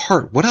that with a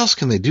heart, what else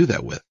can they do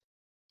that with?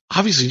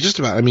 Obviously, just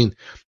about. I mean,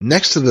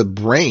 next to the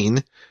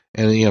brain,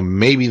 and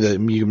maybe you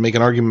can make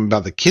an argument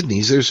about the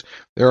kidneys.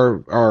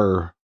 There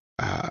aren't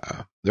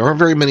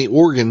very many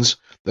organs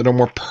that are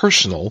more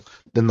personal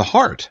than the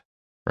heart,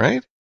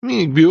 right? I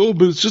mean,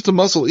 but it's just a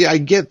muscle. Yeah, I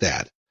get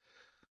that.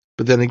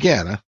 But then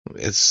again,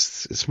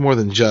 it's more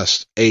than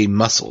just a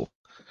muscle.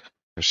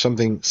 There's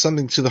something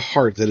to the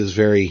heart that is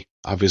very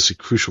obviously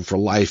crucial for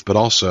life, but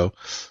also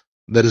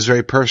that is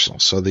very personal.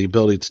 So the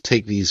ability to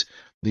take these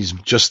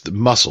just the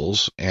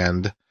muscles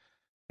and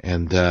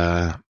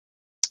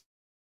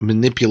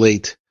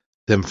manipulate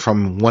them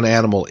from one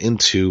animal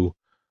into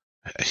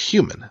a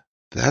human,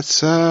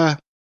 that's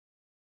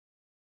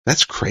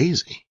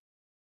crazy.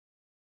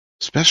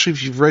 Especially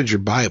if you've read your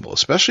Bible,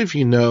 especially if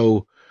you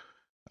know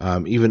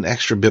even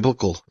extra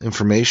biblical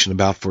information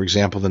about, for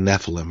example, the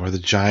Nephilim or the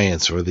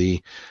giants or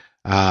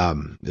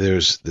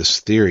there's this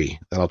theory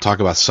that I'll talk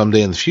about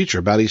someday in the future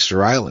about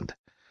Easter Island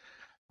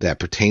that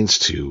pertains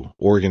to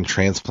organ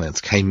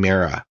transplants,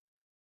 chimera,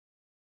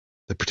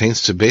 that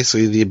pertains to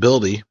basically the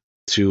ability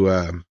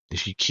to,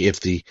 if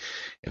the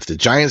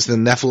giants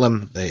and the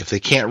Nephilim, if they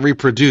can't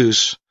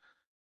reproduce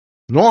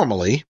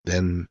normally,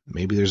 then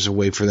maybe there's a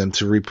way for them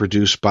to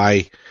reproduce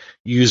by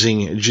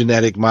using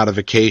genetic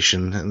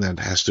modification, and that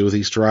has to do with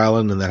Easter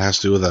Island, and that has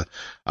to do with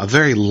a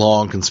very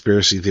long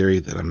conspiracy theory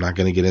that I'm not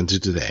going to get into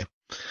today.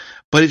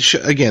 But it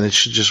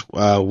should just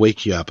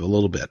wake you up a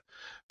little bit.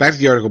 Back to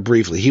the article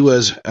briefly. He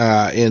was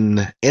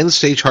in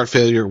end-stage heart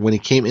failure when he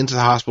came into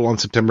the hospital on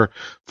September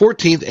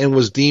 14th and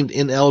was deemed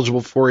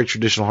ineligible for a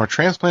traditional heart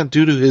transplant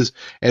due to his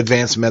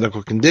advanced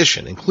medical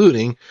condition,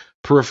 including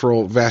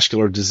peripheral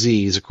vascular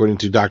disease, according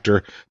to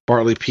Dr.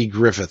 Bartley P.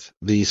 Griffith,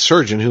 the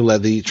surgeon who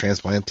led the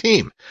transplant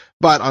team.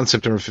 But on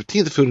September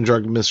 15th, the Food and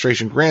Drug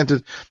Administration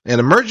granted an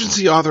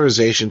emergency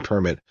authorization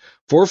permit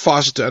for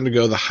Fawcett to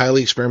undergo the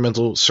highly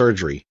experimental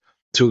surgery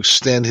to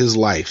extend his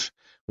life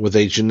with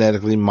a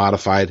genetically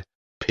modified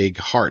pig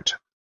heart.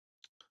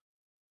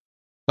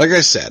 Like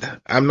I said,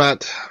 I'm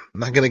not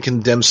going to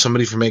condemn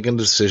somebody for making a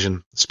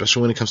decision,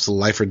 especially when it comes to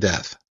life or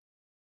death.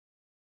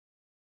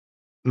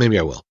 Maybe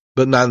I will,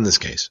 but not in this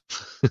case.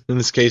 In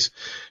this case,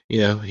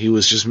 he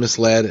was just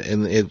misled,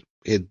 and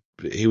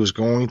he was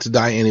going to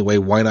die anyway.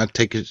 Why not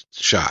take a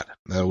shot?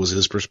 That was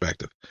his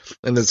perspective,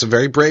 and that's a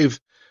very brave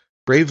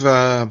effort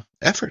on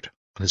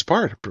his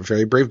part. A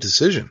very brave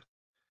decision.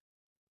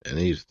 And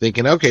he's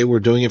thinking, okay, we're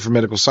doing it for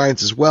medical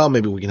science as well.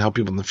 Maybe we can help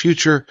people in the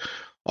future.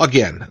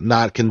 Again,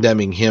 not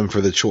condemning him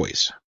for the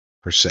choice,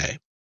 per se.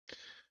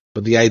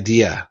 But the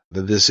idea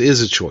that this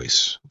is a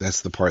choice,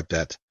 that's the part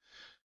that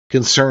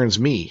concerns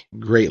me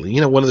greatly.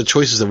 One of the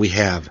choices that we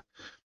have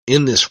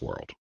in this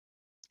world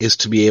is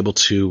to be able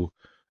to,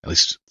 at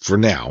least for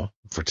now,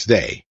 for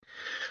today,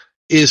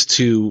 is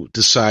to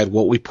decide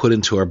what we put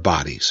into our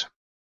bodies.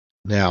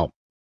 Now,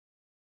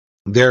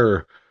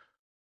 there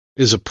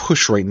is a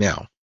push right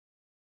now,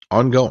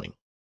 ongoing,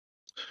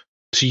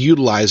 to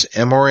utilize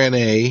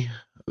mRNA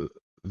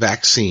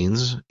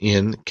vaccines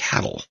in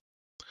cattle.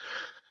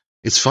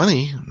 It's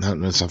funny. No,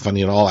 it's not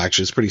funny at all,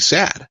 actually. It's pretty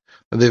sad.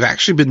 They've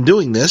actually been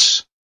doing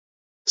this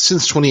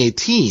since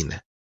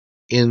 2018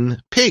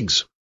 in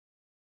pigs.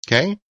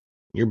 Okay?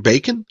 Your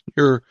bacon,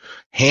 your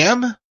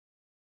ham,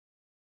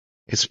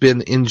 it's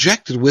been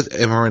injected with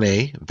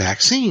mRNA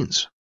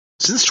vaccines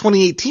since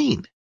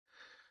 2018.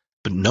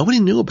 But nobody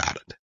knew about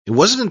it. It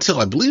wasn't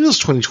until, I believe it was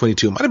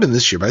 2022, it might have been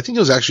this year, but I think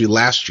it was actually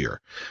last year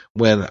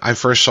when I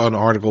first saw an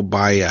article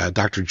by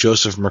Dr.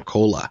 Joseph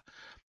Mercola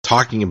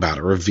talking about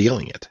it,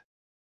 revealing it.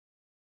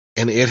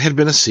 And it had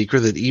been a secret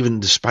that even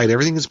despite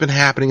everything that's been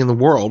happening in the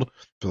world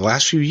for the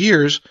last few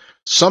years,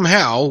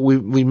 somehow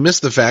we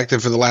missed the fact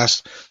that for the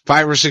last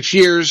 5 or 6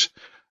 years,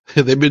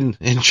 they've been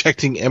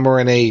injecting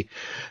mRNA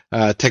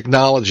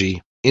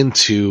technology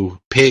into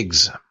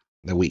pigs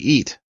that we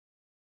eat.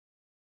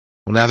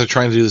 Well, now they're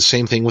trying to do the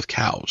same thing with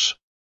cows.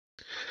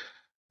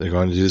 They're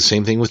going to do the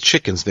same thing with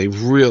chickens. They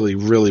really,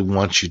 really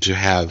want you to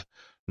have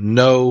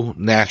no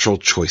natural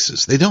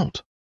choices. They don't.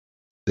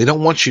 They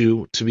don't want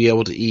you to be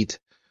able to eat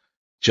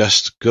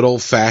just good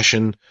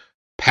old-fashioned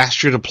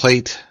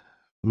pasture-to-plate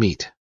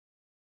meat.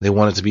 They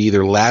want it to be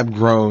either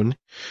lab-grown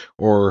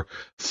or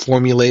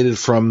formulated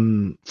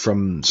from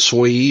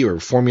soy or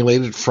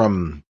formulated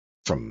from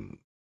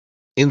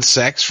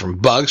insects, from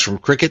bugs, from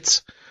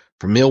crickets,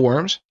 from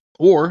mealworms.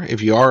 Or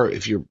if you're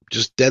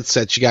just dead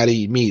set you got to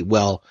eat meat,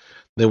 well,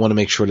 they want to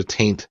make sure to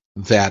taint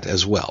that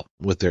as well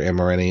with their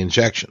mRNA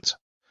injections.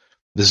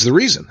 This is the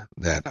reason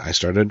that I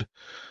started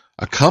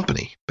a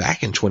company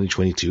back in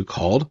 2022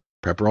 called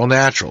Prepper All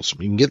Naturals.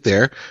 You can get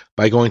there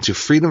by going to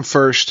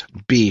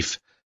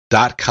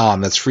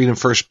freedomfirstbeef.com. That's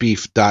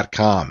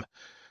freedomfirstbeef.com.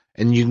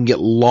 And you can get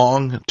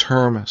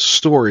long-term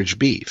storage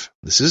beef.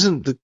 This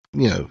isn't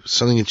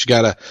something that you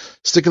got to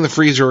stick in the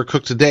freezer or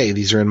cook today.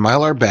 These are in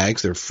Mylar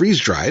bags. They're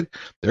freeze-dried.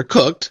 They're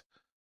cooked.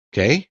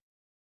 Okay?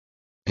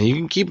 And you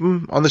can keep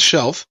them on the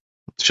shelf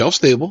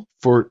stable,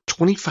 for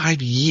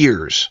 25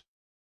 years.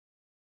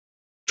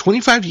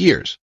 25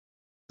 years.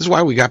 This is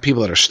why we got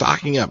people that are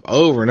stocking up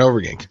over and over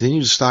again.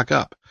 Continue to stock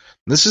up.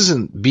 This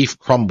isn't beef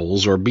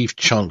crumbles or beef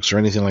chunks or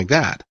anything like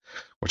that.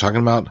 We're talking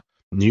about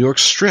New York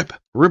strip,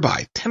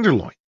 ribeye,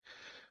 tenderloin.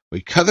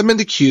 We cut them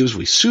into cubes.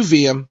 We sous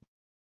vide them,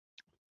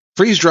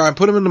 freeze dry them,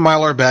 put them into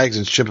Mylar bags,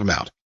 and ship them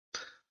out.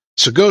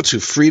 So go to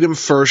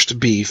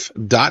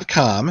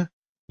freedomfirstbeef.com.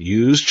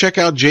 Use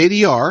checkout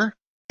JDR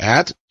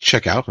at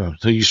checkout.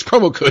 So use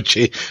promo code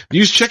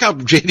use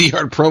checkout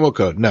JDR promo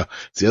code. No,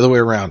 it's the other way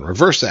around.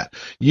 Reverse that.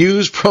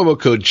 Use promo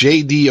code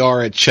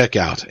JDR at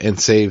checkout and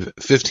save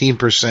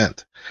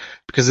 15%.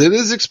 Because it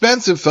is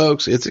expensive,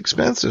 folks. It's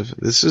expensive.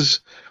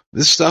 This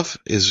stuff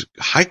is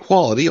high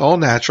quality, all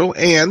natural,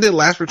 and it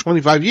lasts for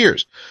 25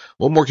 years.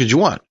 What more could you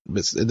want?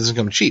 It doesn't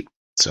come cheap.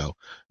 So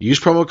use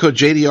promo code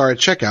JDR at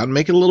checkout and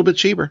make it a little bit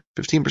cheaper,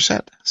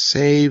 15%.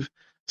 Save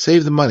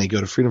the money. Go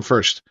to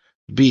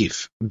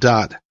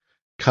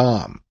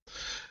freedomfirstbeef.com.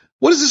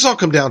 What does this all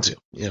come down to?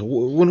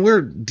 When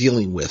we're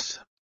dealing with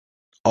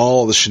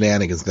all the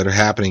shenanigans that are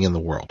happening in the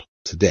world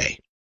today,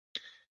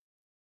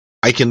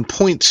 I can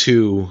point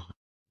to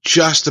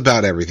just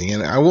about everything,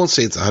 and I won't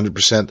say it's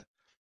 100%,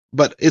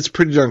 but it's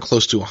pretty darn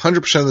close to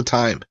 100% of the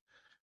time.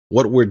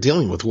 What we're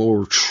dealing with, what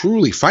we're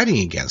truly fighting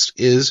against,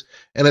 is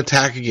an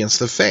attack against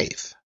the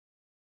faith.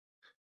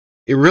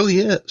 It really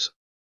is.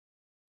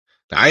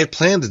 Now, I had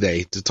planned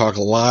today to talk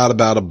a lot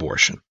about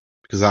abortion,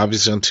 because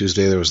obviously on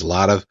Tuesday there was a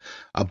lot of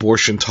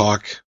abortion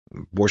talk,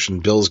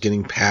 abortion bills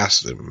getting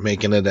passed,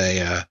 making it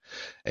a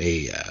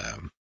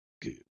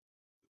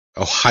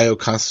Ohio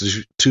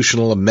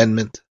constitutional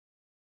amendment,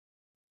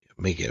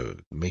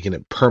 making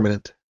it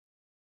permanent,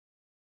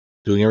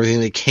 doing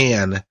everything they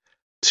can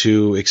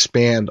to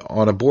expand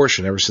on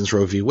abortion ever since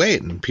Roe v.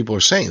 Wade. And people are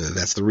saying that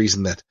that's the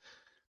reason that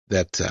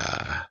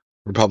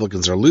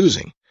Republicans are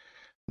losing.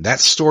 That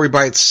story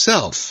by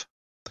itself,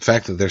 the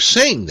fact that they're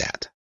saying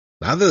that,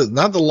 not the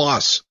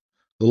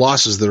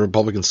losses the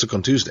Republicans took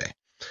on Tuesday,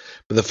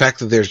 but the fact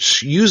that they're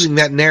using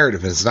that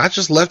narrative, and it's not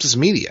just leftist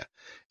media.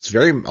 It's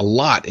a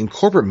lot in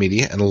corporate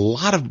media, and a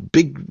lot of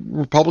big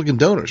Republican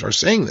donors are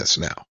saying this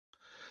now,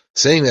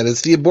 saying that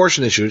it's the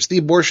abortion issue. It's the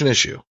abortion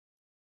issue.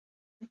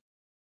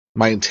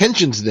 My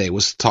intention today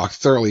was to talk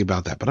thoroughly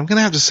about that, but I'm going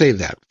to have to save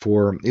that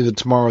for either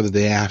tomorrow or the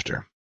day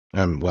after,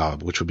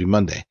 which would be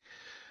Monday.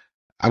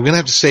 I'm going to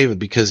have to save it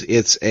because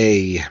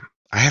I'm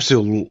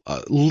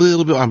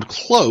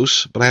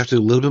close, but I have to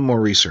do a little bit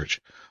more research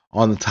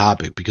on the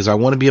topic, because I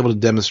want to be able to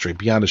demonstrate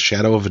beyond a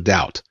shadow of a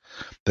doubt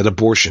that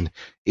abortion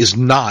is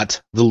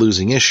not the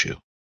losing issue.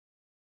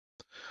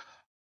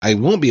 I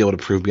won't be able to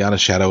prove beyond a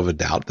shadow of a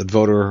doubt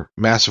that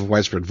massive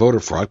widespread voter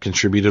fraud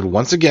contributed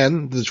once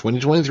again to the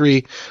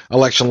 2023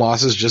 election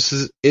losses, just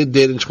as it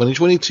did in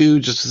 2022,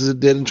 just as it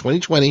did in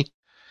 2020.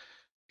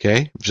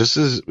 Okay, just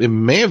as it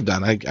may have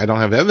done. I don't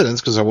have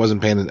evidence because I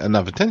wasn't paying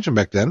enough attention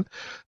back then,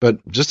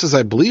 but just as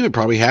I believe it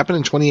probably happened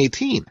in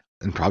 2018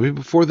 and probably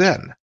before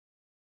then.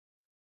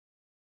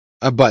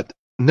 But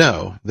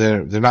no,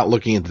 they're not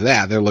looking into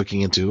that. They're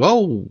looking into,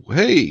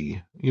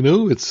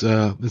 it's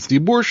the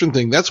abortion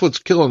thing. That's what's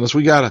killing us.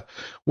 We gotta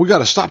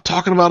stop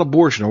talking about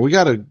abortion, or we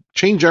gotta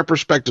change our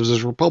perspectives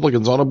as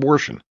Republicans on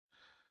abortion.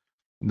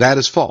 That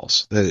is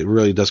false. That it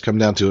really does come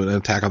down to an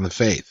attack on the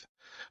faith.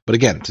 But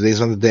again, today's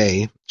not the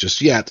day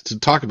just yet to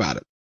talk about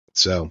it.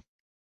 So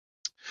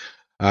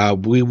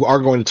we are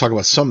going to talk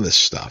about some of this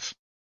stuff.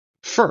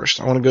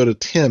 First, I want to go to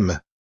Tim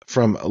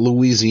from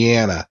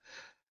Louisiana.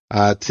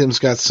 Tim's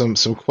got some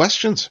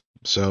questions,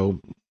 so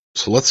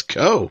let's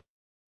go.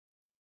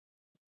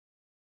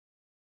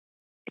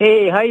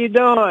 Hey, how you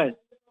doing?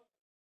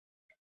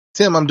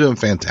 Tim, I'm doing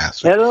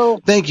fantastic.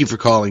 Hello. Thank you for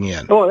calling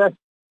in. Oh,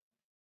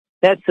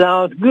 that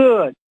sounds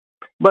good.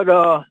 But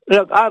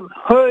look, I've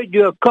heard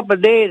you a couple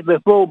of days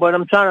before, but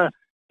I'm trying to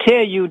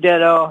tell you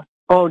that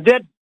on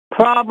that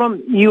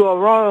problem, you are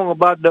wrong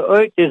about the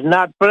earth is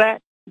not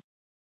flat.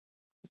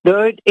 The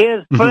earth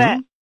is flat.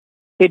 Mm-hmm.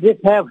 It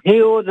just have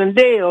hills and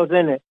dales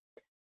in it.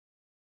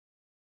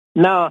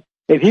 Now,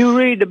 if you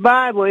read the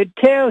Bible, it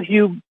tells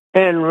you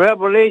in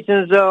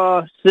Revelations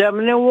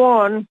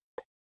 71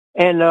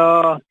 and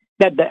that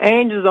the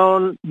angels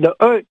on the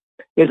earth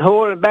is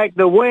holding back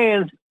the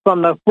winds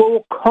from the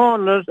four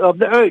corners of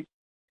the earth.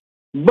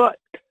 But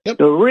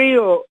the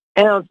real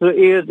answer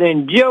is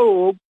in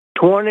Job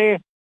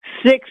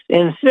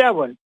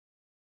 26:7,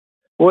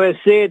 where it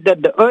said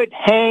that the earth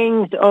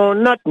hangs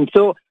on nothing.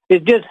 So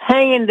it's just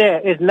hanging there.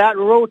 It's not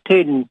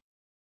rotating.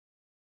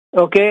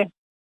 Okay?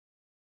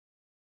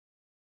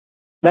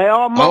 They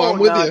all I'm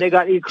with now. you. They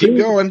got Keep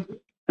going.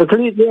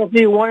 Ecclesiastes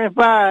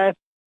 1:5.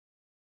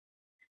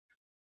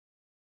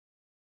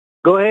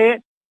 Go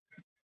ahead.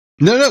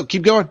 No,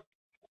 keep going.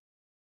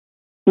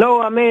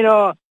 No, I mean,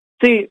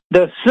 see,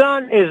 the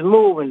sun is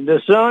moving.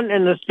 The sun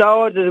and the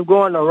stars is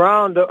going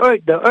around the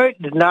earth. The earth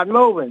is not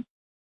moving.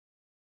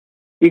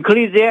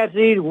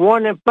 Ecclesiastes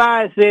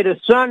 1:5 say the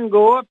sun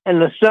go up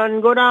and the sun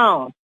go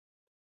down.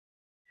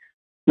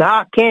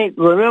 Now, I can't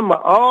remember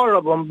all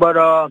of them,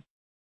 but,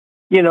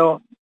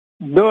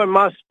 during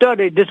my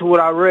study, this is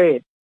what I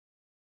read.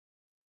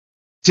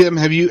 Tim,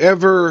 have you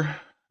ever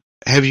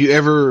have you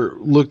ever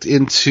looked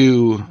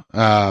into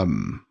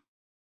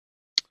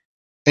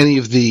any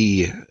of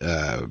the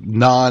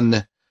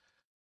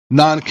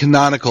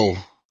non-canonical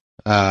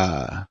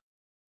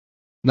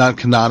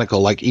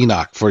like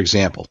Enoch, for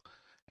example,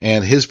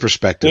 and his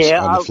perspectives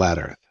on the flat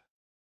Earth?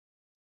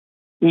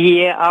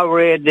 Yeah, I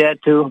read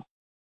that too.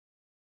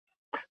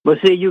 But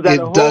see, you got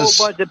a whole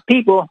bunch of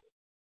people.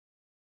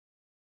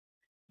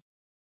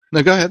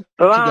 No, go ahead.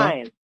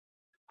 Lying.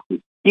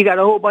 You got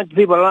a whole bunch of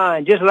people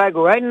lying. Just like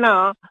right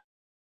now,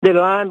 they're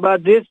lying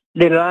about this.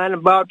 They're lying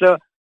about the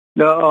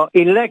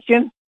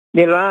election.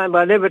 They're lying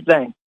about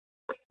everything.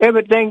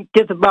 Everything,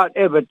 just about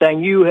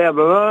everything you have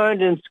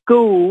learned in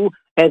school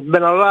has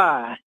been a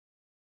lie.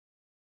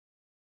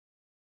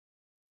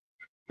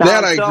 Now,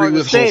 that I agree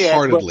with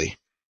wholeheartedly.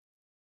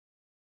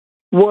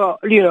 Well,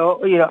 you know,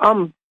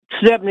 I'm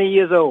 70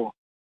 years old,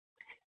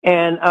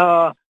 and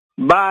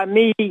by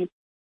me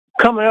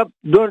coming up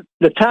during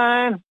the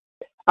time,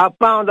 I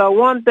found out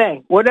one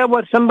thing: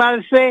 whatever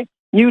somebody say,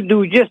 you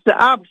do just the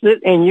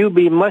opposite, and you'll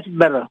be much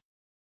better.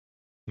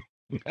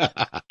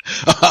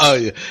 Oh,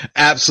 yeah.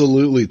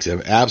 Absolutely,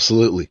 Tim.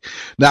 Absolutely.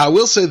 Now, I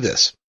will say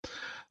this: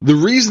 the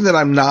reason that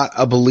I'm not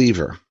a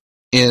believer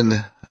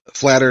in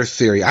flat Earth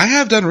theory, I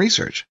have done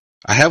research.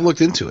 I have looked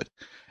into it.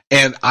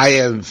 And I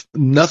have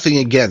nothing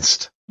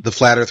against the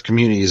flat Earth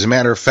community. As a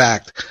matter of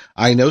fact,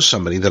 I know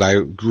somebody that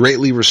I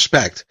greatly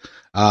respect.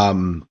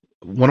 One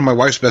of my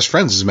wife's best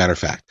friends, as a matter of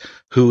fact,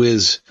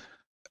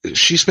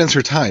 she spends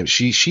her time.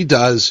 She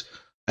does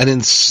an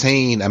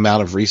insane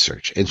amount of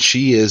research, and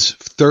she is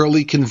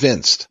thoroughly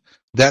convinced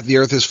that the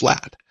Earth is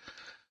flat.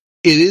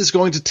 It is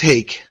going to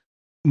take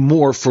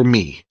more for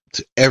me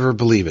to ever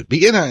believe it.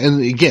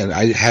 And again,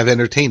 I have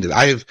entertained it.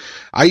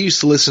 I used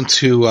to listen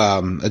to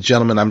a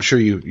gentleman. I'm sure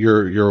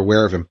you're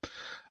aware of him.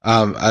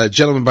 A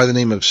gentleman by the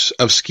name of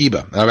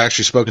Skiba. And I've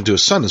actually spoken to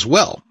his son as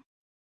well.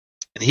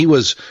 And he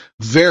was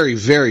very,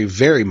 very,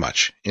 very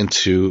much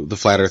into the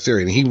flat Earth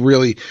theory, and he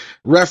really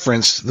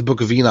referenced the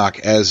Book of Enoch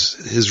as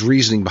his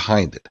reasoning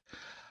behind it.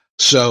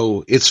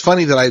 So it's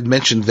funny that I had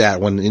mentioned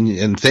that one,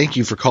 and thank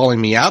you for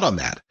calling me out on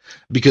that,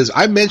 because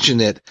I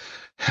mentioned it.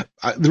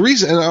 The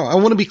reason, and I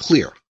want to be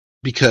clear,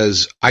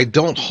 because I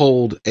don't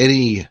hold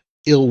any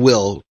ill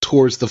will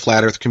towards the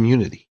flat Earth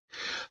community.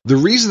 The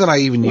reason that I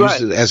even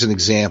used it as an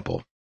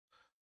example,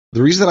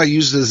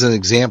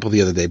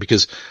 the other day,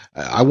 because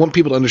I want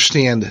people to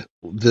understand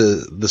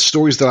the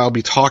stories that I'll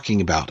be talking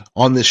about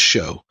on this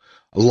show.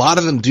 A lot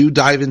of them do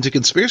dive into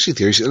conspiracy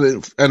theories,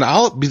 and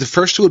I'll be the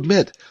first to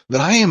admit that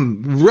I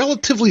am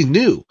relatively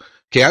new.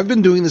 Okay, I've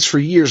been doing this for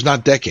years,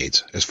 not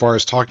decades, as far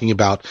as talking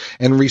about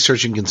and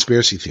researching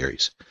conspiracy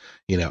theories.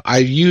 I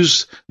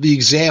use the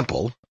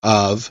example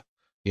of,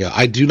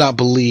 I do not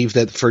believe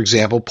that, for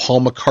example,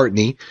 Paul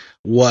McCartney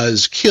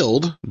was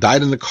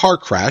died in a car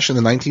crash in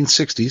the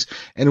 1960s,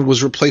 and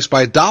was replaced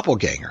by a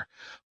doppelganger.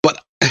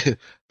 But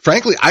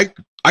frankly,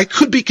 I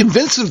could be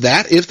convinced of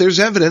that if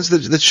there's evidence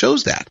that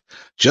shows that.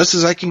 Just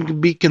as I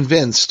can be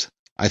convinced,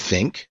 I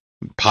think,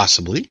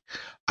 possibly,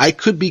 I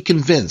could be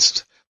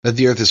convinced that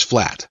the Earth is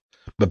flat.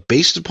 But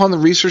based upon the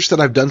research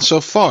that I've done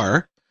so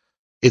far,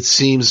 it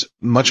seems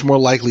much more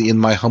likely, in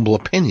my humble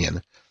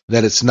opinion,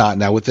 that it's not.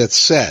 Now, with that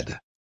said,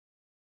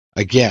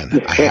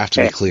 again, I have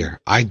to be clear.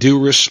 I do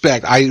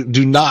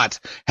not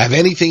have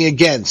anything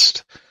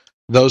against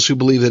those who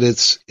believe that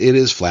it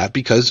is flat,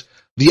 because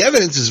the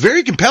evidence is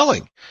very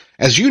compelling.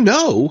 As you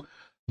know,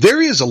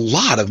 there is a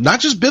lot of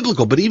not just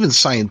biblical, but even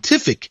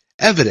scientific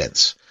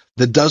evidence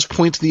that does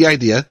point to the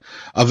idea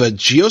of a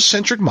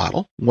geocentric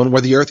model, one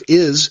where the Earth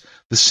is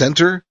the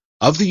center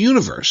of the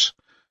universe,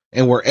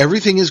 and where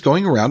everything is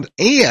going around,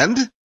 and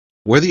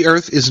where the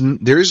Earth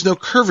there is no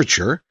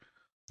curvature,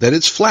 that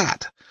it's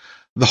flat.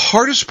 The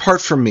hardest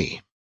part for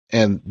me,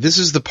 and this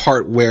is the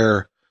part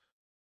where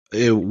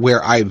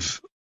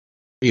I've,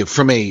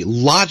 from a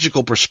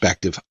logical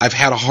perspective, I've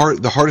had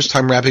the hardest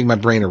time wrapping my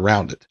brain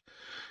around it,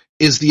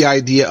 is the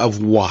idea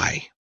of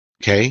why.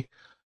 Okay?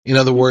 In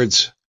other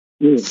words,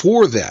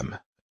 for them,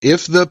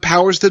 if the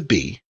powers that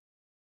be,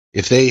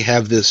 if they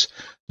have this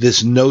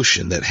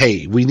notion that,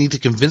 hey, we need to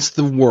convince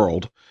the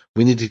world,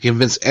 we need to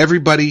convince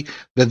everybody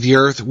that the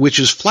Earth, which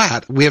is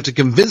flat, we have to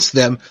convince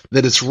them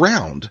that it's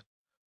round.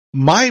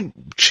 My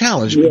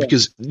challenge,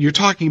 because you're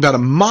talking about a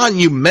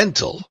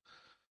monumental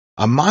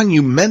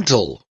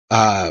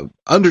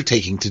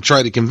undertaking to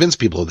try to convince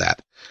people of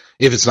that,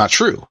 if it's not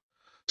true.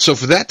 So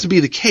for that to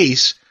be the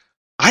case,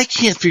 I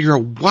can't figure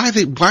out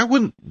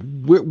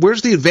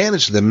where's the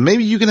advantage to them?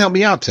 Maybe you can help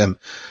me out, Tim.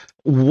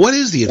 What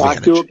is the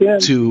advantage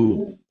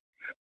to,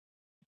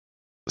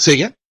 say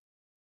again?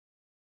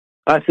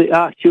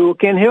 I sure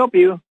can help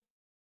you.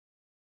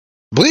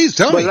 Please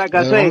tell me. Like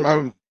I say,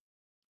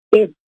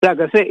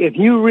 if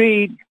you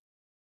read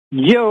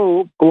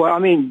Job,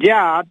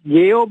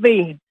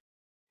 J-O-B,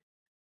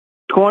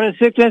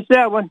 26 and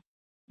 7,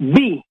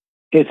 B,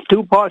 it's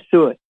two parts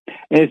to it.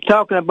 And it's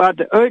talking about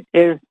the Earth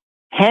is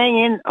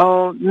hanging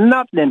on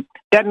nothing.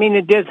 That means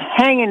it's just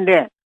hanging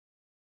there.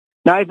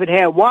 Now, if it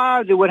had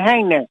wires, it would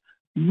hang there.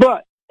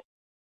 But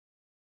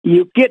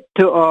you get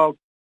to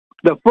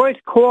the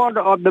first quarter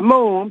of the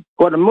moon,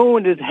 or the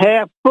moon is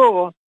half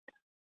full,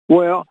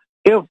 well,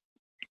 if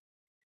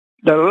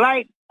the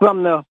light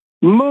from the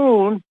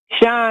moon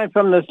shines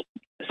from the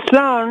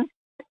sun,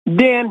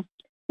 then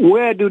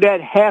where do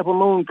that half a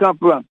moon come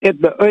from if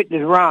the earth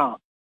is round?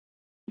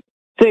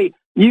 See,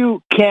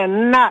 you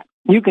can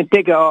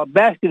take a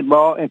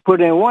basketball and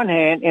put it in one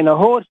hand in a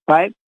hose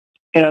pipe,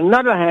 in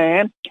another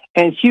hand,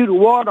 and shoot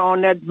water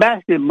on that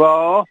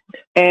basketball,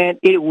 and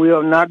it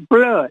will not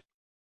flood.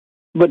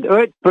 But the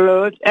earth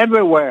floods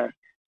everywhere.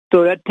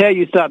 So that tells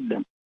you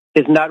something.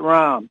 It's not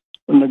round.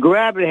 And the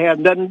gravity has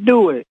nothing to do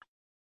with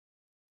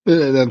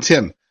it.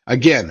 Tim,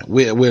 again,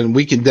 when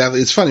we can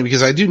definitely, it's funny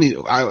because I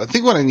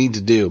think what I need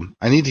to do,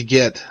 I need to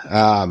get,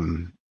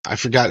 I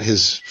forgot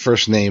his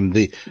first name,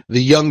 the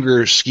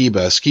younger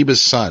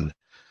Skiba's son.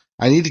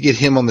 I need to get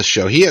him on the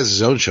show. He has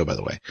his own show, by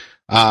the way,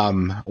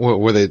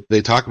 where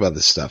they talk about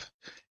this stuff.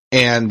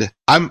 And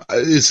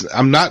it's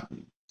not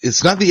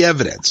the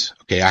evidence.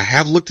 Okay. I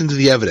have looked into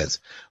the evidence.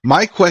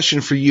 My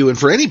question for you and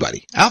for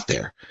anybody out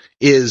there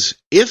is,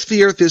 if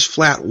the earth is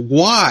flat,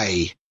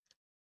 why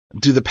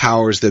do the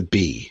powers that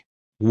be,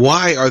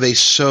 why are they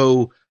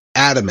so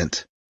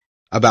adamant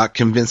about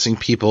convincing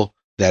people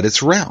that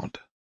it's round?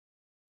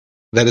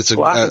 That it's a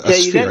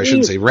sphere. I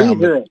shouldn't say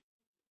round.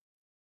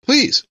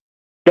 Please.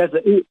 That's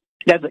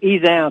an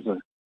easy answer.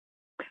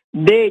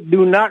 They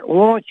do not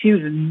want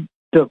you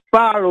to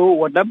follow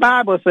what the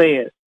Bible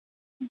says.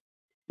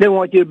 They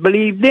want you to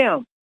believe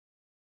them,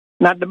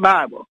 not the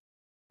Bible.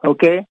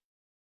 Okay?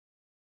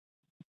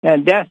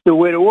 And that's the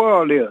way the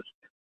world is.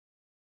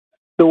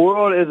 The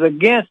world is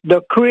against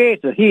the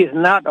Creator. He is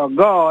not a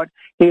God.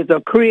 He is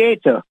a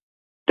creator.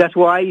 That's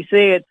why he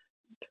said,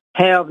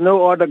 have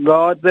no other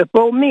gods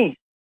before me.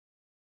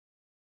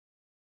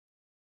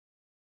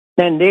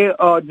 And they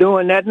are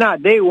doing that now.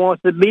 They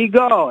want to be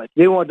God.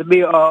 They want to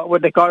be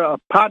what they call a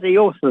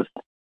apotheosis,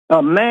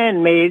 a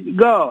man-made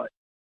God.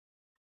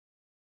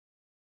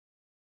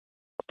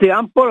 See,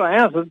 I'm full of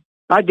answers.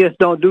 I just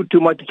don't do too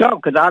much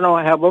talk because I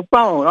don't have a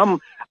phone.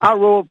 I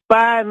rode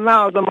 5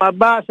 miles on my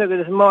bicycle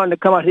this morning to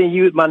come out here and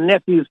use my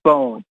nephew's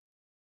phone.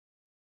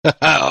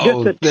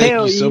 Oh,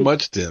 thank you so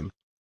much, Tim.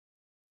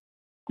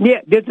 Yeah,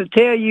 just to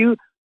tell you,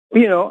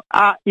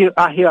 I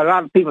hear a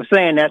lot of people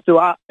saying that, so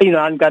I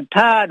got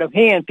tired of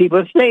hearing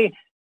people say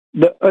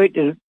the earth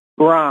is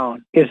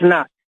round. It's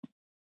not.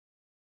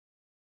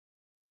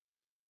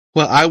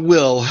 Well, I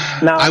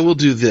will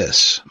do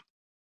this.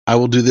 I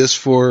will do this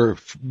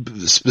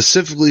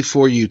specifically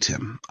for you,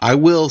 Tim. I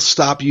will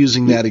stop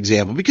using that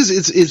example because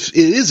it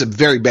is a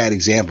very bad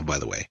example, by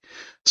the way.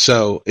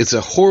 So it's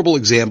a horrible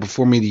example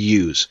for me to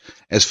use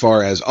as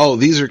far as,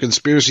 these are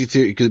conspiracy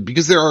theories,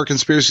 because there are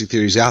conspiracy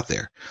theories out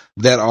there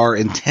that are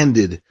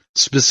intended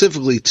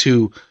specifically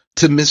to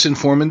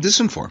misinform and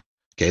disinform.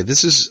 Okay.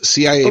 This is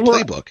CIA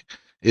playbook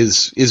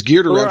is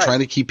geared around trying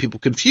to keep people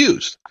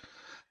confused.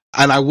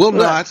 And I will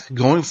not,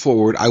 going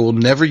forward, I will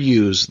never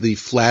use the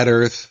flat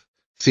earth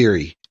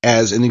theory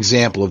as an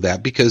example of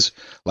that because,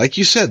 like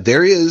you said,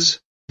 there is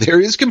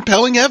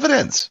compelling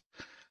evidence.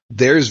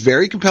 There is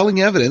very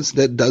compelling evidence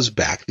that does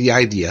back the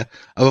idea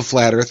of a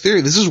flat earth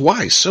theory. This is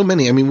why so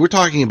many, we're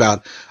talking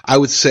about, I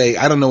would say,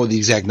 I don't know what the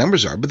exact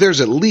numbers are, but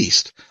there's at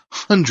least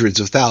hundreds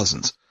of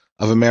thousands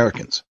of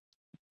Americans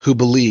who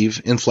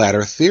believe in flat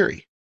earth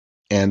theory.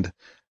 And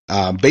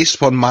based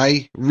upon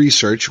my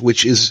research,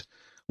 which is,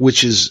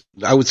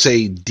 I would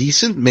say,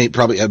 decent,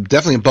 probably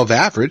definitely above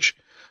average,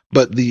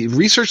 but the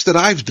research that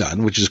I've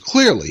done, which is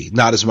clearly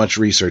not as much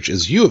research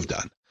as you have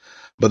done,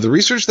 but the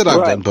research that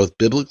I've done, both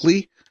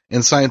biblically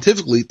and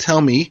scientifically, tell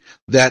me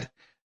that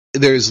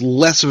there's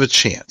less of a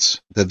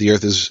chance that the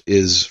earth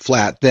is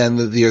flat than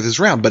that the earth is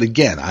round. But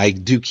again, I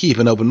do keep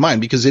an open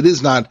mind because it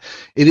is not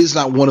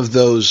one of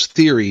those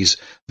theories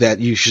that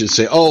you should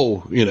say,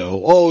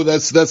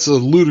 that's a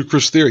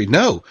ludicrous theory.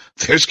 No,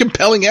 there's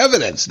compelling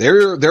evidence.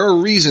 There are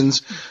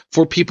reasons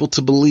for people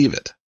to believe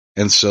it.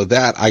 And so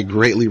that I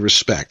greatly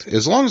respect.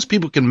 As long as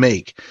people can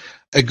make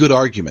a good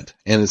argument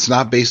and it's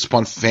not based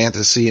upon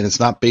fantasy and it's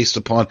not based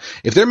upon,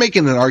 if they're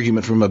making an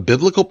argument from a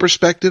biblical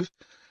perspective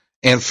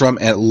and from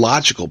a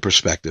logical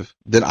perspective,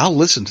 then I'll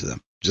listen to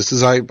them. Just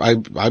as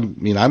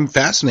I'm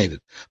fascinated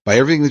by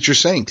everything that you're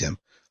saying, Tim.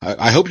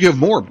 I hope you have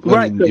more.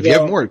 If you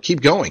have more, keep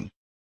going.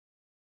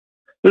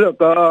 Look,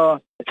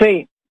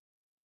 see,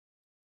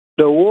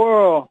 the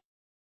world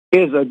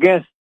is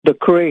against the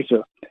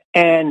Creator,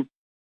 and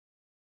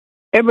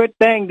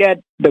everything that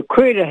the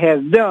Creator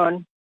has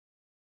done,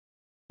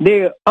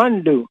 they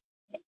undo.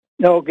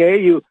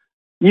 Okay, you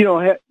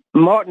don't have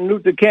Martin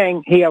Luther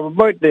King. He have a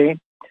birthday,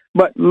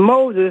 but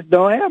Moses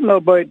don't have no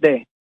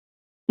birthday.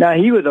 Now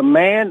he was a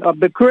man of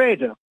the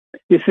Creator.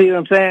 You see what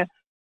I'm saying?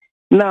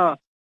 Now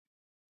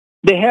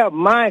they have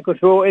mind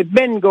control. It's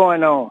been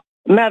going on.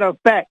 Matter of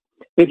fact,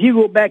 if you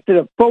go back to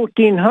the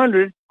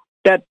 1400s,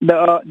 that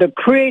the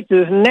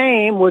Creator's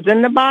name was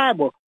in the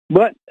Bible,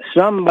 but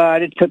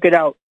somebody took it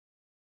out.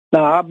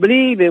 Now, I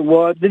believe it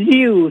was the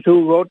Jews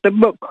who wrote the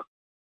book.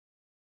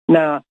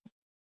 Now,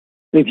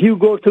 if you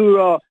go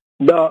to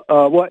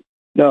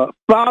the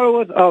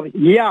followers of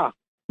Yah,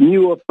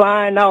 you will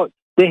find out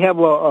they have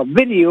a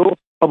video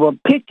of a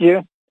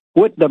picture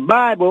with the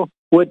Bible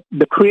with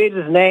the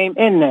Creator's name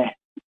in there.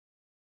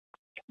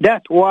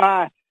 That's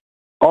why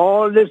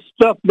all this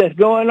stuff that's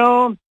going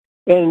on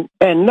and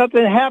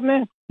nothing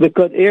happening,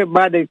 because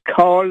everybody's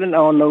calling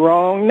on the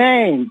wrong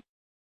name.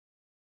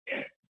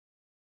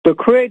 The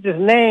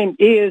Creator's name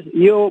is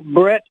your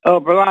breath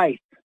of life.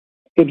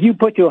 If you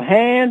put your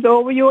hands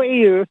over your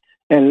ears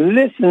and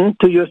listen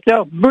to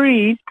yourself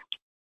breathe,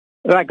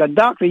 like a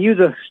doctor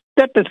uses a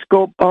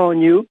stethoscope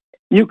on you,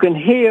 you can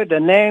hear the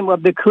name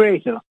of the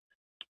Creator.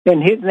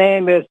 And his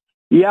name is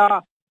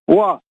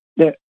Yahweh.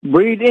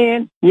 Breathe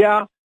in,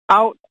 Yah,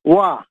 out,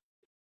 Wah.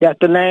 That's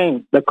the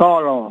name, the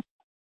call on.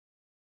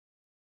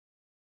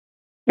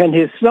 And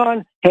his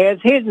son has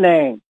his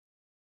name.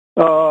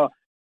 John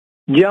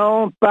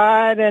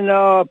 5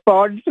 and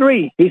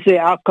 43. He said,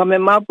 I'll come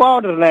in my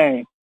Father's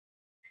name.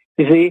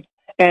 You see?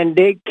 And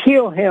they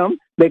killed him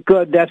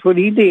because that's what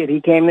he did.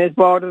 He came in his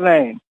Father's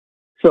name.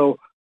 So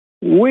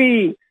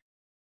we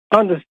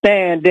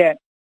understand that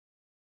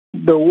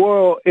the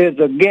world is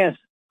against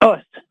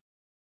us.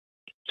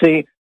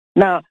 See?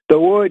 Now, the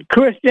word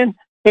Christian,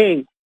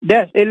 hey,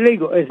 that's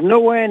illegal. It's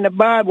nowhere in the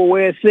Bible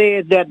where it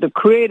says that the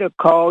Creator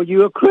called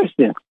you a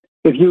Christian.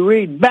 If you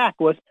read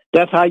backwards,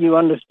 that's how you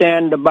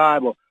understand the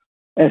Bible.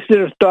 Instead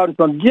of starting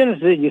from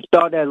Genesis, you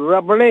start at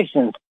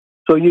Revelations.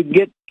 So you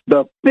get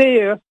the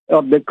fear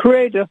of the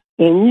Creator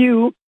in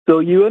you, so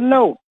you'll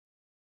know.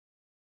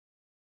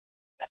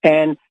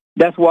 And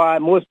that's why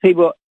most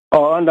people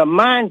are under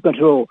mind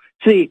control.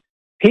 See,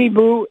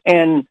 Hebrew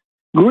and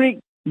Greek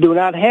do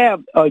not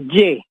have a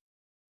J.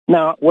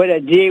 Now, where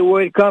that J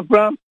word come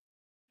from?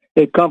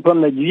 It come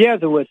from the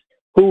Jesuits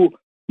who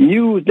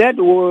use that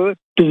word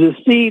to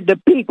deceive the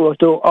people.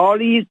 So all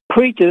these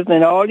preachers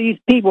and all these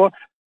people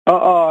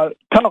are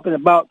talking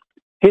about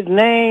his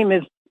name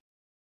is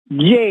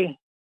J.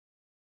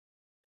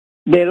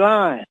 They're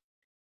lying.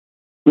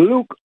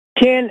 Luke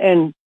 10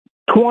 and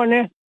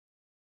 20,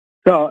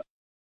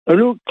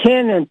 Luke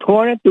 10 and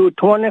 20 through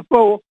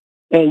 24,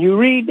 and you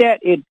read that,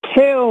 it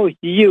tells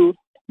you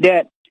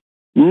that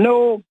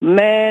no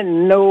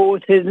man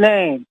knows his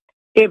name.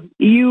 If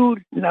you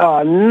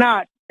are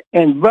not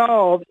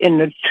involved in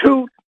the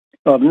truth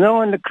of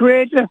knowing the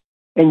Creator,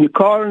 and you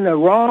call him the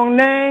wrong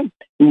name,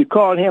 and you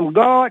call him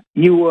God,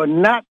 you will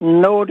not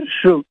know the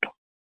truth.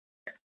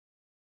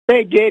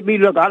 Hey, JB,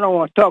 look, I don't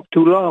want to talk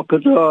too long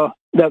because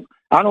look,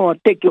 I don't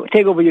want to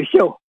take over your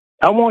show.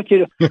 I want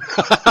you to,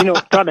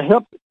 try to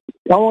help.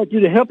 I want you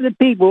to help the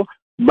people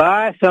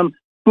buy some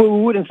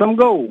food and some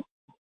gold.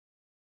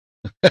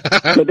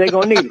 But they're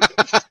going to need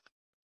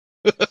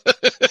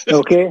it.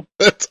 Okay?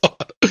 That's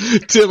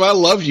Tim, I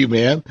love you,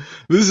 man.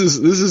 This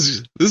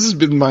has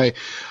been my.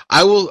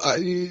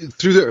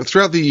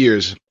 Throughout the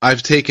years,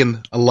 I've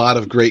taken a lot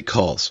of great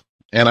calls,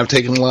 and I've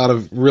taken a lot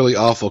of really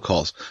awful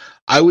calls.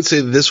 I would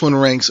say this one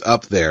ranks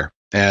up there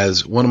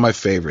as one of my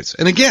favorites.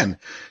 And again,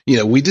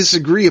 we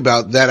disagree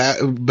about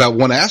that, about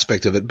one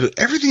aspect of it, but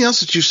everything else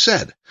that you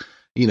said,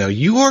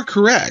 you are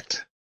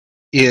correct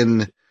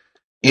in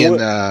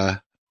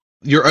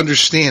your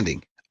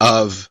understanding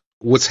of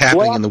what's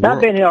happening in the world.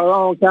 I've been here a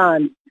long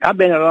time.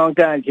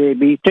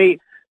 JB. See,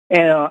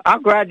 and I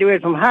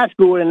graduated from high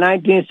school in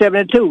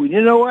 1972.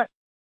 You know what?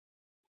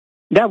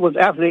 That was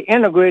after they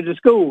integrated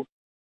school.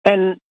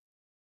 And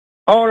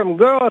all them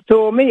girls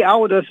told me I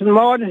was the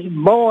smartest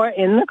boy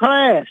in the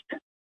class.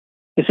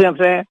 You see what I'm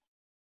saying?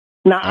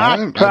 Now,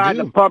 I tried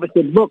to publish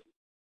a book.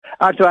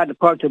 I tried to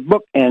publish a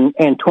book in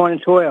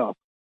 2012.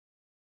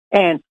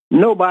 And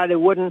nobody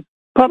wouldn't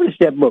publish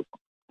that book.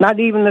 Not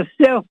even the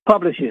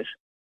self-publishers.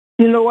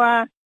 You know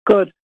why?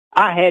 Because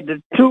I had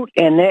the truth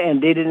in there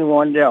and they didn't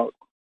want it out.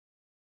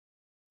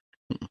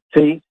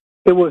 See?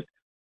 It was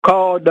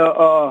called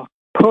the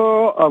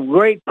Pearl of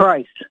Great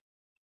Price.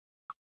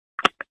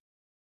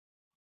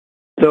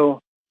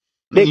 So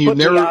you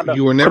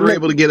were never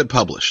able to get it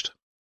published.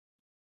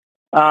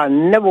 I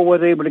never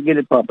was able to get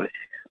it published.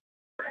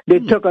 They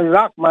took and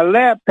locked my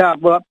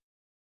laptop up.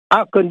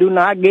 I couldn't do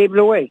nothing. I gave it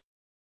away.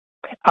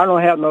 I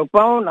don't have no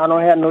phone. I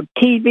don't have no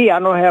TV. I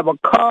don't have a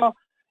car.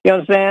 You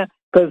understand?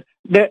 Because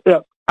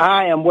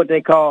I am what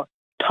they call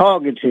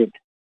targeted.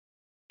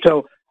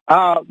 So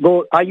I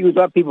use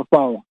other people's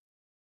phone.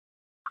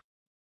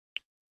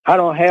 I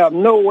don't have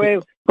no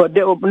way for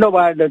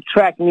nobody to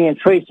track me and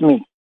trace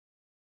me.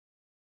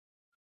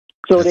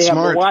 So they have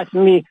to watch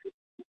me.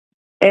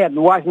 They have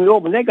to watch me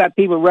open. They got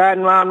people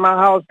riding around my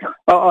house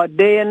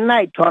day and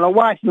night trying to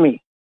watch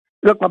me.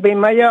 Look up in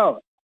my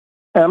yard.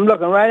 And I'm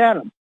looking right at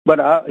them. But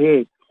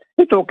hey,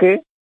 it's okay.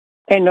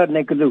 Ain't nothing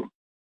they could do.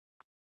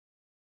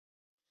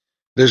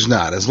 There's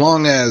not. As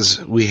long as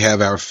we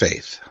have our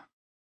faith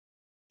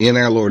in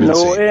our Lord and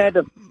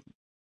Savior.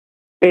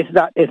 It's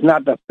not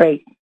the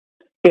faith.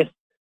 It's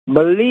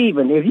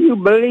believing. If you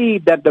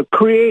believe that the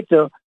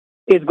Creator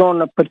is going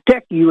to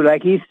protect you,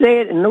 like he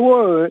said in the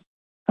Word,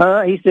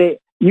 he said,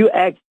 you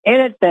ask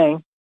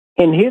anything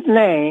in his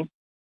name,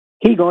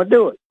 he going to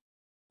do it.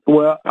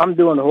 Well, I'm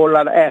doing a whole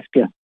lot of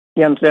asking.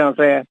 You understand what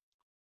I'm saying?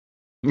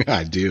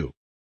 I do.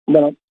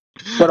 But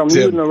I'm Tim.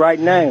 using the right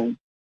name.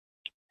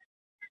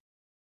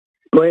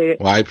 Go ahead.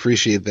 Well, I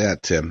appreciate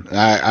that, Tim.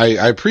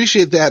 I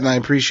appreciate that, and I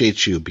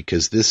appreciate you,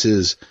 because this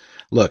is,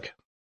 look,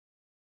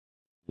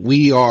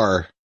 we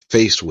are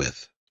faced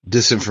with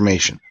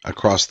disinformation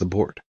across the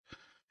board.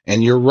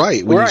 And you're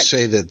right when you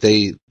say that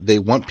they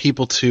want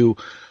people to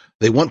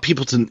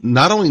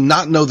not only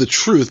not know the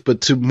truth,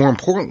 but to, more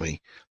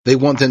importantly, they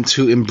want them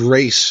to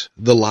embrace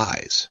the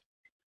lies.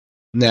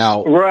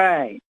 Now,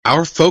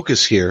 our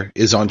focus here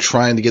is on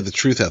trying to get the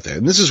truth out there.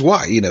 And this is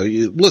why,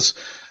 listen,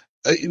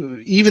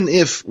 even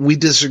if we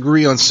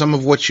disagree on some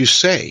of what you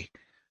say,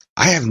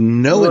 I have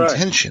no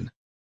intention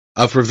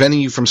of preventing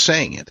you from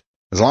saying it.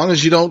 As long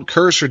as you don't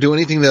curse or do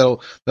anything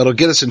that'll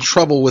get us in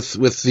trouble with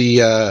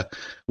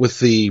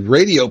the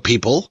radio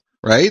people,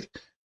 right?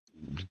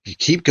 You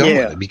keep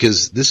going,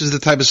 because this is the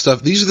type of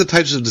stuff. These are the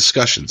types of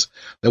discussions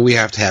that we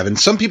have to have. And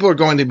some people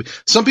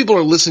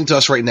are listening to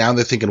us right now and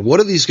they're thinking, what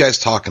are these guys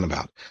talking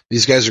about?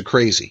 These guys are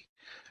crazy.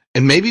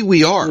 And maybe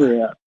we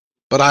are,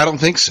 but I don't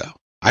think so.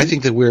 I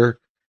think that we're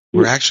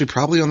actually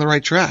probably on the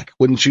right track.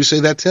 Wouldn't you say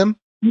that, Tim?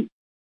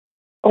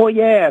 Oh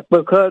yeah,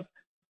 because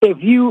if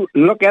you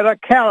look at a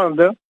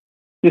calendar,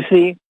 you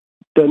see,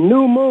 the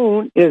new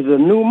moon is a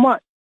new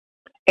month.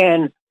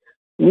 And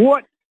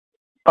what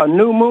a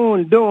new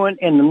moon doing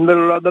in the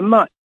middle of the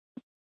month?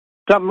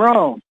 Something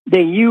wrong.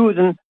 They're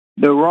using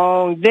the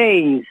wrong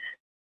days.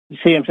 You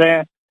see what I'm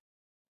saying?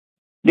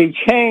 They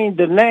changed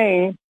the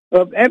name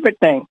of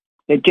everything.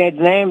 They changed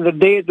the name of the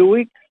days of the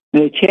week.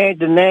 They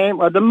changed the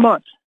name of the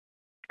months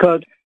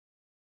because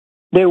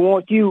they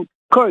want you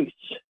cursed.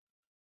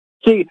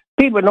 See,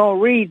 people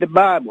don't read the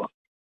Bible.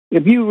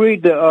 If you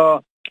read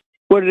the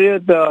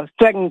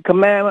second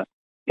commandment,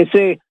 it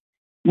says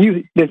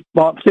this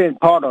says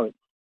part of it.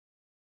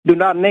 Do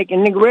not make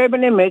any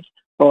graven image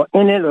or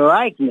any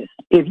likeness.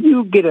 If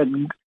you get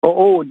an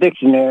old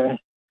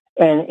dictionary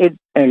and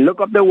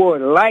look up the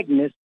word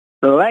likeness,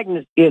 the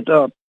likeness is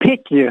a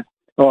picture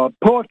or a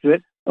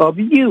portrait of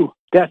you.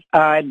 That's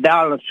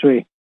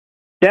idolatry.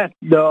 That's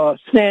the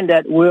sin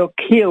that will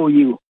kill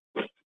you.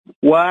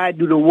 Why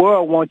do the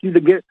world want you to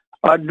get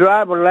a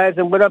driver's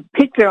license with a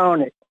picture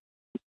on it?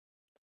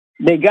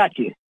 They got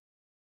you.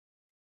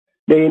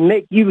 They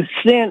make you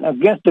sin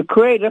against the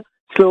Creator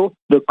so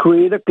the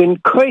Creator can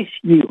curse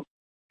you.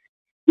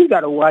 You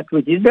got to watch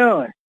what you're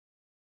doing.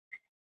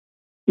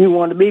 You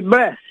want to be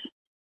blessed.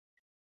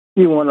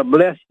 You want to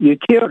bless your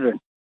children,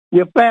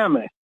 your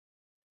family.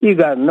 You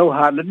got to know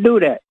how to do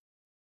that.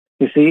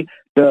 You see,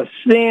 the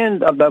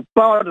sins of the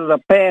fathers are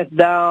passed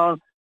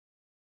down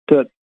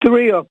to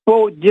 3 or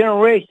 4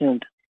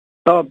 generations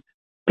of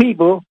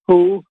people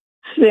who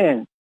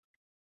sin.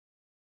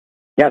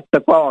 That's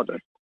the fathers.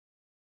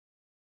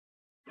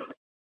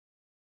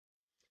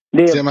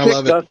 They Tim, I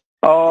love us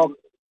all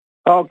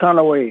kind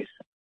of ways.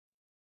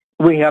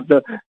 We have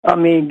to,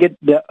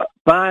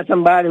 find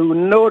somebody who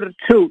know the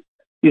truth.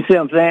 You see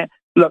what I'm saying?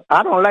 Look,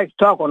 I don't like to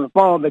talk on the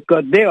phone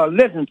because they'll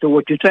listen to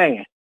what you're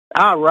saying.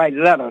 I'll write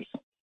letters.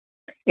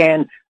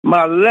 And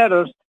my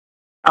letters,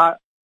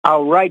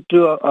 I'll write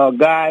to a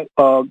guy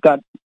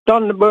got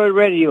Thunderbird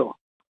Radio.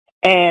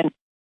 And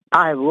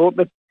I wrote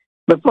it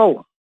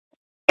before.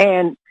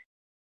 And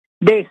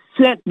they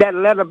sent that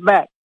letter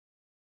back,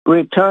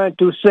 returned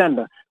to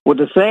sender, with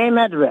the same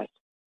address.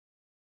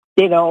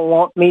 They don't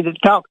want me to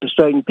talk to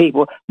certain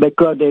people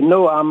because they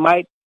know I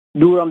might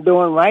do what I'm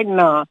doing right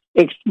now,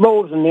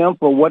 exposing them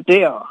for what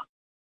they are.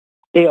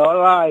 They are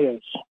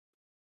liars.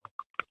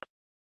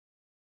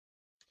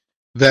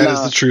 That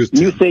is the truth,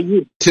 Tim. You say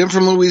you. Tim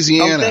from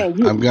Louisiana.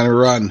 I'm going to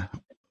run.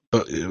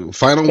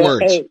 Final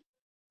words. Hey,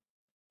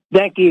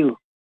 thank you.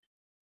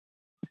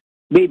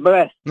 Be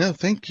blessed. No,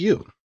 thank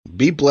you.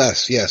 Be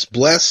blessed. Yes,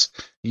 bless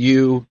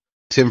you,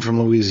 Tim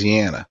from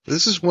Louisiana.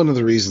 This is one of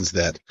the reasons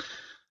that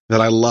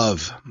I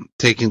love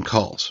taking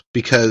calls,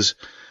 because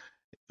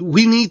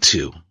we need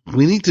to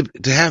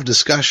have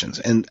discussions.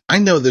 And I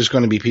know there's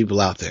going to be people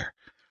out there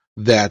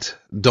that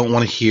don't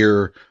want to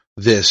hear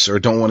this or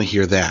don't want to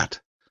hear that.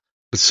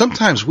 But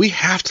sometimes we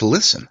have to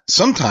listen.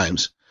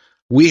 Sometimes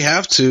we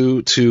have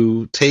to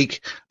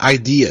take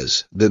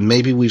ideas that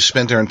maybe we've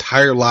spent our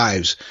entire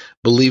lives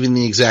believing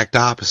the exact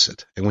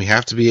opposite, and we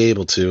have to be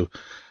able to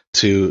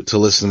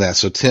listen to that.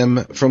 So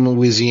Tim from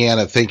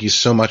Louisiana, thank you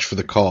so much for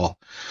the call.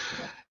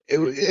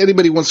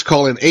 Anybody wants to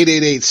call in,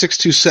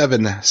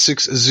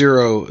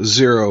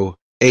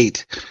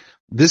 888-627-6008.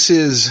 This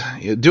is,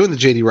 doing the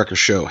JD Rucker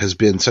Show has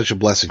been such a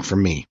blessing for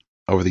me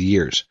over the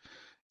years.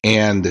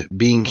 And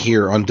being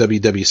here on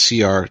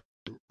WWCR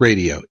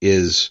radio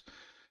is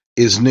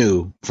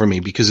new for me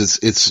because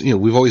it's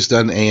we've always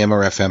done AM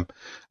or FM.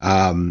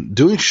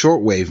 Doing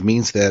shortwave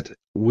means that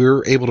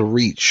we're able to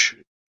reach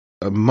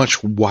a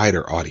much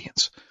wider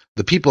audience.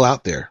 The people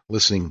out there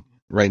listening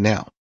right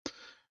now,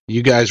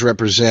 you guys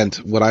represent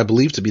what I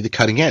believe to be the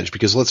cutting edge,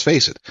 because let's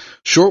face it,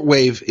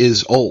 shortwave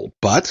is old.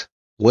 But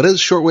what is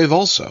shortwave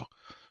also?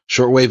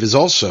 Shortwave is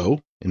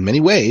also, in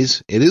many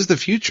ways, it is the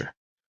future.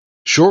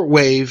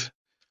 Shortwave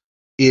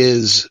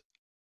is,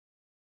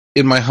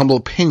 in my humble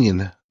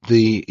opinion,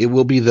 it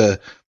will be the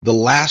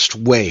last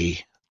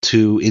way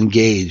to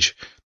engage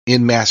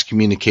in mass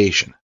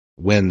communication.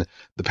 When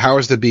the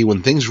powers that be,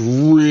 when things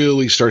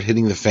really start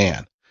hitting the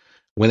fan,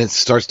 when it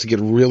starts to get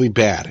really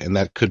bad, and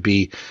that could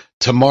be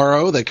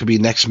tomorrow, that could be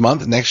next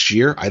month, next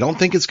year. I don't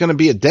think it's going to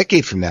be a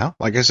decade from now.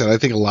 Like I said, I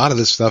think a lot of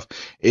this stuff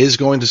is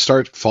going to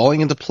start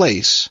falling into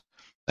place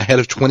ahead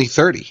of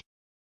 2030.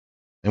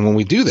 And when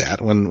we do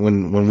that,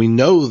 when we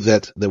know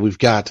that we've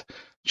got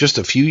just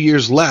a few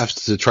years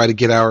left to try to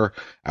get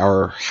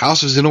our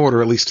houses in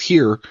order, at least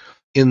here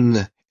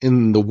in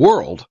the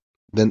world,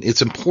 then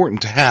it's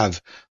important to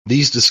have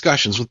these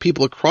discussions with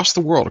people across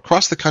the world,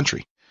 across the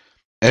country,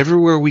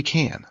 everywhere we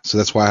can. So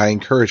that's why I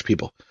encourage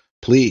people,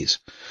 please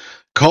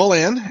call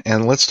in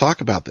and let's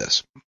talk about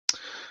this.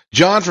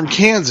 John from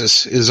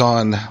Kansas is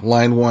on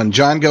line 1.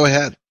 John, go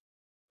ahead.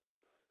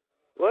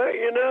 Well,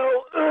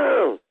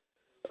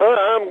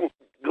 I'm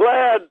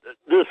glad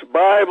this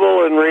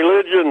Bible and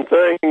religion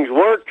things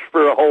works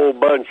for a whole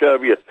bunch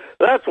of you.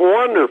 That's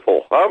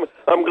wonderful.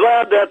 I'm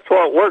glad that's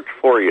what works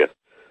for you.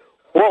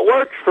 What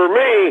works for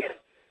me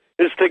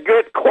is to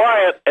get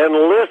quiet and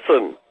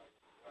listen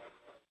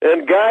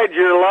and guide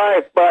your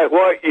life by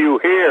what you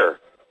hear.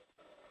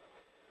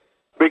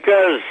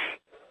 Because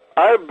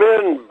I've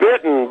been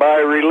bitten by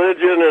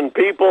religion and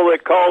people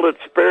that called it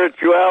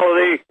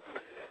spirituality,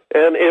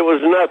 and it was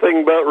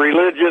nothing but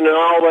religion, and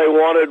all they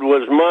wanted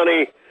was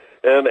money,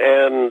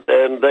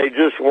 and they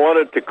just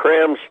wanted to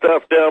cram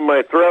stuff down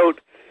my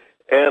throat,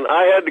 and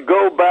I had to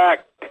go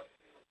back,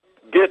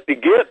 get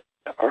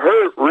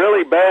hurt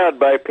really bad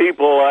by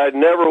people I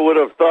never would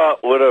have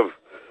thought would have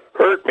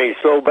hurt me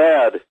so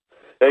bad,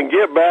 and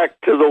get back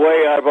to the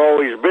way I've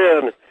always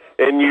been,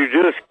 and you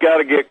just got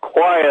to get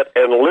quiet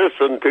and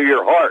listen to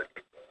your heart.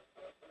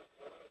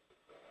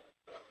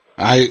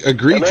 I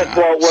agree, and that's John.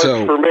 what works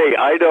for me.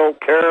 I don't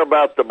care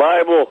about the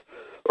Bible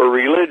or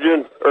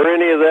religion or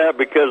any of that,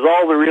 because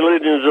all the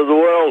religions of the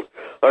world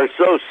are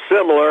so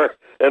similar,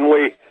 and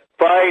we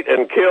fight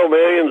and kill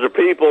millions of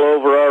people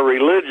over our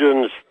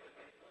religions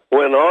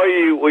when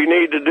we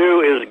need to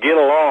do is get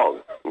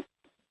along.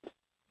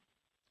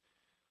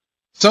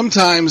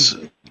 Sometimes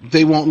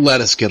they won't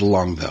let us get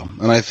along, though,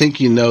 and I think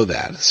you know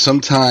that.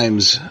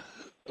 Sometimes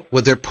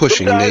what they're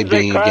pushing may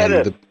be,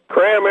 again,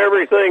 cram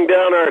everything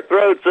down our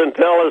throats and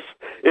tell us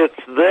it's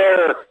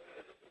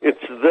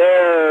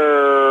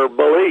their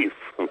belief.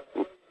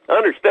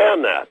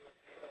 Understand that.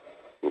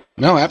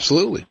 No,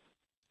 absolutely.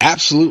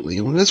 Absolutely.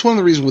 And that's one of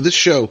the reasons with this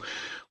show,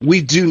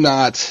 we do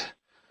not,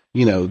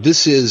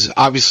 this is,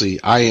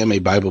 obviously, I am a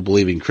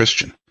Bible-believing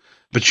Christian,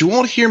 but you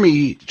won't hear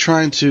me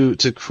trying to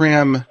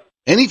cram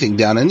anything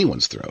down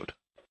anyone's throat,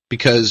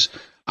 because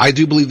I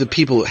do believe that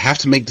people have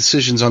to make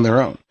decisions on their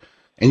own.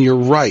 And you're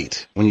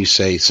right when you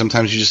say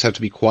sometimes you just have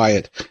to be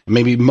quiet.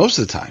 Maybe most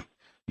of the time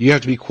you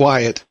have to be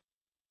quiet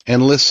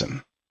and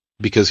listen,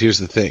 because here's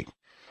the thing.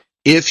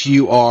 If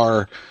you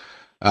are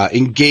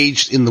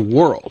engaged in the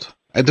world,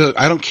 I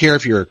don't care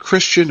if you're a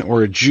Christian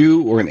or a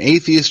Jew or an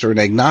atheist or an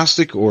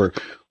agnostic or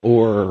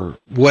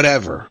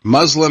whatever,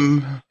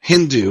 Muslim,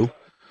 Hindu,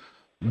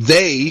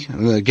 they,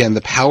 again,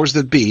 the powers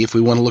that be, if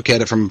we want to look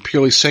at it from a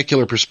purely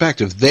secular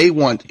perspective, they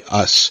want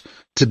us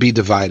to be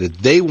divided.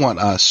 They want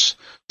us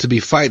to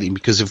be fighting,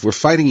 because if we're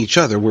fighting each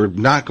other, we're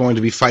not going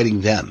to be fighting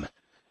them.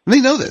 And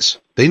they know this.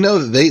 They know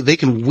that they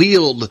can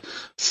wield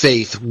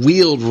faith,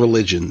 wield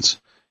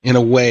religions in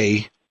a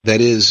way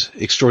that is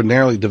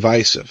extraordinarily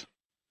divisive.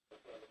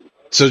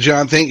 So,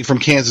 John, thank you from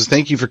Kansas.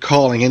 Thank you for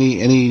calling.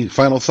 Any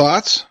final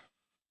thoughts?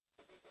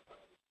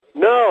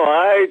 No,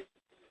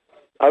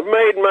 I've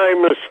made my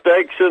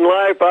mistakes in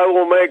life. I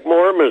will make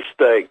more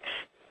mistakes.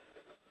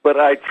 But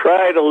I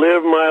try to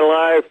live my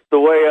life the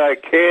way I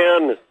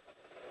can,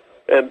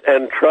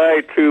 and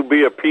try to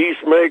be a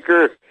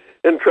peacemaker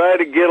and try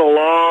to get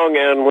along.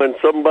 And when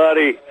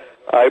somebody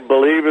I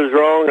believe is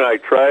wrong, I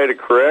try to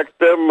correct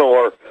them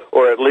or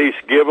at least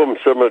give them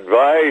some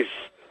advice.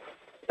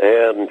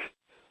 And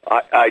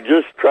I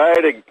just try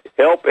to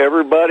help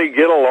everybody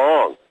get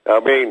along. I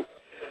mean,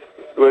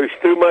 there's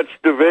too much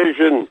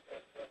division.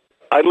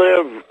 I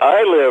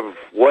live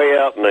way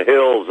out in the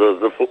hills of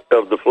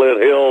the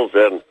Flint Hills,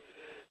 and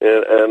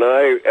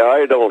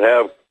I don't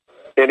have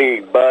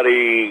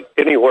anybody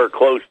anywhere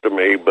close to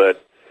me,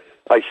 but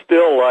I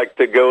still like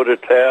to go to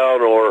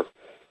town or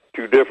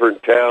to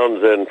different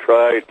towns and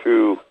try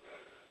to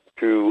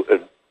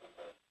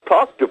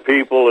talk to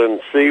people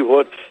and see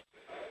what's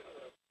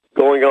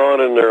going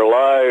on in their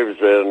lives,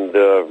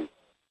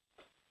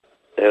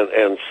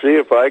 and see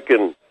if I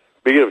can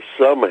be of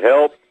some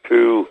help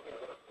to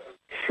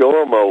show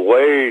them a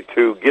way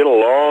to get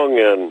along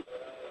and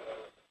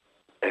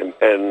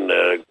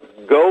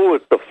go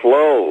with the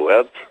flow.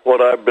 That's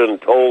what I've been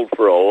told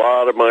for a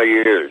lot of my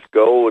years.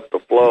 Go with the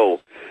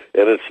flow.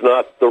 And it's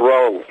not the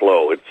wrong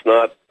flow. It's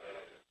not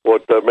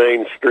what the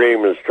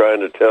mainstream is trying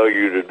to tell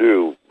you to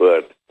do.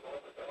 But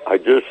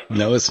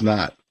no, it's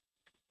not.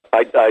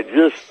 I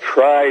just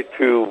try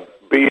to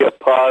be a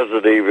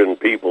positive in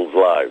people's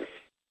lives.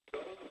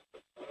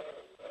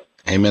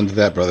 Amen to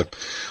that, brother.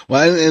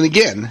 Well, and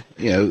again,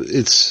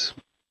 it's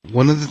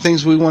one of the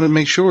things we want to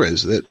make sure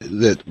is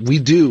that we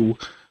do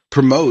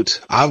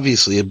promote,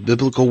 obviously, a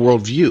biblical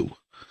worldview,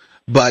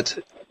 but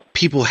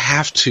people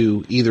have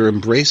to either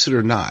embrace it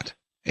or not.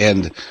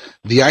 And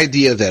the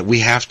idea that we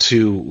have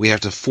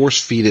to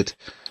force feed it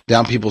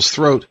down people's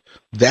throat,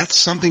 that's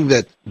something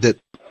that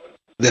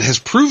has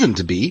proven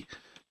to be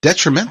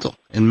detrimental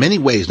in many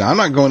ways. Now, I'm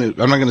not going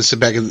to sit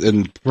back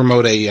and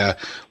promote a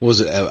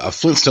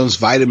Flintstones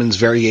vitamins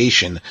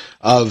variation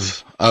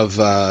of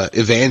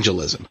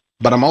evangelism.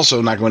 But I'm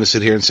also not going to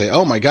sit here and say,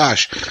 oh my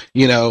gosh,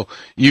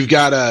 you've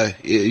got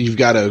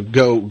to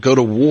go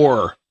to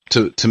war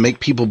to make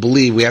people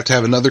believe. We have to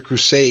have another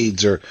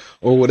Crusades or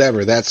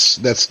whatever. That's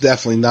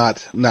definitely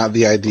not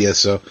the idea.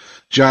 So,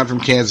 John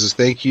from Kansas,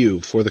 thank you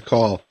for the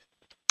call.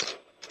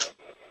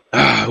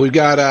 We've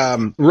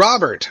got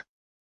Robert.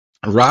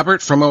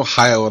 Robert from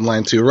Ohio on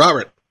line 2.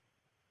 Robert,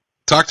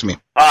 talk to me.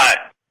 Hi.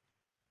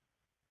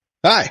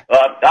 Hi.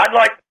 I'd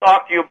like to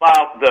talk to you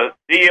about the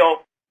deal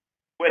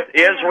with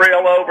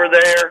Israel over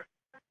there.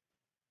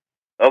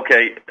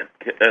 Okay,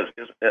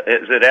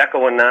 is it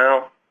echoing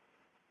now?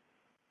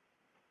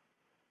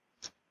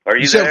 Are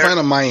you there? You sound fine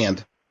on my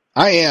end.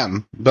 I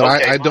am,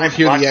 but okay, I don't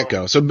hear the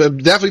echo. So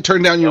definitely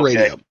turn down your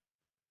radio.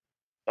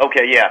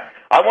 Okay, yeah.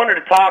 I wanted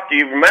to talk to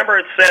you. Remember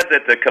it said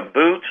that the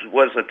kibbutz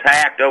was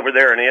attacked over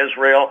there in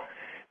Israel?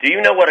 Do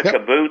you know what a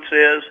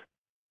kibbutz is?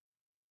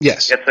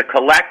 Yes. It's a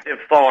collective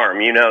farm.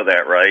 You know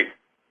that, right?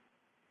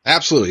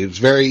 Absolutely. It's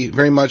very,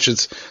 very much,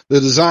 it's the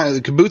design.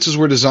 The kibbutzes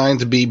were designed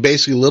to be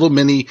basically little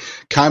mini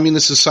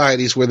communist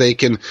societies where they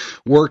can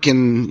work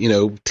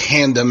in,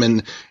 tandem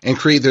and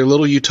create their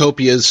little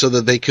utopias so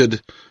that they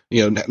could,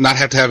 not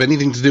have to have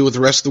anything to do with the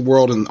rest of the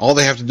world. And all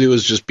they have to do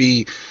is just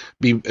be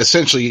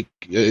essentially,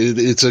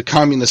 it's a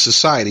communist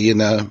society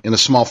in a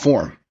small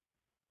form.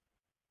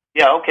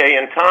 Yeah. Okay.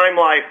 In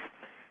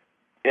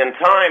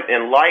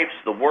life's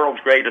the world's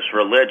greatest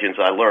religions,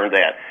 I learned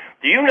that.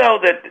 Do you know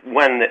that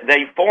when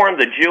they formed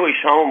the Jewish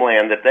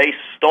homeland, that they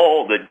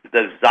stole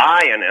the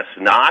Zionists,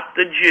 not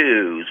the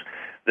Jews,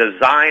 the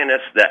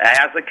Zionists, the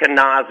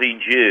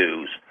Ashkenazi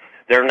Jews?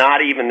 They're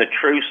not even the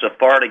true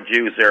Sephardic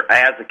Jews. They're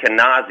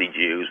Ashkenazi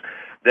Jews.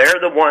 They're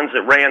the ones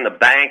that ran the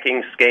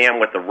banking scam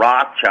with the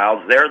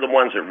Rothschilds. They're the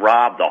ones that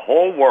robbed the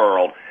whole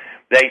world.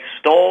 They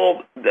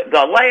stole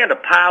the land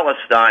of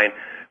Palestine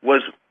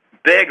was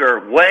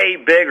bigger, way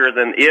bigger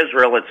than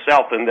Israel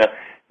itself, and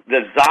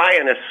the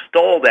Zionists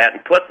stole that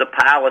and put the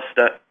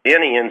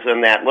Palestinians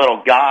in that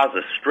little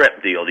Gaza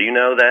Strip deal. Do you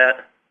know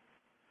that?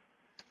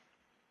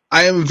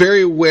 I am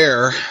very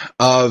aware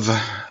of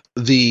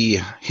the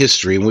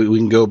history, and we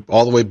can go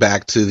all the way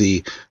back to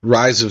the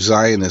rise of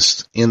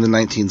Zionism in the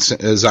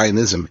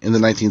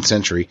 19th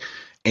century,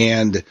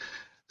 and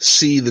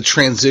see the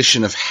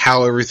transition of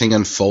how everything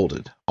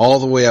unfolded, all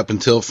the way up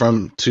until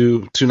to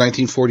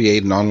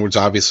 1948 and onwards,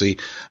 obviously,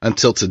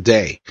 until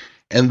today.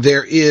 And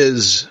there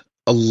is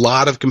a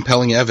lot of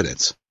compelling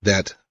evidence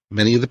that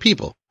many of the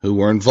people who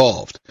were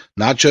involved,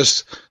 not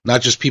just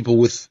people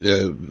with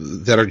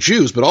that are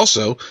Jews, but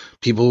also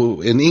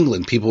people in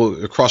England,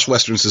 people across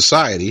Western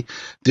society,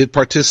 did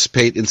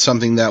participate in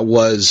something that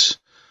was,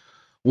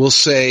 we'll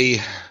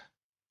say,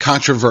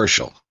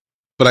 controversial.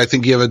 But I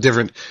think you have a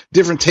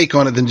different take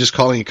on it than just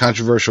calling it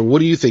controversial. What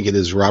do you think it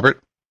is,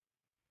 Robert?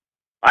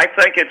 I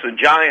think it's a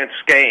giant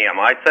scam.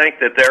 I think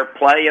that they're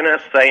playing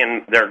us,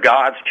 saying they're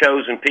God's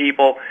chosen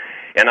people.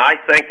 And I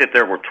think that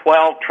there were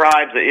 12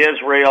 tribes of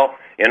Israel,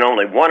 and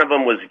only one of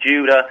them was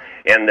Judah.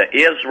 And the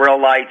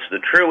Israelites, the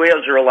true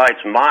Israelites,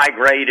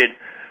 migrated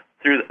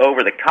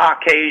over the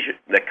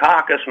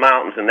Caucasus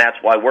Mountains, and that's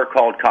why we're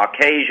called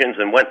Caucasians,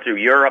 and went through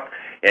Europe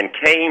and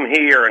came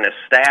here and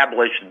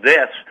established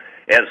this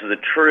as the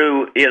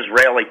true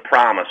Israeli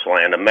promised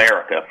land,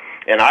 America.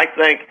 And I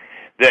think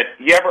that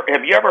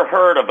have you ever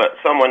heard of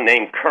someone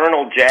named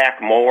Colonel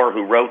Jack Moore,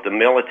 who wrote the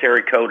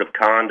Military Code of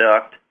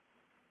Conduct?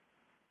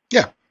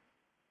 Yeah.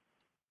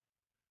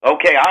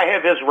 Okay, I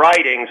have his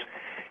writings,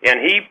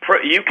 and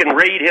you can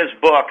read his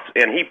books,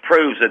 and he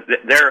proves that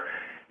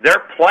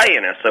they're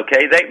playing us.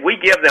 Okay, we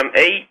give them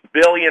 $8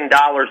 billion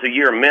a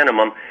year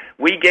minimum.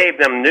 We gave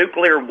them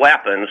nuclear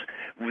weapons.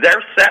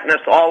 They're setting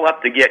us all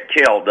up to get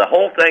killed. The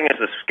whole thing is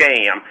a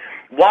scam.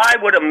 Why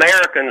would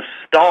Americans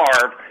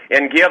starve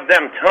and give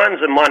them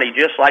tons of money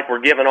just like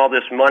we're giving all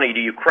this money to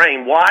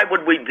Ukraine? Why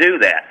would we do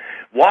that?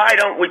 Why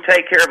don't we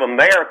take care of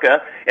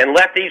America and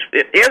let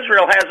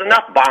Israel has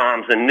enough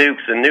bombs and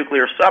nukes and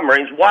nuclear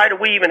submarines. Why do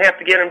we even have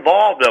to get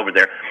involved over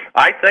there?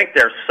 I think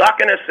they're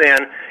sucking us in,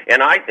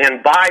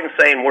 and Biden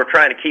saying we're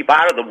trying to keep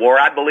out of the war,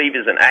 I believe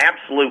is an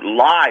absolute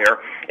liar,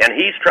 and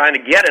he's trying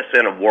to get us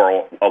in a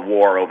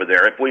war over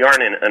there if we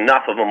aren't in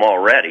enough of them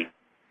already.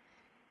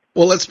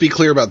 Well, let's be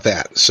clear about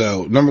that.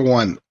 So, number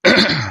one,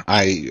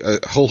 I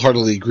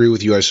wholeheartedly agree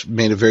with you. I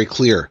made it very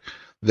clear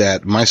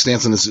that my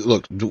stance on this,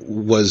 look,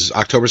 was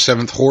October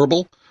 7th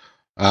horrible?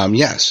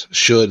 Yes.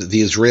 Should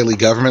the Israeli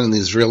government and the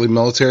Israeli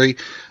military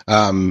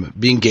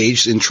be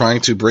engaged in trying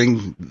to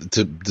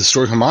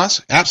destroy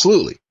Hamas?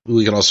 Absolutely.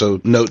 We can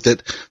also note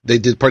that they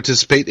did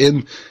participate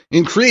in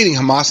creating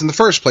Hamas in the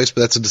first place,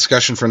 but that's a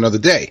discussion for another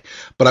day.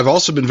 But I've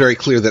also been very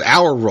clear that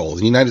our role,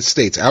 the United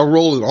States, our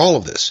role in all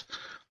of this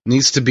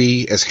needs to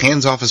be as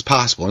hands-off as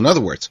possible. In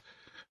other words,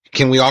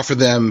 can we offer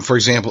them, for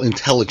example,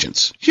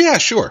 intelligence? Yeah,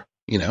 sure,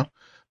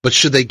 But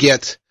should they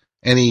get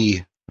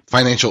any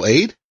financial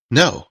aid?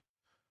 No.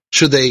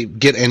 Should they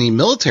get any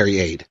military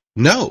aid?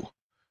 No.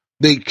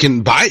 They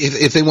can buy,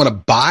 if they want to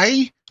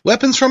buy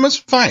weapons from us,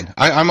 fine.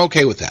 I'm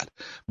okay with that.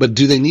 But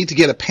do they need to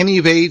get a penny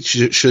of aid?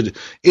 Should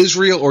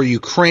Israel or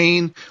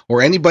Ukraine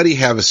or anybody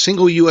have a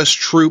single U.S.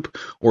 troop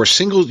or a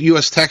single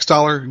U.S. tax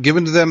dollar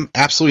given to them?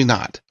 Absolutely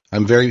not.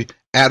 I'm very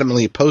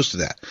adamantly opposed to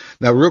that.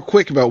 Now, real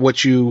quick about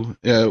what you,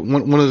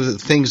 one of the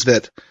things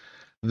that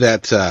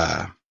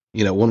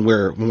when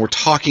we're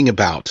talking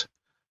about,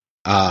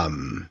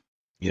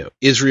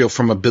 Israel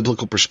from a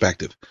biblical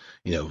perspective,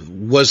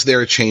 was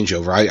there a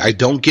changeover? I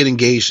don't get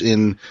engaged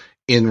in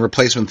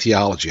replacement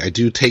theology. I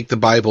do take the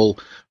Bible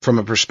from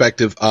a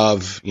perspective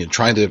of,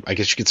 trying to, I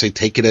guess you could say,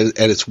 take it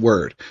at its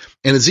word.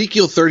 And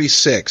Ezekiel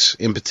 36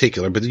 in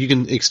particular, but you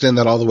can extend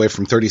that all the way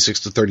from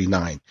 36 to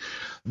 39.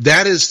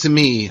 That is, to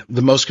me,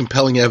 the most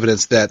compelling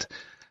evidence that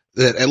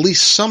at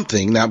least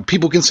something, now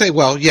people can say,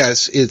 well,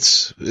 yes,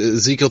 it's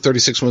Ezekiel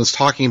 36 when it's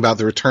talking about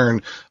the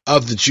return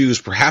of the Jews.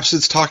 Perhaps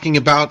it's talking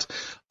about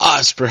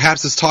us.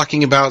 Perhaps it's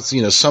talking about,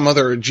 some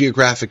other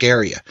geographic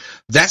area.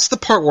 That's the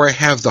part where I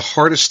have the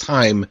hardest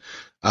time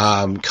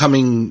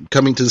coming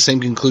to the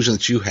same conclusion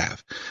that you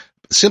have.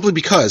 Simply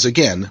because,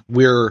 again,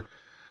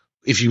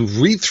 if you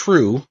read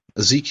through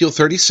Ezekiel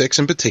 36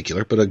 in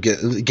particular, but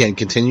again,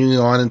 continuing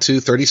on into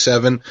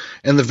 37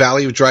 and the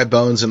Valley of Dry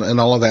Bones and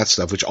all of that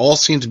stuff, which all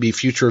seem to be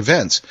future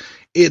events,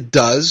 it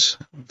does,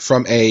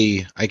 from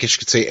I guess you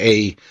could say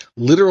a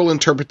literal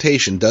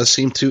interpretation, does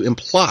seem to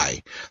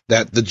imply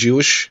that the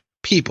Jewish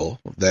people,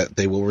 that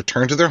they will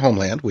return to their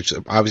homeland, which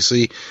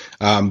obviously,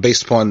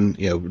 based upon,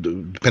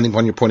 depending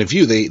upon your point of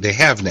view, they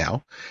have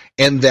now,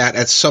 and that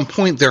at some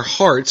point their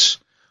hearts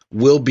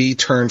will be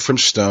turned from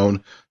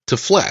stone to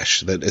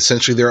flesh, that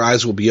essentially their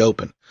eyes will be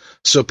open.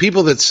 So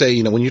people that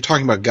say, when you're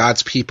talking about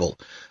God's people,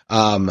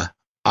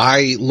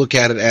 I look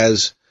at it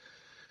as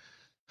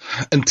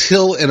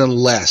until and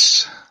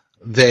unless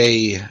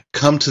they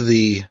come to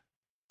the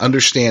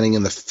understanding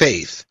and the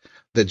faith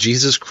that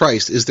Jesus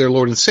Christ is their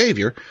Lord and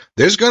Savior,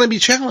 there's going to be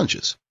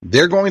challenges.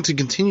 They're going to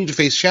continue to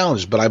face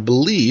challenges, but I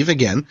believe,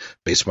 again,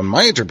 based upon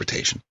my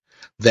interpretation,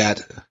 that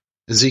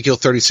Ezekiel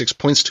 36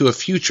 points to a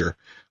future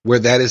where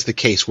that is the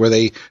case, where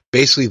they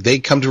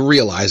come to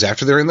realize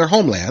after they're in their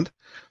homeland,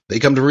 they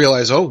come to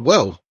realize, oh,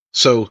 well,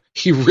 so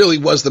he really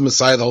was the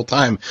Messiah the whole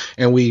time,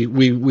 and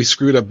we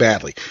screwed up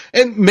badly.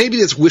 And maybe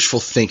that's wishful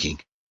thinking.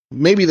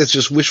 Maybe that's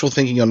just wishful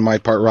thinking on my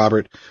part,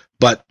 Robert,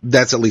 but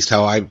that's at least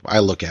how I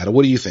look at it.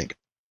 What do you think?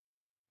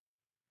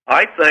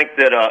 I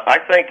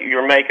think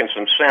you're making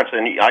some sense,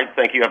 and I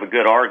think you have a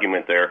good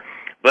argument there.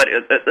 But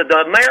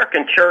the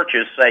American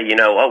churches say,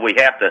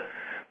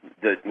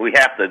 we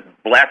have to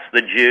bless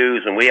the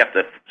Jews and we have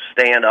to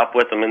stand up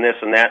with them and this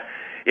and that.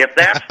 If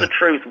that's the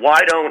truth,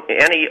 why don't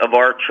any of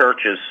our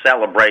churches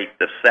celebrate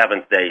the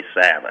seventh-day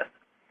Sabbath?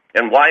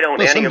 And why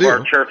don't any of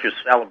our churches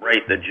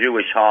celebrate the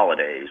Jewish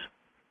holidays?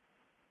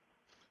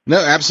 No,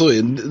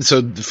 absolutely.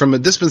 So from a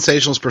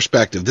dispensationalist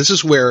perspective, this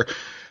is where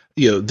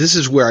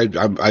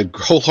I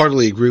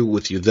wholeheartedly agree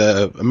with you.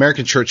 The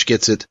American church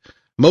gets it.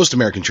 Most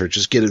American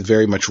churches get it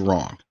very much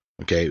wrong.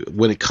 Okay,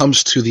 when it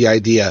comes to the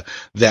idea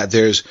that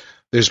there's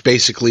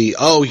basically,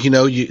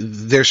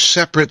 they're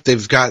separate.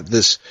 They've got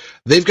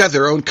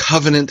their own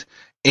covenant,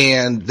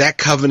 and that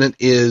covenant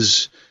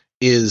is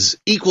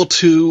equal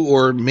to,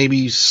 or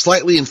maybe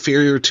slightly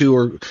inferior to,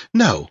 or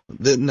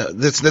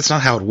that's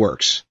not how it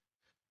works.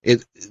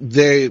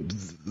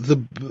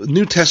 The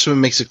New Testament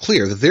makes it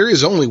clear that there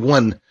is only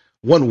one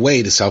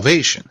way to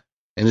salvation,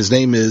 and his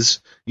name is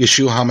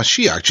Yeshua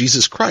HaMashiach,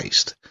 Jesus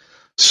Christ.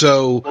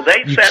 So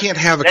you can't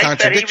have a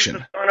contradiction.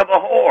 Said he was the son of a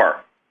whore.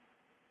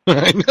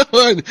 I know.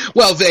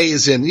 Well, they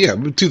is in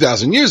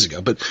 2,000 years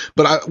ago, but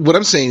what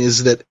I'm saying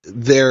is that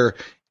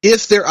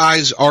if their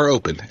eyes are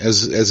open,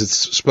 as it's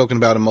spoken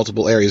about in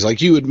multiple areas,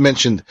 like you had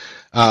mentioned,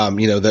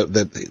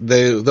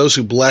 that those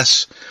who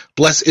bless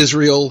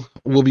Israel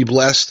will be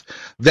blessed.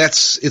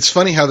 It's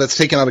funny how that's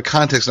taken out of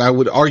context, and I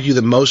would argue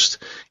that most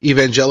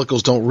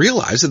evangelicals don't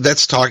realize that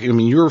that's talking. I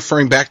mean, you're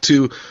referring back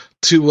to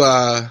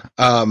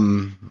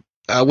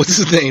what's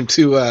his name?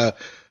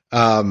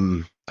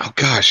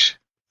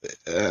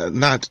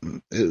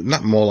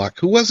 Not Moloch.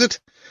 Who was it?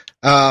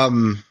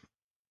 Son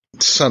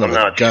of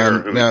a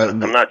gun. I'm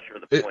not sure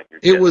the point you're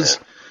getting at.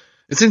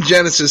 It's in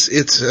Genesis.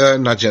 It's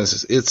not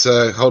Genesis. It's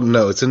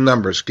it's in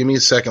Numbers. Give me a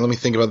second. Let me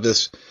think about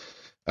this.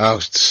 Oh,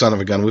 son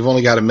of a gun. We've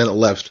only got a minute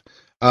left.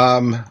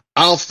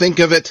 I'll think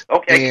of it.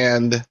 Okay.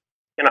 And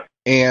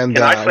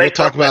we'll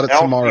talk about it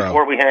tomorrow.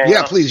 Before we hang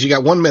up? Please. You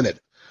got 1 minute.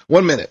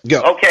 1 minute.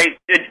 Go. Okay.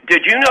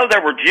 Did you know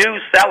there were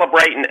Jews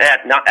celebrating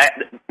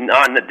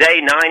on the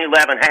day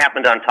 9/11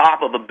 happened on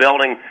top of a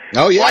building,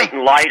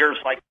 lighting lighters?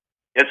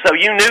 And so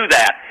you knew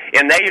that,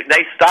 and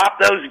they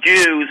stopped those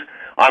Jews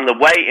on the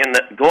way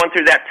going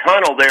through that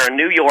tunnel there in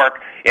New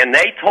York, and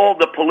they told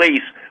the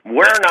police,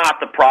 "We're not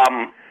the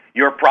problem.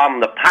 Your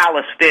problem, the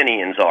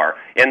Palestinians are."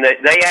 And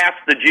they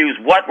asked the Jews,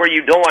 "What were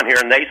you doing here?"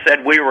 And they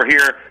said, "We were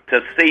here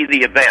to see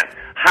the event."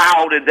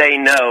 How did they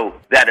know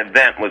that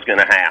event was going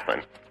to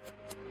happen?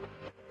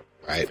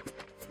 Right.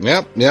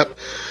 Yep.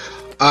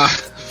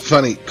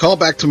 Funny. Call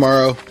back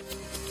tomorrow,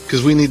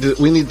 because we need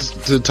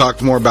to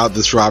talk more about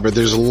this, Robert.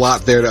 There's a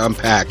lot there to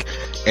unpack,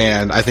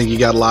 and I think you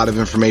got a lot of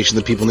information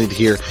that people need to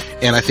hear,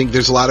 and I think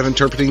there's a lot of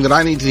interpreting that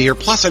I need to hear.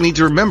 Plus, I need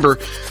to remember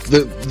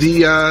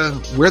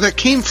the where that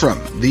came from,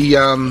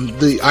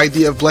 the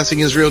idea of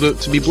blessing Israel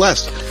to be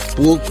blessed.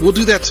 We'll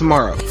do that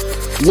tomorrow.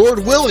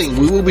 Lord willing,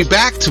 we will be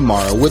back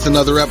tomorrow with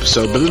another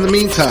episode. But in the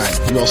meantime,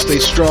 you all stay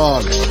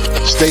strong,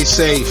 stay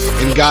safe,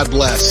 and God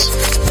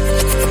bless.